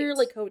near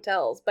like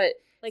hotels, but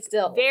like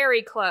still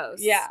very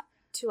close. Yeah.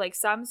 To like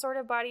some sort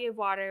of body of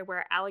water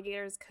where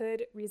alligators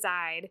could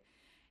reside.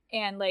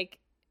 And like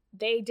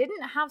they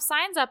didn't have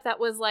signs up that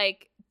was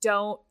like,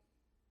 don't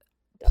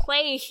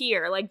play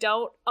here. Like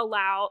don't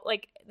allow,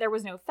 like there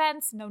was no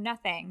fence, no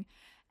nothing.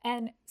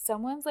 And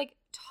someone's like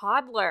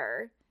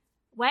toddler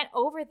went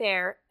over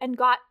there and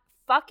got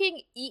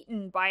fucking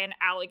eaten by an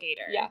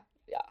alligator. Yeah.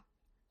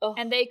 Ugh.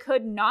 And they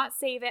could not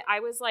save it. I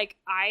was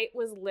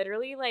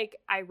literally like,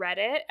 I read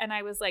it and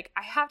I was like,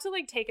 I have to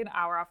like take an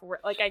hour off of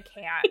work. Like I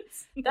can't.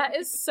 That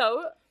is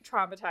so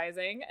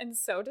traumatizing and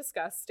so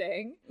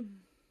disgusting.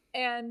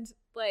 And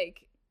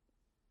like,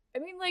 I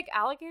mean, like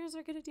alligators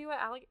are gonna do what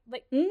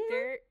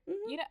they're,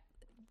 you know,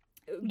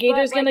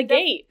 Gator's gonna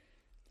gate.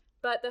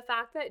 But the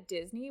fact that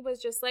Disney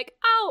was just like,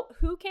 oh,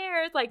 who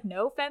cares? Like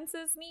no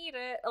fences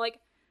needed. Like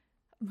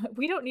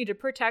we don't need to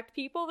protect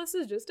people. This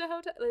is just a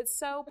hotel. It's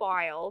so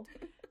wild.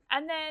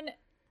 And then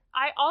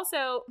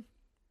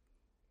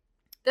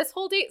this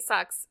whole date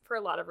sucks for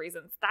a lot of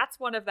reasons. That's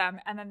one of them.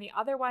 And then the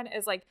other one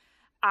is like,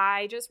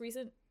 I just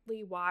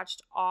recently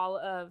watched all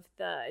of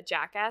the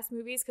Jackass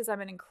movies because I'm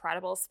an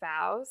incredible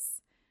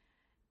spouse.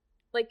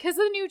 Like, because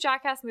the new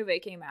Jackass movie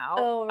came out.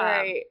 Oh,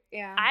 right.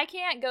 Yeah. I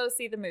can't go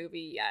see the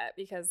movie yet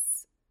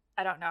because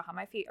I don't know how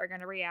my feet are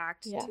going to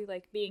react to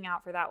like being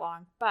out for that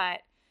long. But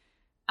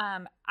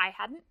I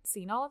hadn't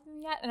seen all of them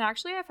yet, and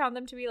actually I found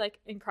them to be like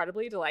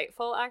incredibly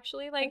delightful,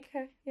 actually. Like,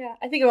 okay, yeah.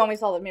 I think I only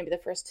saw maybe the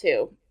first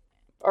 2.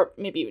 Or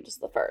maybe even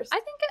just the first.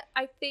 I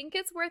think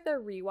it's worth a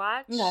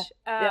rewatch. Okay.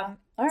 Yeah.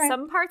 All right.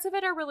 Some parts of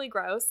it are really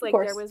gross. Like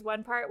there was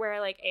one part where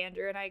like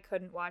Andrew and I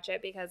couldn't watch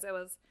it because it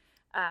was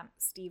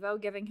Steve-O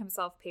giving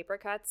himself paper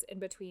cuts in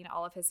between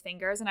all of his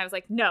fingers. And I was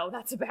like, no,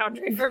 that's a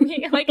boundary for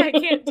me. Like, I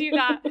can't do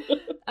that.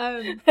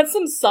 That's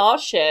some Saw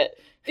shit.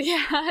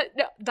 Yeah,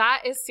 no,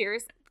 that is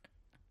serious.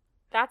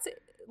 That's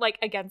like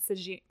against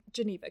the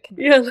Geneva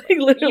Convention. Yeah, like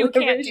literally. You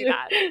can't do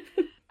that.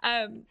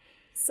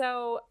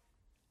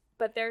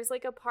 But there's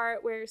like a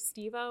part where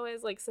Steve-O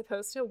is like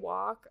supposed to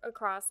walk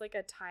across like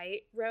a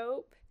tight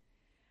rope,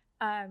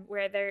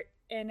 where they're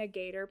in a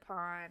gator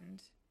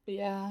pond.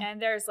 Yeah.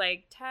 And there's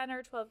like 10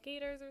 or 12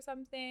 gators or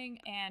something,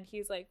 and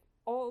he's like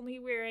only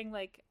wearing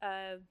like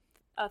a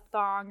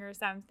thong or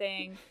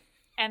something.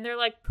 And they're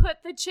like, put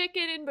the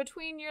chicken in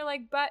between your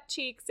like butt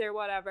cheeks or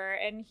whatever.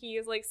 And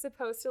he's like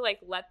supposed to like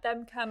let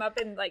them come up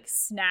and like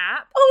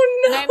snap.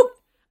 Oh no. And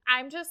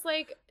I'm just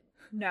like,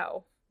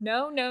 no.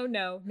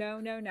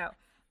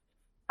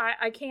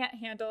 I can't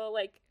handle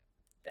like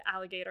the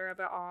alligator of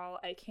it all.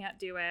 I can't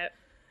do it.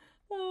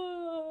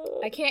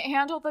 I can't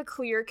handle the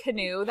clear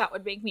canoe. That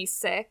would make me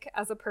sick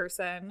as a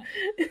person.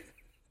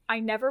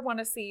 I never want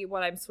to see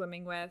what I'm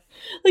swimming with.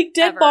 Like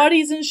dead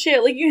bodies and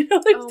shit. Like, you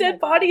know, there's dead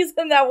bodies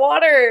in that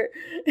water.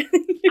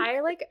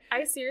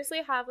 I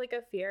seriously have like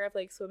a fear of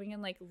like swimming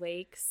in like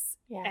lakes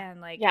and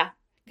like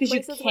because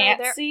you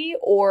can't see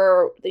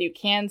or that you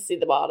can see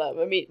the bottom.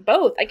 I mean,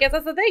 both. I guess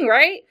that's the thing,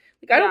 right?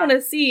 Like, I don't want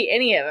to see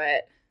any of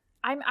it.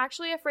 I'm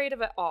actually afraid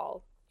of it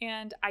all.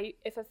 And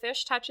if a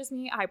fish touches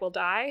me, I will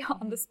die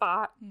on the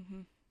spot.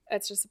 Mm-hmm.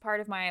 It's just a part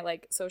of my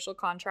like social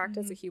contract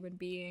as a human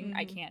being. Mm-hmm.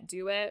 I can't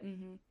do it.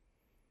 Mm-hmm.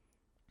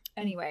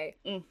 Anyway,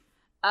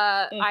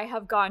 I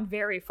have gone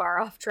very far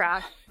off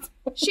track.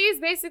 She's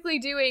basically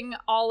doing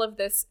all of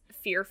this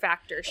fear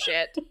factor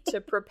shit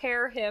to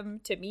prepare him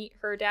to meet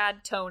her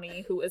dad,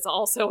 Tony, who is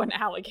also an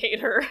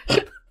alligator.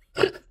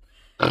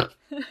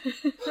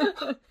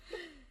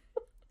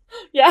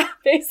 Yeah,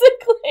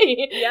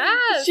 basically. Yeah.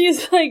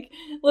 She's like,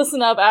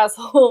 listen up,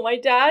 asshole. My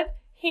dad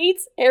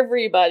hates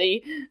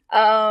everybody. He's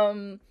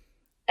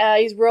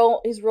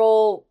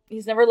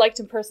never liked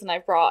a person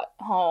I've brought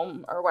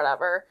home or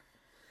whatever.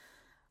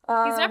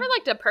 He's never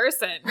liked a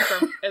person,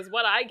 is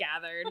what I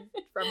gathered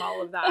from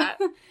all of that.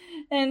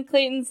 And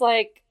Clayton's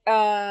like,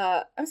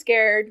 I'm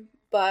scared,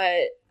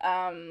 but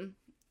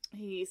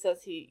he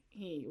says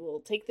he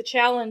will take the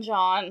challenge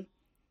on,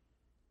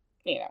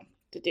 you know,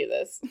 to do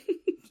this.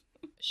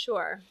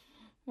 Sure.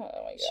 Oh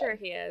my God. Sure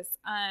he is.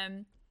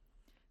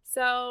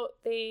 So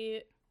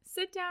they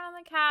sit down on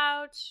the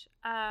couch.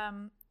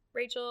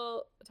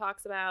 Rachel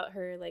talks about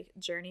her like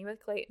journey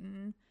with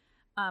Clayton.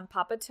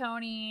 Papa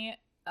Tony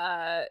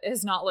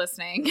is not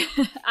listening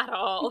at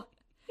all.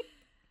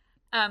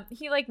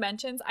 He like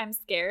mentions I'm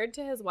scared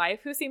to his wife,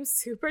 who seems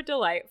super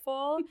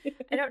delightful.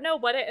 I don't know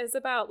what it is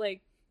about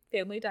like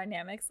family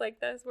dynamics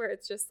like this where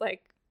it's just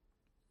like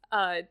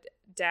a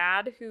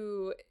dad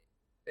who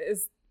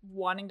is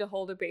wanting to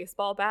hold a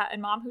baseball bat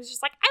and mom who's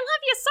just like, I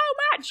love you so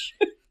much.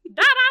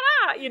 Da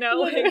da da, you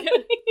know, like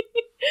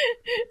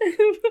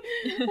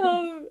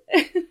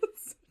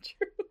it's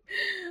true.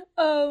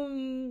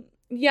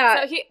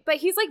 Yeah. So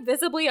he's like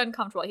visibly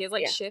uncomfortable. He's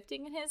like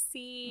shifting in his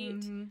seat.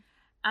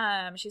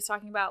 Mm-hmm. She's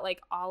talking about like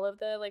all of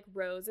the like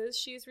roses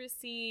she's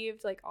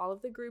received, like all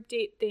of the group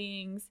date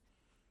things.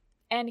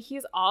 And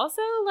he's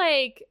also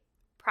like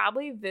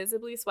probably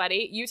visibly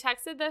sweaty. You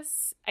texted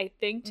this, I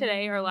think,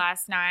 today or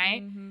last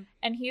night. Mm-hmm.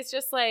 And he's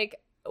just like,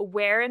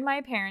 where in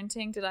my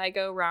parenting did I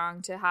go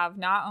wrong to have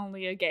not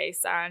only a gay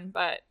son,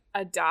 but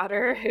a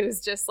daughter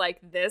who's just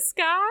like this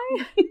guy?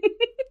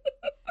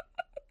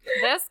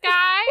 This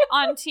guy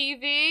on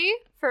TV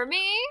for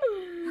me,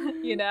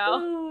 you know?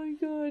 Oh my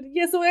God.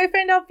 Yeah, so I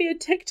found out via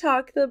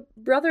TikTok the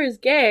brother is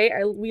gay.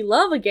 We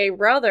love a gay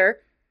brother.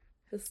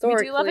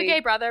 Historically. We do love a gay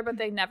brother, but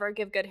they never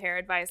give good hair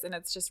advice, and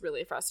it's just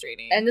really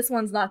frustrating. And this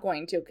one's not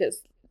going to,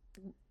 because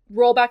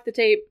roll back the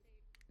tape,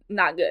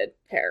 not good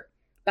hair.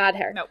 Bad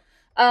hair. Nope.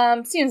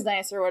 Seems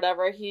nice or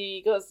whatever.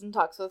 He goes and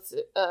talks with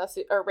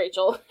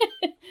Rachel.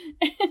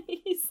 And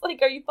he's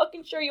like, are you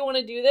fucking sure you want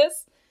to do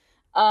this?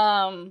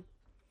 What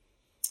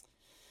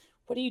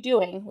are you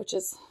doing? Which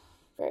is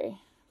very,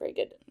 very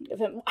good of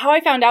him. How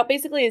I found out,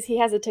 basically, is he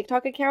has a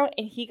TikTok account,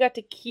 and he got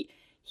to keep...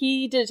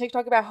 He did a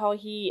TikTok about how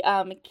he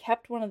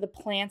kept one of the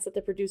plants that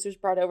the producers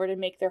brought over to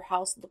make their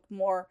house look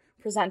more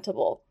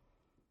presentable.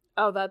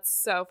 Oh, that's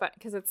so fun.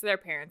 Because it's their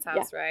parents'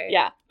 house, right?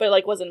 Yeah, but it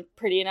like wasn't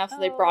pretty enough, so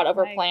they brought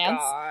over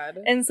plants. God.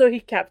 And so he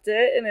kept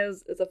it, and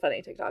it's a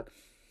funny TikTok.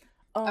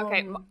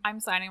 Okay, I'm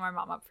signing my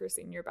mom up for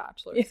Senior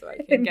Bachelor so I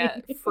can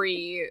get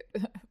free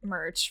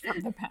merch from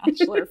the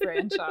Bachelor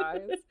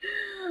franchise.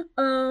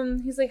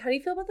 He's like, how do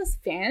you feel about this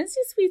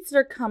fantasy suites that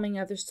are coming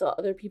up? There's still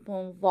other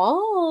people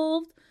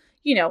involved.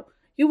 You know,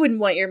 you wouldn't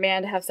want your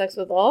man to have sex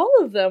with all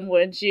of them,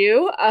 would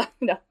you?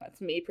 No,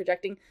 that's me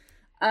projecting.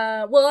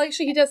 Well,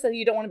 actually, he does say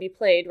you don't want to be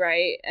played,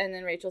 right? And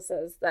then Rachel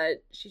says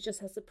that she just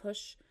has to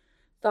push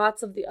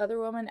thoughts of the other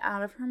woman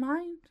out of her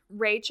mind.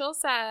 Rachel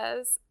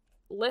says,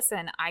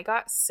 listen, I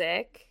got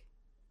sick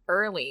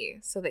early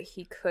so that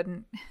he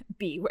couldn't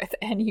be with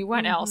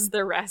anyone else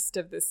the rest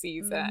of the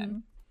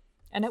season.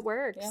 And it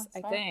works,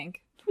 I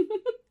think.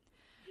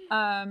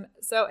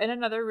 So in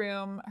another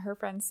room, her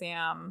friend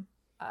Sam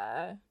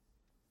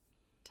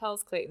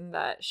tells Clayton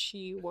that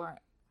she won't.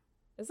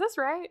 Is this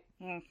right?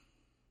 Mm.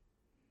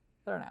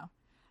 I don't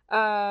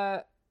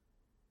know.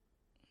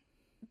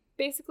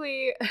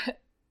 Basically,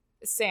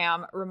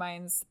 Sam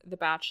reminds the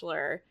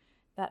Bachelor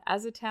that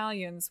as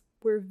Italians,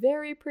 we're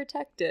very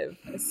protective,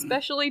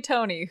 especially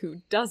Tony,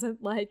 who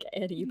doesn't like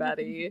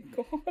anybody.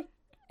 God.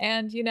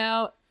 And,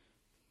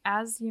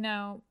 as,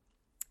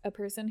 a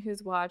person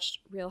who's watched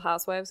Real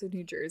Housewives of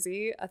New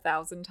Jersey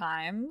 1,000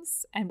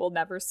 times and will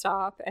never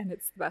stop, and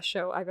it's the best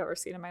show I've ever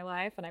seen in my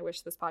life, and I wish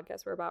this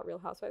podcast were about Real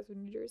Housewives of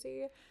New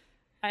Jersey,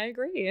 I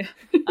agree.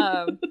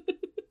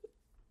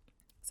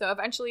 So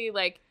eventually,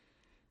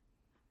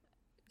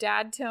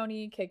 Dad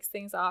Tony kicks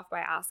things off by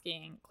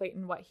asking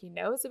Clayton what he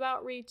knows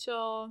about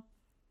Rachel,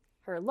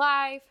 her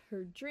life,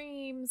 her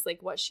dreams,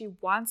 what she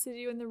wants to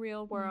do in the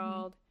real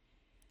world.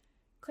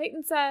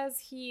 Clayton says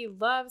he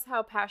loves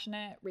how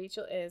passionate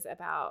Rachel is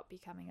about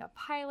becoming a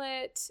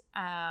pilot.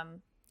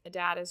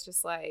 Dad is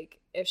just like,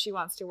 if she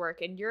wants to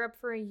work in Europe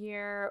for a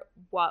year,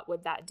 what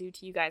would that do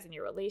to you guys in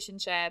your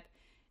relationship?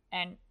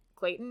 And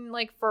Clayton,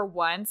 for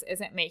once,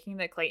 isn't making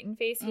the Clayton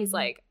face. He's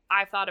like,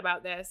 I've thought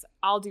about this.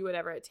 I'll do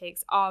whatever it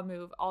takes. I'll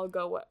move. I'll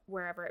go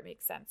wherever it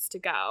makes sense to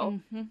go.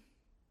 Yeah.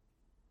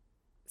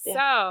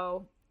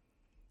 So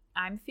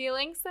I'm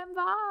feeling some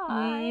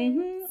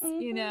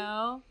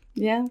vibes,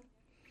 Yeah.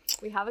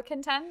 We have a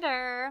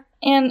contender.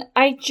 And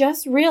I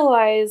just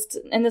realized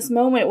in this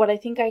moment what I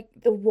think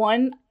the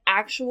one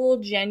actual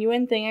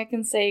genuine thing I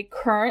can say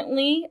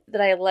currently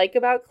that I like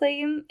about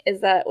Clayton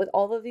is that with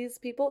all of these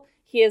people,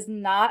 he has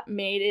not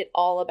made it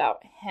all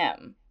about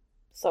him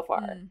so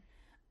far.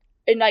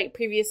 In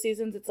previous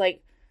seasons, it's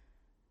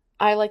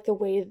I like the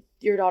way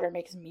your daughter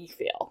makes me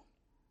feel.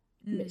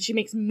 She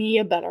makes me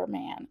a better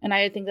man. And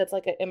I think that's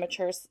an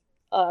immature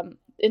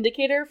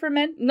indicator for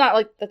men.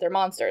 Not that they're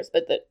monsters,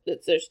 but that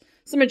there's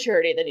some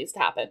maturity that needs to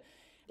happen.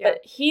 Yeah.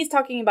 But he's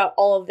talking about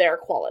all of their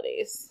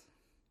qualities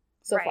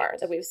so far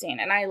that we've seen.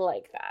 And I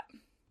like that.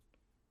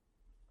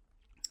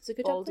 So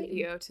good job, Bold of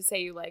you to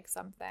say you like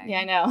something. Yeah,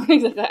 I know.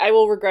 Exactly. I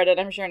will regret it,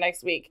 I'm sure,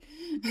 next week.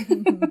 So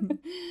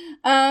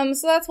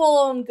that's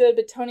well and good,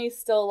 but Tony's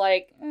still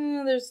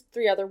there's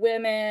 3 other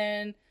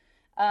women.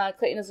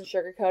 Clayton doesn't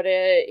sugarcoat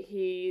it.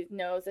 He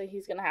knows that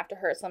he's going to have to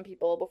hurt some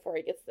people before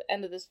he gets to the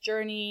end of this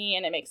journey,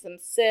 and it makes him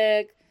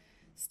sick.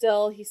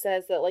 Still, he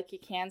says that, he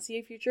can see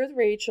a future with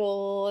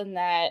Rachel, and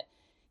that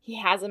he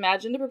has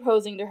imagined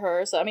proposing to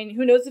her. So,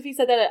 who knows if he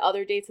said that at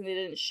other dates and they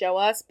didn't show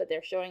us, but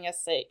they're showing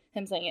us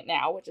him saying it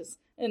now, which is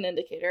an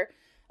indicator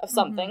of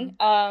something.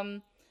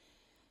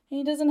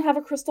 He doesn't have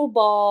a crystal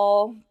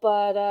ball,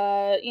 but,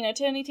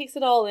 Tony takes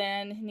it all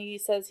in, and he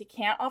says he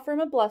can't offer him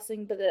a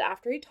blessing, but that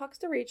after he talks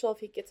to Rachel, if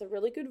he gets a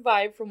really good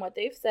vibe from what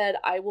they've said,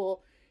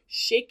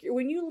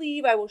 when you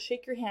leave, I will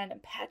shake your hand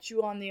and pat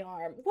you on the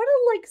arm. What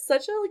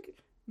such a,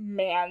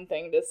 man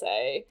thing to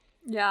say.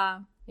 Yeah.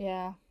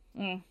 Yeah.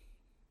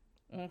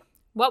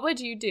 What would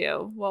you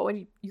do? What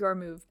would your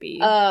move be?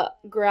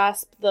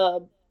 Grasp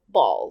the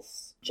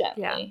balls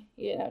gently.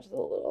 Yeah. Just a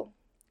little...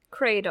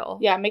 Cradle.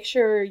 Yeah, make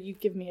sure you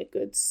give me a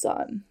good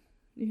son,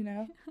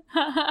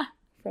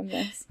 from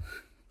this.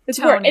 It's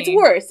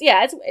worse.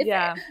 Yeah, it's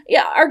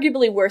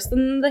arguably worse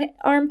than the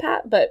arm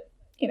pat, but,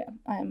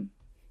 I'm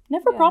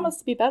never promised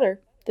to be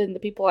better than the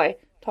people I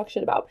talk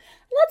shit about.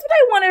 And that's what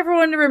I want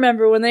everyone to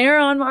remember when they are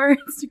on our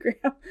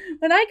Instagram.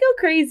 When I go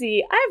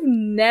crazy, I've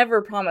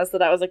never promised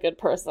that I was a good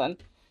person.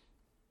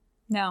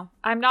 No,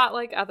 I'm not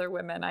like other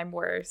women. I'm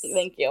worse.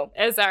 Thank you.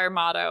 Is our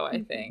motto,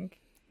 I think.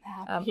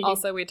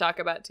 Also, we talk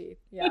about teeth.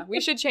 Yeah, we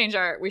should change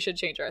our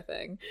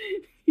thing.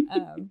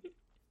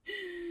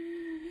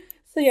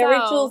 So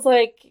Rachel's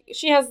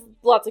she has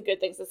lots of good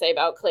things to say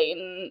about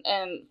Clayton,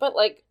 but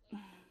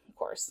of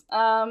course,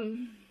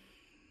 when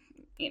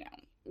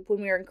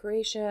we were in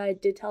Croatia, I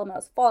did tell him I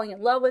was falling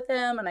in love with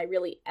him, and I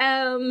really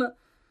am.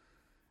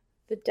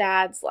 The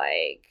dad's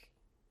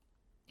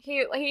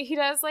he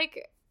does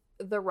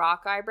the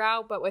rock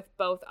eyebrow, but with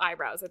both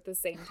eyebrows at the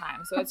same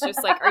time. So it's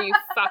just are you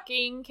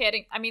fucking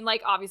kidding?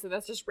 Obviously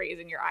that's just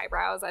raising your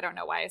eyebrows. I don't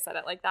know why I said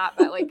it like that,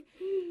 but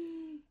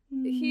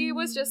he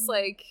was just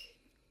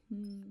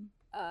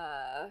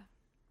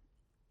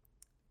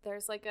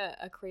there's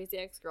a Crazy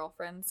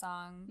Ex-Girlfriend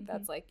song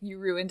that's you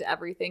ruined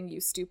everything,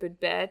 you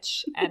stupid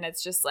bitch, and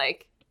it's just I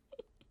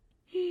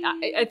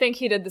think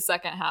he did the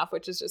second half,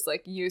 which is just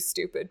you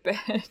stupid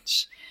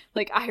bitch.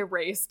 I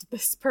erased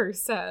this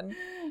person.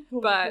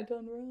 What have I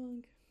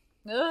done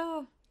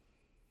wrong?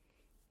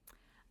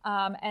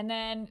 And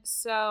then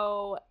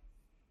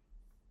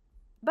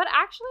but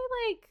actually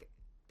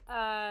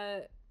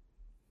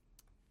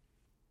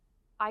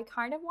I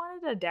kind of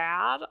wanted a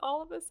dad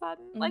all of a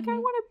sudden. I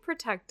want a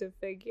protective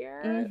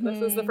figure. This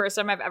is the first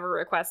time I've ever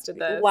requested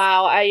this.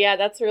 Wow.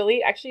 That's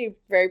really actually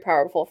very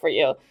powerful for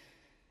you.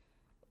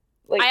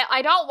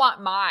 I don't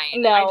want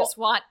mine. No, I just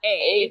want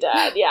a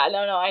dad. Yeah,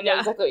 no, I know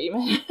exactly what you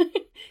meant.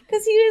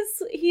 Because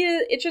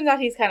it turns out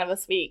he's kind of a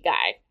sweet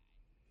guy.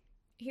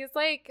 He's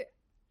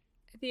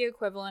the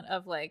equivalent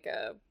of a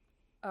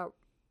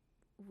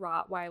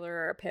Rottweiler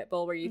or a pit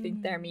bull where you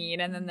think they're mean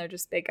and then they're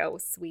just big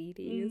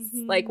sweeties,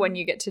 Mm-hmm. like when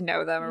you get to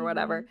know them or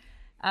whatever.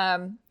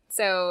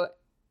 So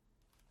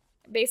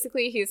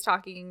basically he's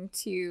talking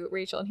to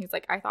Rachel and he's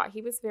like, I thought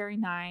he was very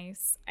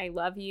nice. I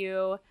love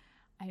you.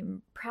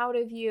 I'm proud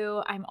of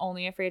you. I'm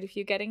only afraid of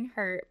you getting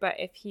hurt, but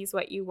if he's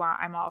what you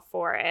want, I'm all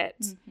for it.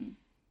 Mm-hmm.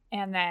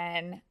 And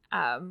then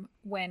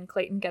when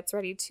Clayton gets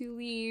ready to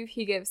leave,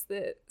 he gives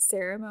the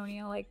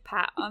ceremonial like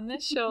pat on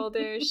the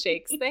shoulder,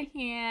 shakes the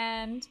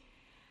hand,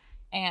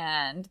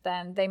 and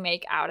then they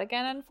make out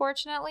again,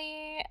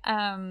 unfortunately.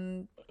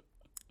 I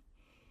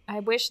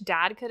wish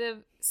Dad could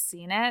have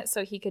seen it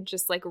so he could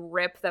just like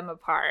rip them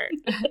apart.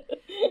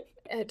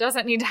 It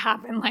doesn't need to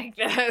happen like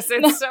this.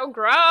 It's so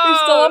gross. You're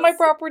still on my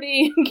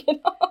property.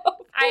 Get off.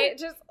 I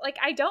just like,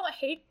 I don't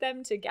hate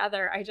them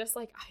together. I just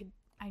like,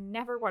 I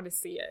never want to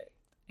see it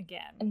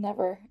again.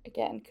 Never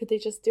again. Could they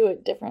just do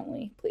it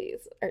differently,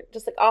 please? Or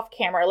just like off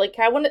camera? Like,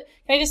 can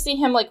I just see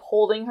him like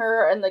holding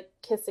her and the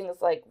kissing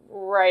is like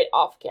right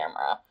off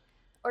camera?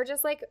 Or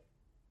just like,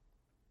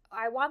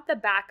 I want the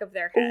back of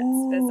their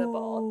heads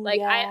visible. Like,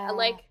 yeah.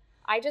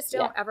 I just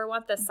don't ever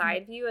want the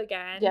side view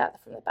again. Yeah,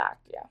 from the back,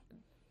 yeah.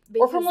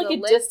 Because or from like a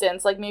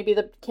distance, like maybe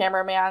the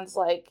cameraman's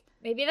like...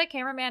 Maybe the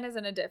cameraman is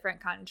in a different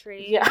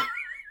country. Yeah.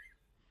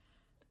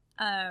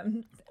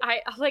 I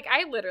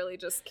literally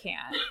just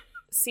can't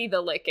see the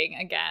licking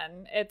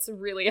again. It's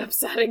really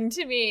upsetting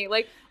to me.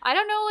 Like, I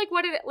don't know,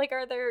 like,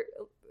 are their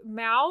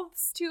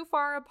mouths too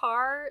far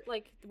apart?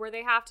 Like, where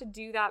they have to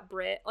do that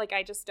Brit? Like,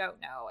 I just don't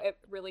know. It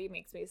really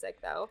makes me sick,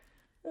 though.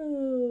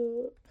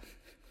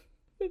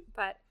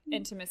 But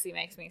intimacy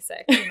makes me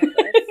sick. You know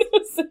this.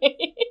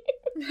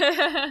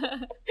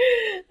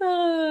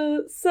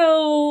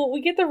 So we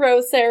get the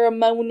rose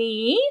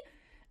ceremony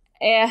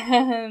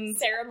and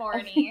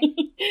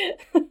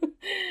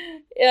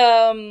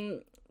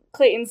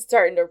Clayton's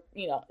starting to,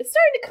 it's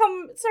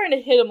starting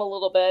to hit him a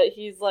little bit.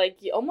 He's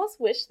like, you almost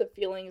wish the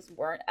feelings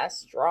weren't as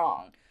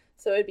strong,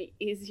 so it'd be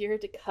easier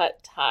to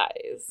cut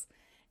ties.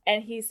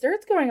 And he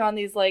starts going on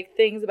these, like,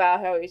 things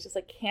about how he's just,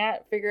 like,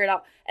 can't figure it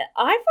out. And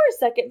I, for a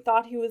second,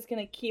 thought he was going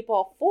to keep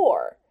all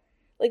 4.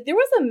 Like, there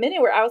was a minute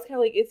where I was kind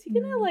of like, is he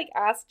going to, like,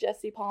 ask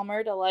Jesse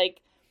Palmer to,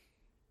 like,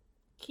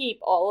 keep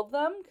all of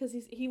them? Because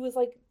he was,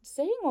 like,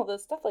 saying all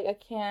this stuff. Like, I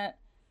can't.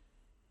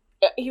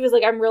 He was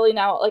like, I'm really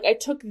now, like, I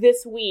took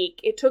this week.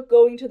 It took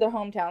going to their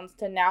hometowns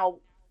to now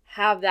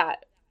have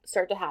that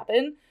start to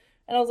happen.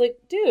 And I was like,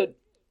 dude,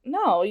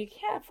 no, you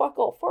can't fuck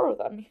all 4 of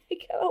them. You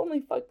can only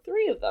fuck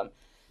 3 of them.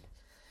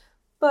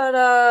 But,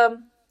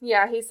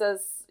 yeah, he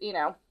says,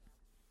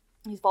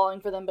 he's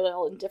falling for them, but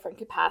all in different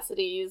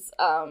capacities.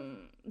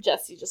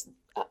 Jesse just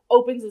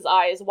opens his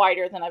eyes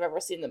wider than I've ever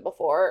seen them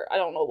before. I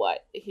don't know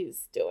what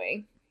he's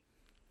doing.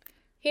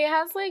 He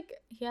has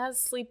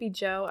Sleepy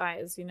Joe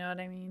eyes, you know what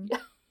I mean?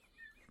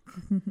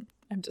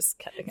 I'm just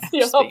kidding. I'm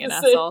just being an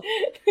asshole.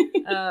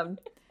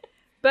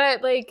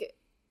 But, like,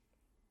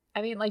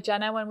 I mean, like,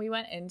 Jenna, when we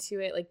went into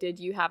it, like, did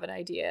you have an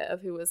idea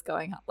of who was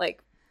going on?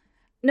 Like,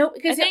 no,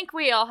 because I think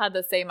we all had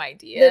the same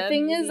idea. The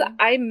thing is,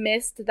 I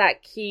missed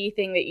that key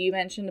thing that you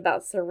mentioned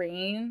about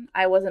Serene.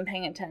 I wasn't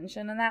paying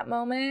attention in that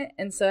moment.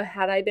 And so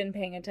had I been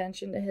paying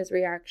attention to his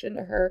reaction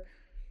to her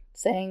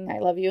saying, I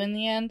love you in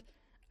the end,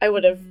 I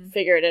would have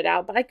figured it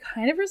out. But I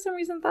kind of, for some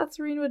reason, thought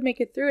Serene would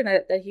make it through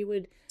and that he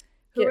would...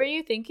 Who were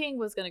you thinking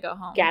was going to go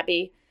home?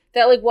 Gabby.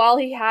 That, like, while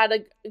he had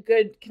a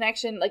good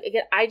connection, like,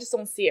 again, I just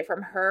don't see it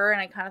from her.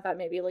 And I kind of thought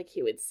maybe, like,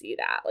 he would see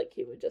that. Like,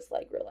 he would just,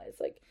 like, realize,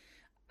 like,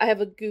 I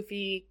have a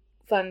goofy...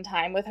 fun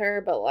time with her,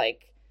 but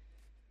like,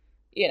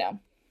 yeah,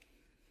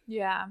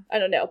 I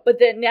don't know. But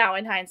then now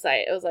in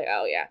hindsight, it was like,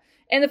 oh yeah.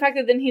 And the fact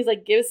that then he's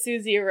like gives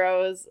Susie a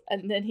rose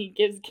and then he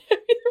gives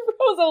Gabby the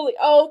rose, I was like,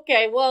 oh,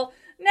 okay, well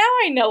now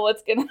I know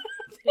what's gonna happen.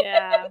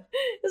 Yeah.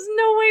 There's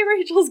no way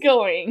Rachel's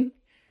going.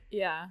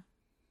 Yeah.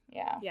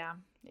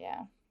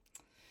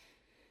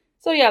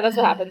 So yeah, that's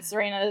what happens.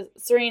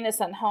 Serena is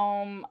sent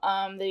home.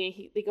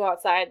 They go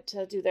outside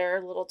to do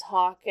their little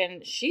talk,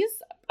 and she's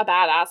a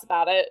badass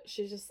about it.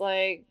 She's just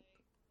like,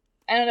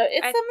 I don't know.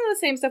 It's some of the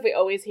same stuff we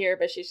always hear,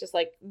 but she's just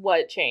like,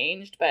 what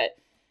changed? But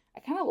I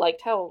kind of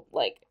liked how,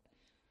 like,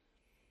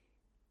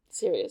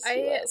 serious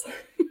she was.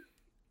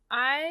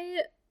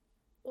 I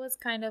was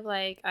kind of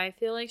like, I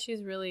feel like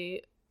she's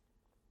really,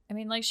 I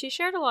mean, like, she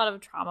shared a lot of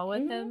trauma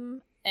with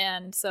him.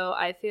 And so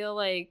I feel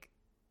like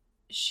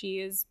she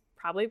is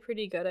probably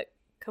pretty good at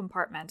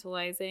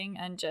compartmentalizing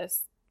and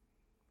just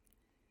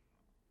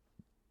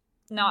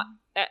not,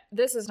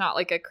 this is not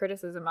like a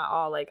criticism at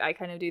all. Like, I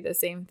kind of do the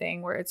same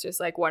thing where it's just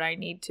like when I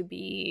need to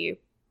be,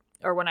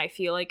 or when I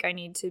feel like I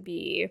need to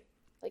be,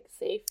 like,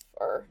 safe,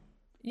 or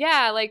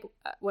yeah, like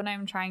when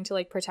I'm trying to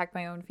like protect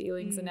my own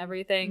feelings and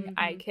everything,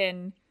 I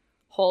can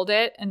hold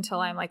it until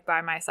I'm like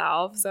by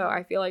myself. So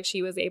I feel like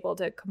she was able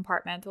to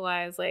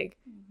compartmentalize like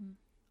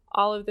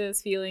all of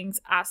those feelings,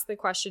 ask the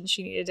questions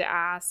she needed to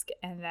ask,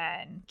 and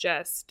then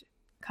just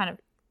kind of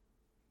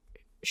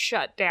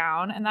shut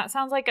down. And that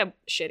sounds like a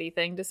shitty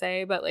thing to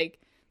say, but like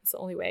it's the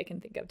only way I can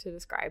think of to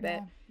describe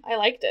it. I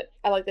liked it.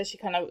 I like that she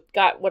kind of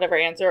got whatever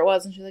answer it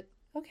was, and she's like,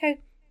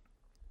 okay.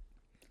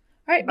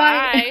 All right,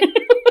 bye.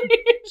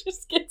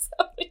 Just gets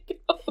up and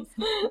goes.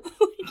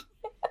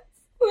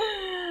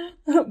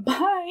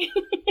 Bye.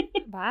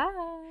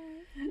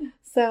 Bye.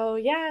 So,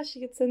 yeah, she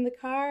gets in the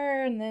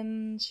car, and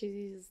then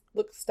she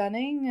looks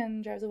stunning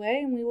and drives away,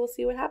 and we will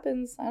see what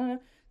happens. I don't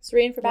know.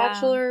 Serene for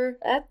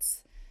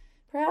Bachelorette,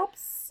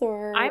 perhaps?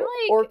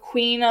 Or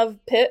Queen of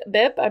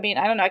Bip. I mean,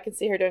 I don't know. I can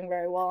see her doing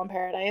very well in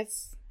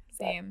Paradise.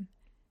 Same.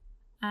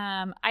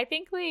 I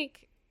think,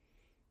 like,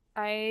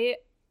 I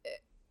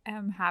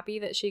am happy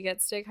that she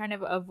gets to kind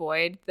of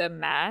avoid the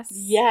mess.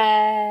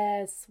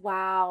 Yes.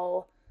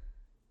 Wow.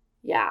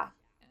 Yeah.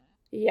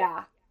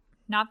 Yeah.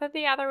 Not that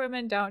the other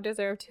women don't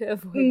deserve to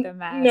avoid the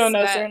mess. No,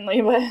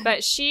 certainly.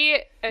 But she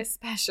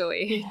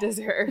especially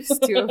deserves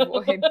to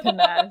avoid the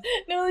mess.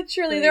 No, like,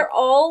 truly, they're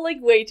all, like,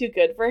 way too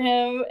good for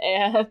him.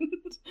 And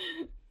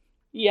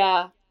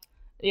yeah.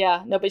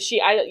 No, but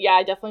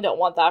I definitely don't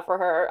want that for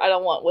her. I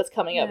don't want what's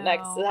coming up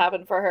next to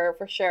happen for her,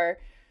 for sure.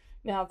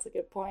 No, that's a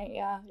good point.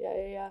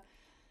 Yeah.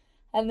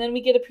 And then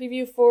we get a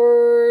preview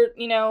for,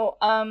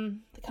 the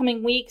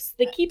coming weeks.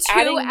 They keep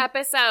adding 2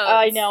 episodes.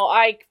 I know.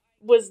 I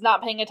was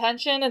not paying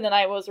attention, and then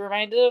I was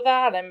reminded of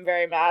that, and I'm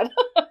very mad.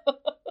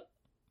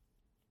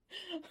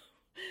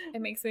 It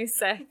makes me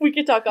sick. We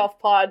could talk off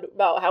pod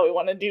about how we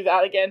want to do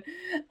that again.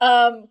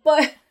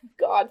 But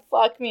God,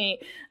 fuck me.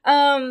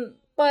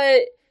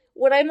 But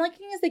what I'm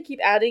liking is they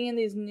keep adding in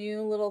these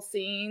new little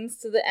scenes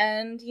to the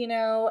end,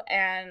 and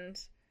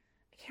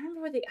I can't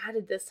remember what they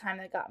added this time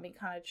that got me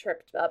kind of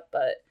tripped up,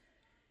 but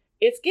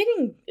it's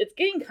getting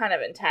kind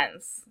of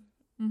intense.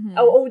 Mm-hmm.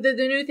 The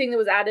new thing that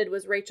was added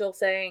was Rachel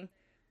saying,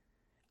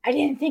 I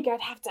didn't think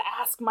I'd have to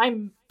ask my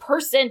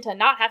person to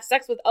not have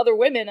sex with other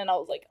women. And I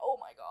was like, oh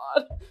my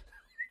God.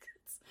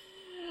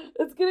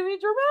 It's going to be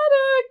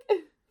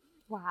dramatic.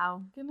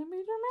 Wow. Going to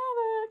be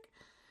dramatic.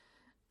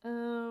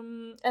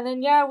 And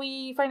then,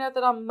 we find out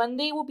that on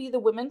Monday will be the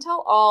Women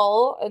Tell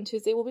All, and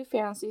Tuesday will be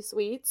Fantasy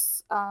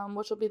Suites,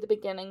 which will be the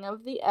beginning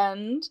of the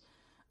end.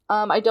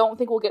 I don't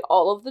think we'll get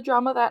all of the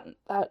drama that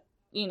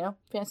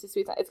Fantasy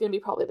Suites. It's going to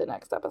be probably the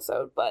next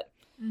episode, but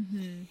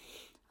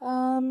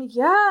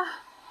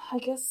I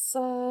guess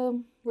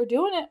we're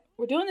doing it.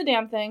 We're doing the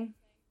damn thing.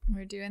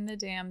 We're doing the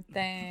damn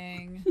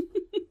thing.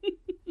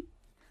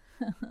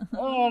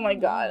 Oh my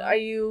God. Are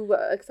you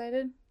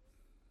excited?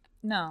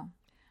 No.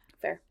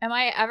 Fair. Am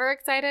I ever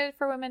excited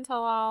for Women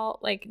Tell All?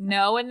 Like,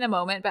 no in the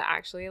moment, but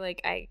actually, like,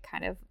 I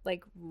kind of,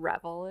 like,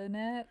 revel in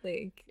it,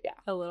 like,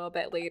 a little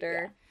bit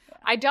later. Yeah.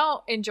 I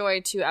don't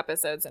enjoy 2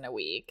 episodes in a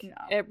week. No.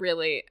 It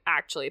really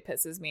actually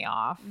pisses me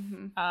off.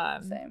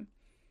 Mm-hmm. Same.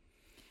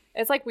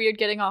 It's, like, weird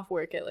getting off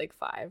work at, like,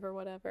 5 or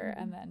whatever,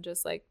 and then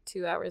just, like,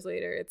 2 hours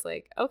later, it's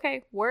like,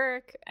 okay,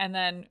 work, and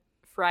then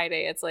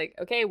Friday, it's like,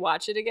 okay,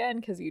 watch it again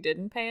because you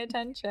didn't pay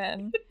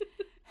attention.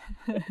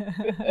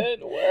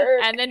 Good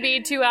work. And then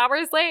be 2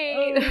 hours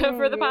late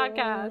for the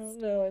podcast.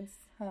 No, it's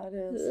how it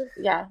is.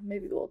 Yeah,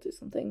 maybe we'll do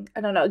something.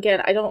 I don't know.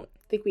 Again, I don't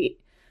think we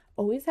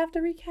always have to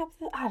recap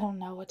that. I don't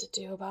know what to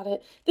do about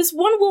it. This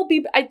one will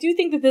be, I do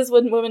think that this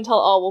one, Women Tell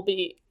All, will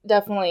be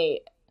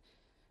definitely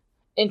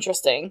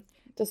interesting,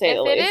 to say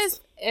the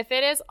least. If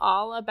it is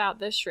all about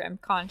the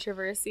shrimp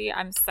controversy,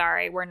 I'm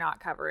sorry, we're not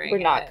covering it. We're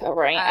not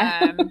covering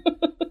it.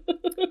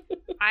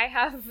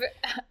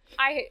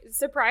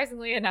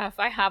 Surprisingly enough,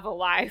 I have a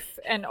life,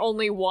 and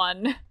only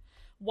one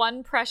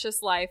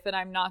precious life, and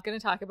I'm not going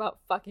to talk about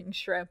fucking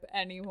shrimp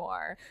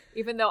anymore,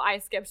 even though I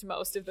skipped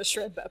most of the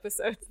shrimp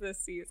episodes this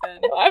season.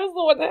 I was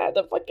the one that had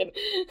to fucking...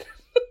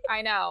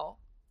 I know.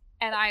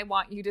 And I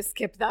want you to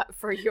skip that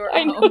for your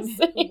own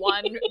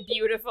one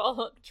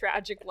beautiful,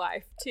 tragic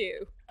life,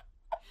 too.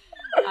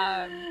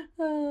 But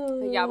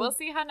yeah, we'll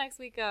see how next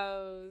week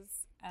goes.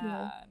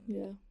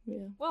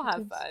 We'll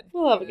have fun.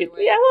 We'll have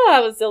we'll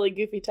have a silly,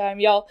 goofy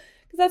time, y'all,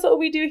 because that's what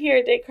we do here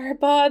at Descartes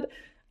Pod.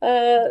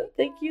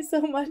 Thank you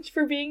so much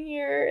for being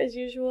here, as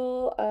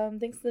usual.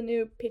 Thanks to the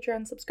new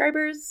Patreon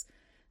subscribers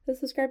that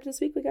subscribed this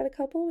week. We got a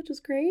couple, which is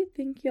great.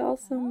 Thank you all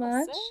so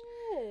much.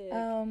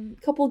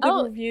 Couple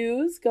good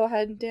reviews. Go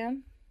ahead,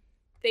 Dan.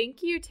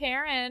 Thank you,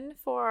 Taryn,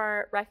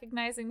 for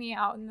recognizing me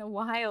out in the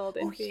wild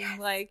and being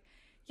like,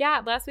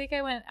 yeah, last week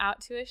I went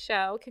out to a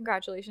show.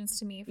 Congratulations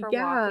to me for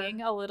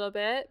walking a little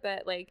bit.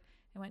 But, like,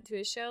 I went to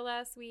a show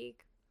last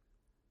week.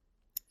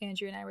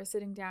 Andrew and I were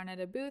sitting down at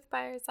a booth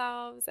by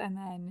ourselves. And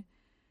then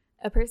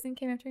a person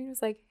came up to me and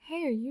was like,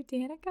 hey, are you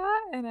Danica?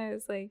 And I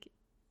was like,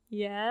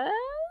 yes.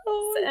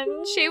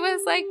 And she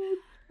was like,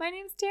 my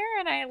name's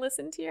Taryn. I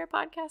listen to your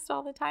podcast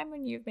all the time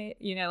when you've made,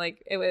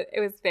 like, it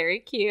was very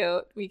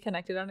cute. We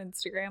connected on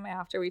Instagram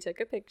after we took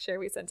a picture.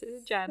 We sent it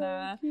to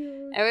Jenna. So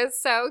it was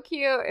so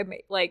cute.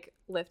 It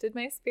lifted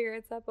my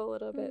spirits up a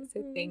little bit.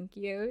 So thank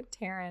you,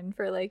 Taryn,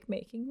 for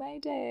making my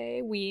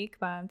day, week,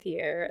 month,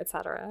 year,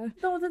 etc.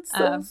 Oh, that's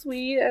so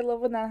sweet. I love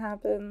when that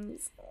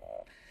happens.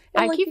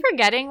 And I keep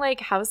forgetting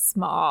how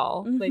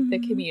small the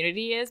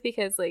community is,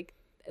 because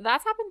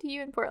that's happened to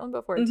you in Portland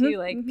before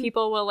too.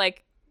 People will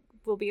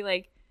be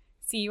like,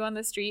 see you on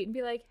the street and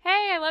be like,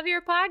 hey, I love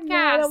your podcast.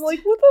 Yeah, and I'm like,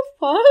 what the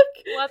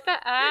fuck? What the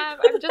F?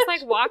 I'm just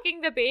like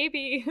walking the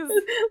babies.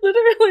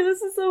 Literally,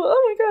 this is so,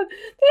 oh my god,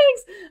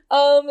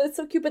 thanks. It's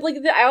so cute. But like,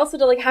 I also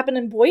did like happen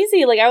in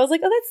Boise. Like, I was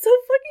like, oh, that's so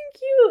fucking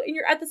cute. And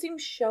you're at the same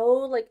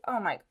show. Like, oh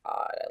my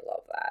god, I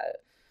love that.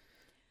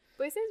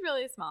 Boise is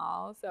really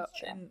small. So,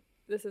 and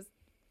this is,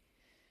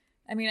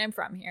 I mean, I'm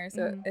from here,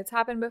 so it's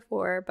happened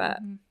before, but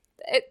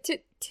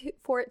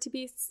for it to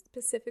be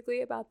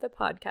specifically about the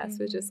podcast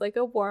was just like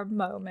a warm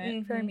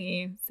moment for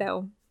me.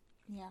 So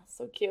yeah,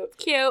 so cute.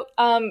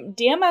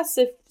 DM us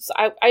if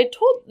I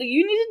told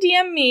you need to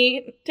DM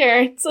me,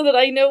 Taryn, so that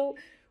I know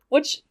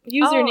which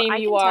username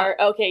you are.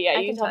 Okay, yeah,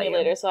 you can tell me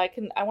later, so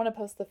I want to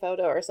post the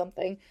photo or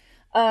something.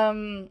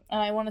 And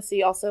I want to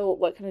see also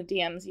what kind of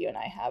DMs you and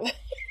I have.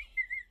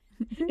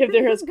 If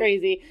they're as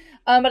crazy.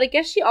 But I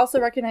guess she also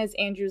recognized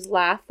Andrew's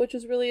laugh, which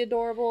was really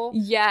adorable.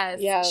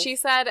 Yes. She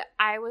said,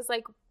 I was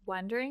like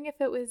wondering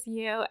if it was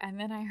you, and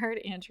then I heard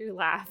Andrew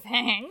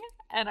laughing,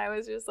 and I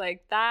was just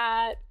like,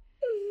 that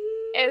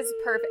is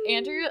perfect.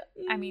 Andrew,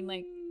 I mean,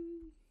 like,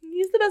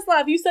 he's the best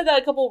laugh. You said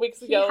that a couple of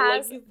weeks ago. He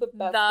has he's the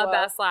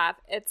best laugh.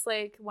 It's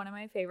like one of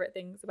my favorite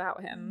things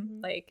about him.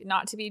 Like,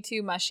 not to be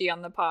too mushy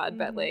on the pod,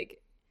 but like,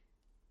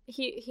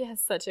 he has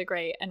such a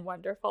great and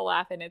wonderful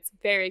laugh, and it's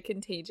very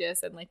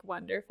contagious and like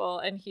wonderful,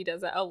 and he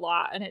does it a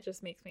lot, and it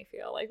just makes me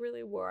feel like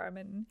really warm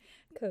and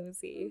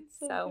cozy.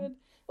 So good.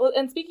 Well,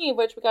 and speaking of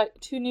which, we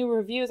got 2 new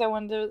reviews I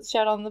wanted to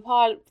shout out on the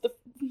pod. The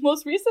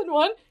most recent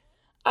one,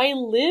 I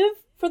live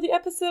for the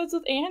episodes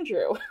with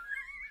Andrew.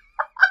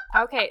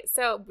 Okay,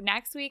 so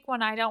next week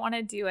when I don't want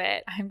to do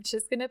it, I'm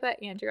just gonna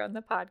put Andrew on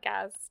the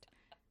podcast.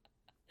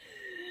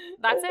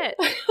 That's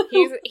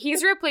it.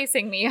 He's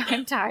replacing me.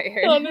 I'm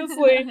tired.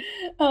 Honestly.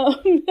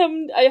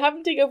 I have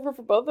him take over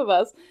for both of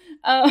us.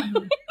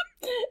 And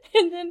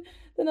then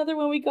another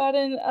one we got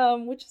in,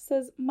 which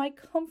says, My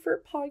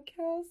Comfort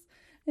Podcast.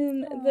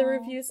 And the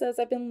review says,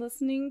 I've been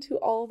listening to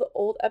all the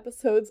old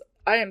episodes.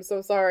 I am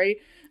so sorry.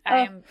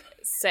 I am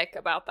sick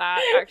about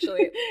that,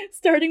 actually.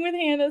 Starting with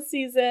Hannah's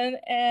season.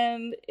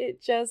 And I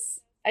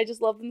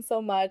just love them so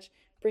much.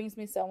 Brings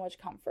me so much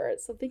comfort.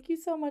 So thank you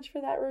so much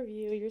for that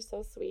review. You're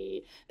so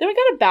sweet. Then we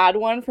got a bad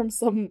one from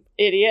some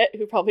idiot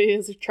who probably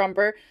is a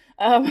Trumper.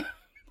 Oh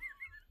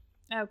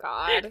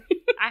God.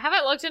 I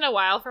haven't looked in a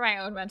while for my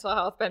own mental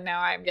health, but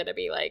now I'm gonna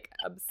be like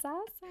obsessed.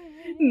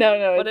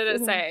 No. What did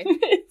it say?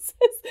 It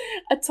says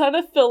a ton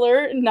of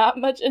filler, not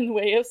much in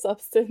way of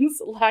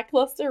substance,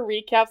 lackluster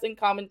recaps and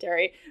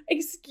commentary.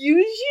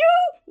 Excuse you?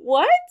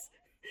 What?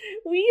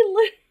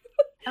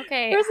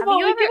 Okay. First of all,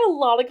 we give a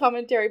lot of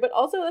commentary, but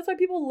also that's why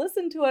people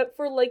listen to it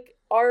for like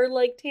our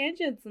like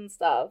tangents and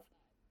stuff.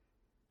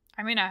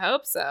 I mean, I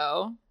hope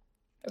so.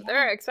 If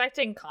they're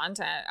expecting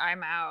content,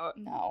 I'm out.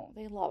 No,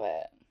 they love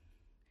it.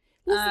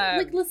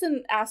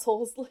 Listen,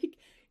 assholes. Like,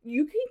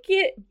 you can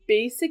get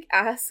basic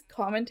ass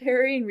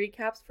commentary and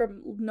recaps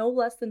from no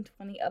less than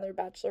 20 other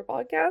Bachelor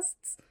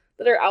podcasts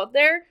that are out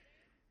there.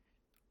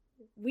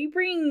 We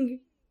bring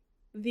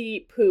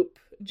the poop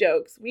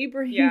jokes. We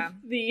bring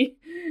the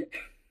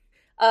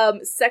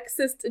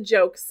sexist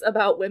jokes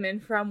about women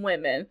from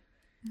women.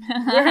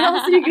 Where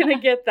else are you gonna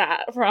get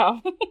that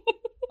from?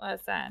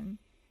 Listen,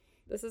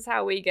 this is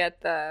how we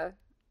get the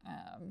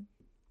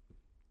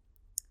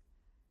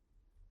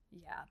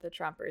the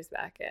Trumpers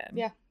back in.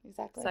 Yeah,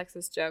 exactly.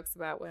 Sexist jokes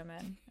about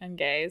women and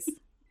gays.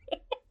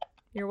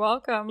 You're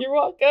welcome. You're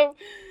welcome.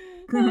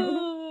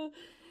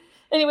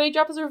 Anyway,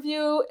 drop us a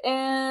review,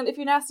 and if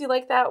you're nasty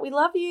like that, we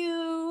love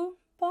you.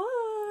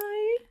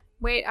 Bye.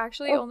 Wait,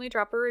 actually, only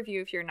drop a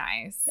review if you're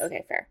nice.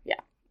 Okay, fair. Yeah.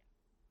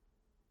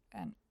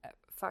 And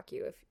fuck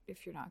you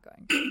if you're not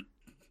going to.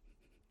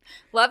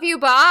 Love you.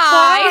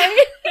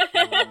 Bye.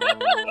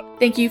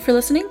 Thank you for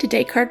listening to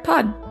Datecard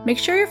Pod. Make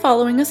sure you're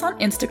following us on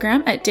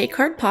Instagram at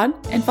Datecard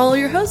and follow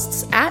your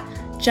hosts at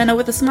Jenna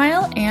with a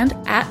Smile and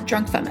at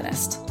Drunk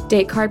Feminist.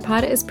 Datecard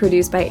Pod is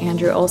produced by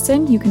Andrew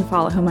Olson. You can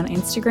follow him on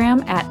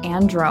Instagram at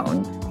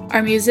Androne.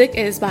 Our music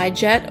is by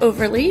Jet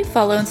Overly.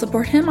 Follow and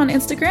support him on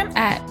Instagram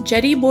at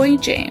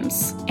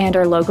JettyBoyJames. And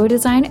our logo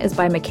design is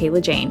by Michaela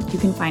Jane. You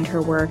can find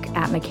her work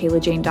at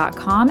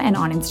michaelajane.com and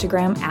on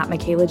Instagram at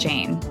Michaela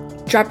Jane.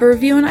 Drop a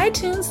review on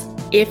iTunes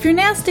if you're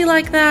nasty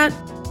like that.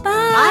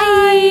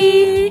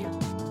 Bye!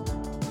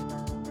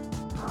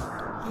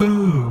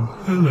 Oh,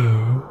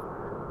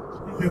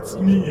 hello. It's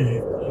me,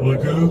 the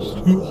ghost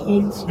who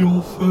haunts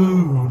your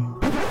phone.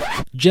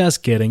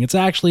 Just kidding, it's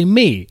actually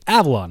me,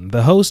 Avalon,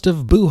 the host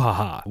of Boo Ha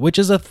Ha, which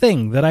is a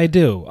thing that I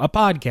do, a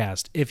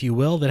podcast, if you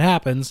will, that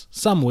happens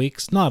some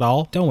weeks, not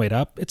all. Don't wait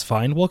up, it's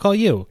fine, we'll call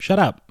you. Shut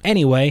up.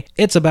 Anyway,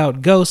 it's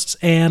about ghosts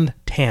and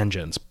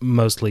tangents,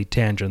 mostly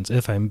tangents,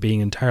 if I'm being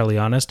entirely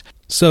honest.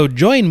 So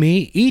join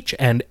me each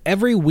and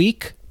every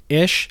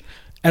week-ish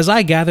as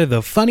I gather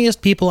the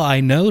funniest people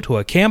I know to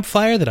a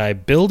campfire that I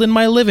build in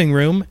my living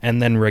room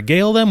and then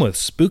regale them with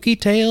spooky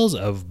tales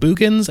of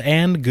boogans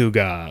and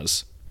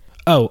googahs.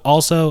 Oh,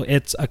 also,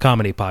 it's a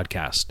comedy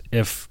podcast,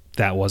 if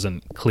that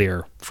wasn't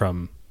clear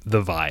from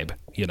the vibe,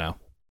 you know.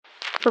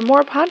 For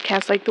more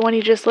podcasts like the one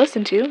you just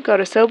listened to, go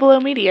to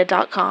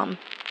SoBelowMedia.com.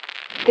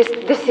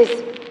 This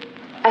is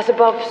As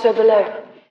Above, So Below.